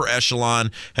upper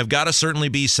echelon have got to certainly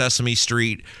be Sesame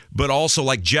Street, but also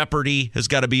like Jeopardy has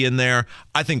got to be in there.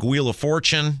 I think Wheel of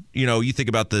Fortune. You think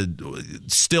about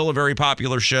still a very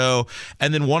popular show,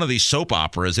 and then one of these soap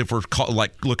operas. If we're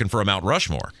looking for a Mount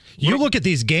Rushmore, you look at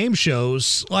these game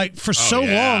shows. Like for so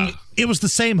long, it was the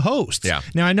same host. Yeah.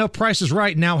 Now I know Price is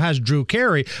Right now has Drew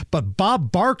Carey, but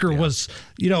Bob Barker was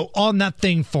on that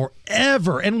thing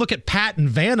forever. And look at Pat and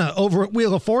Vanna over at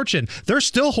Wheel of Fortune. They're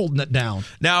still holding it down.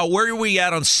 Now, where are we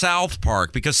at on South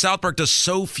Park? Because South Park does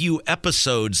so few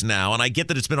episodes now, and I get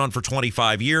that it's been on for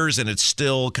 25 years and it's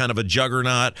still kind of a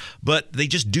juggernaut, but they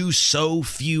just do so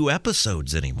few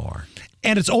episodes anymore.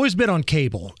 And it's always been on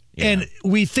cable. Yeah. And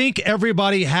we think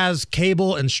everybody has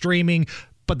cable and streaming,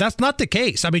 but that's not the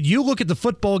case. I mean, you look at the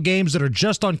football games that are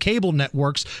just on cable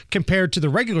networks compared to the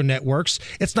regular networks,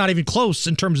 it's not even close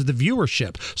in terms of the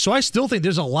viewership. So I still think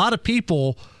there's a lot of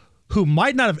people who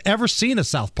might not have ever seen a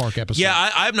South Park episode.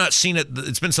 Yeah, I've not seen it.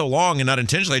 It's been so long and not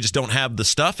intentionally. I just don't have the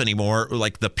stuff anymore.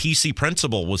 Like the PC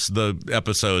Principal was the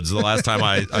episodes the last time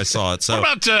I saw it. So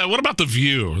what about The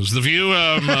View? Is The View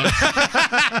up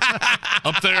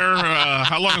there?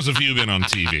 How long has The View been on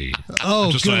TV? Oh,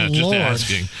 just good Lord.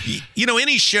 Asking.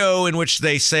 Any show in which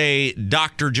they say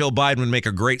Dr. Joe Biden would make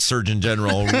a great Surgeon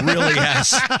General really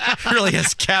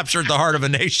has captured the heart of a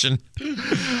nation.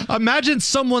 Imagine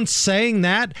someone saying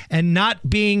that and not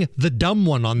being the dumb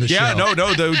one on the show. Yeah, no,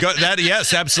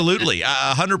 yes, absolutely,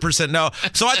 100% no.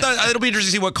 So I thought it'll be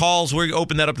interesting to see what calls. We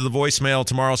open that up to the voicemail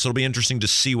tomorrow, so it'll be interesting to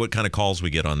see what kind of calls we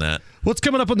get on that. What's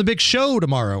coming up on the big show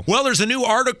tomorrow? Well, there's a new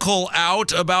article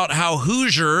out about how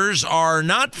Hoosiers are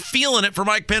not feeling it for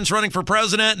Mike Pence running for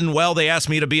president, and they asked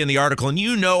me to be in the article, and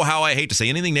you know how I hate to say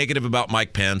anything negative about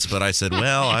Mike Pence, but I said,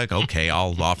 okay,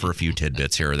 I'll offer a few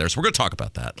tidbits here or there. So we're going to talk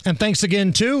about that. And thanks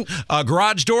again to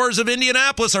Garage Doors of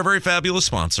Indianapolis, our very fabulous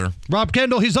sponsor. Rob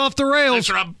Kendall, he's off the rails. Thanks,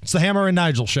 Rob. It's the Hammer and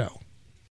Nigel Show.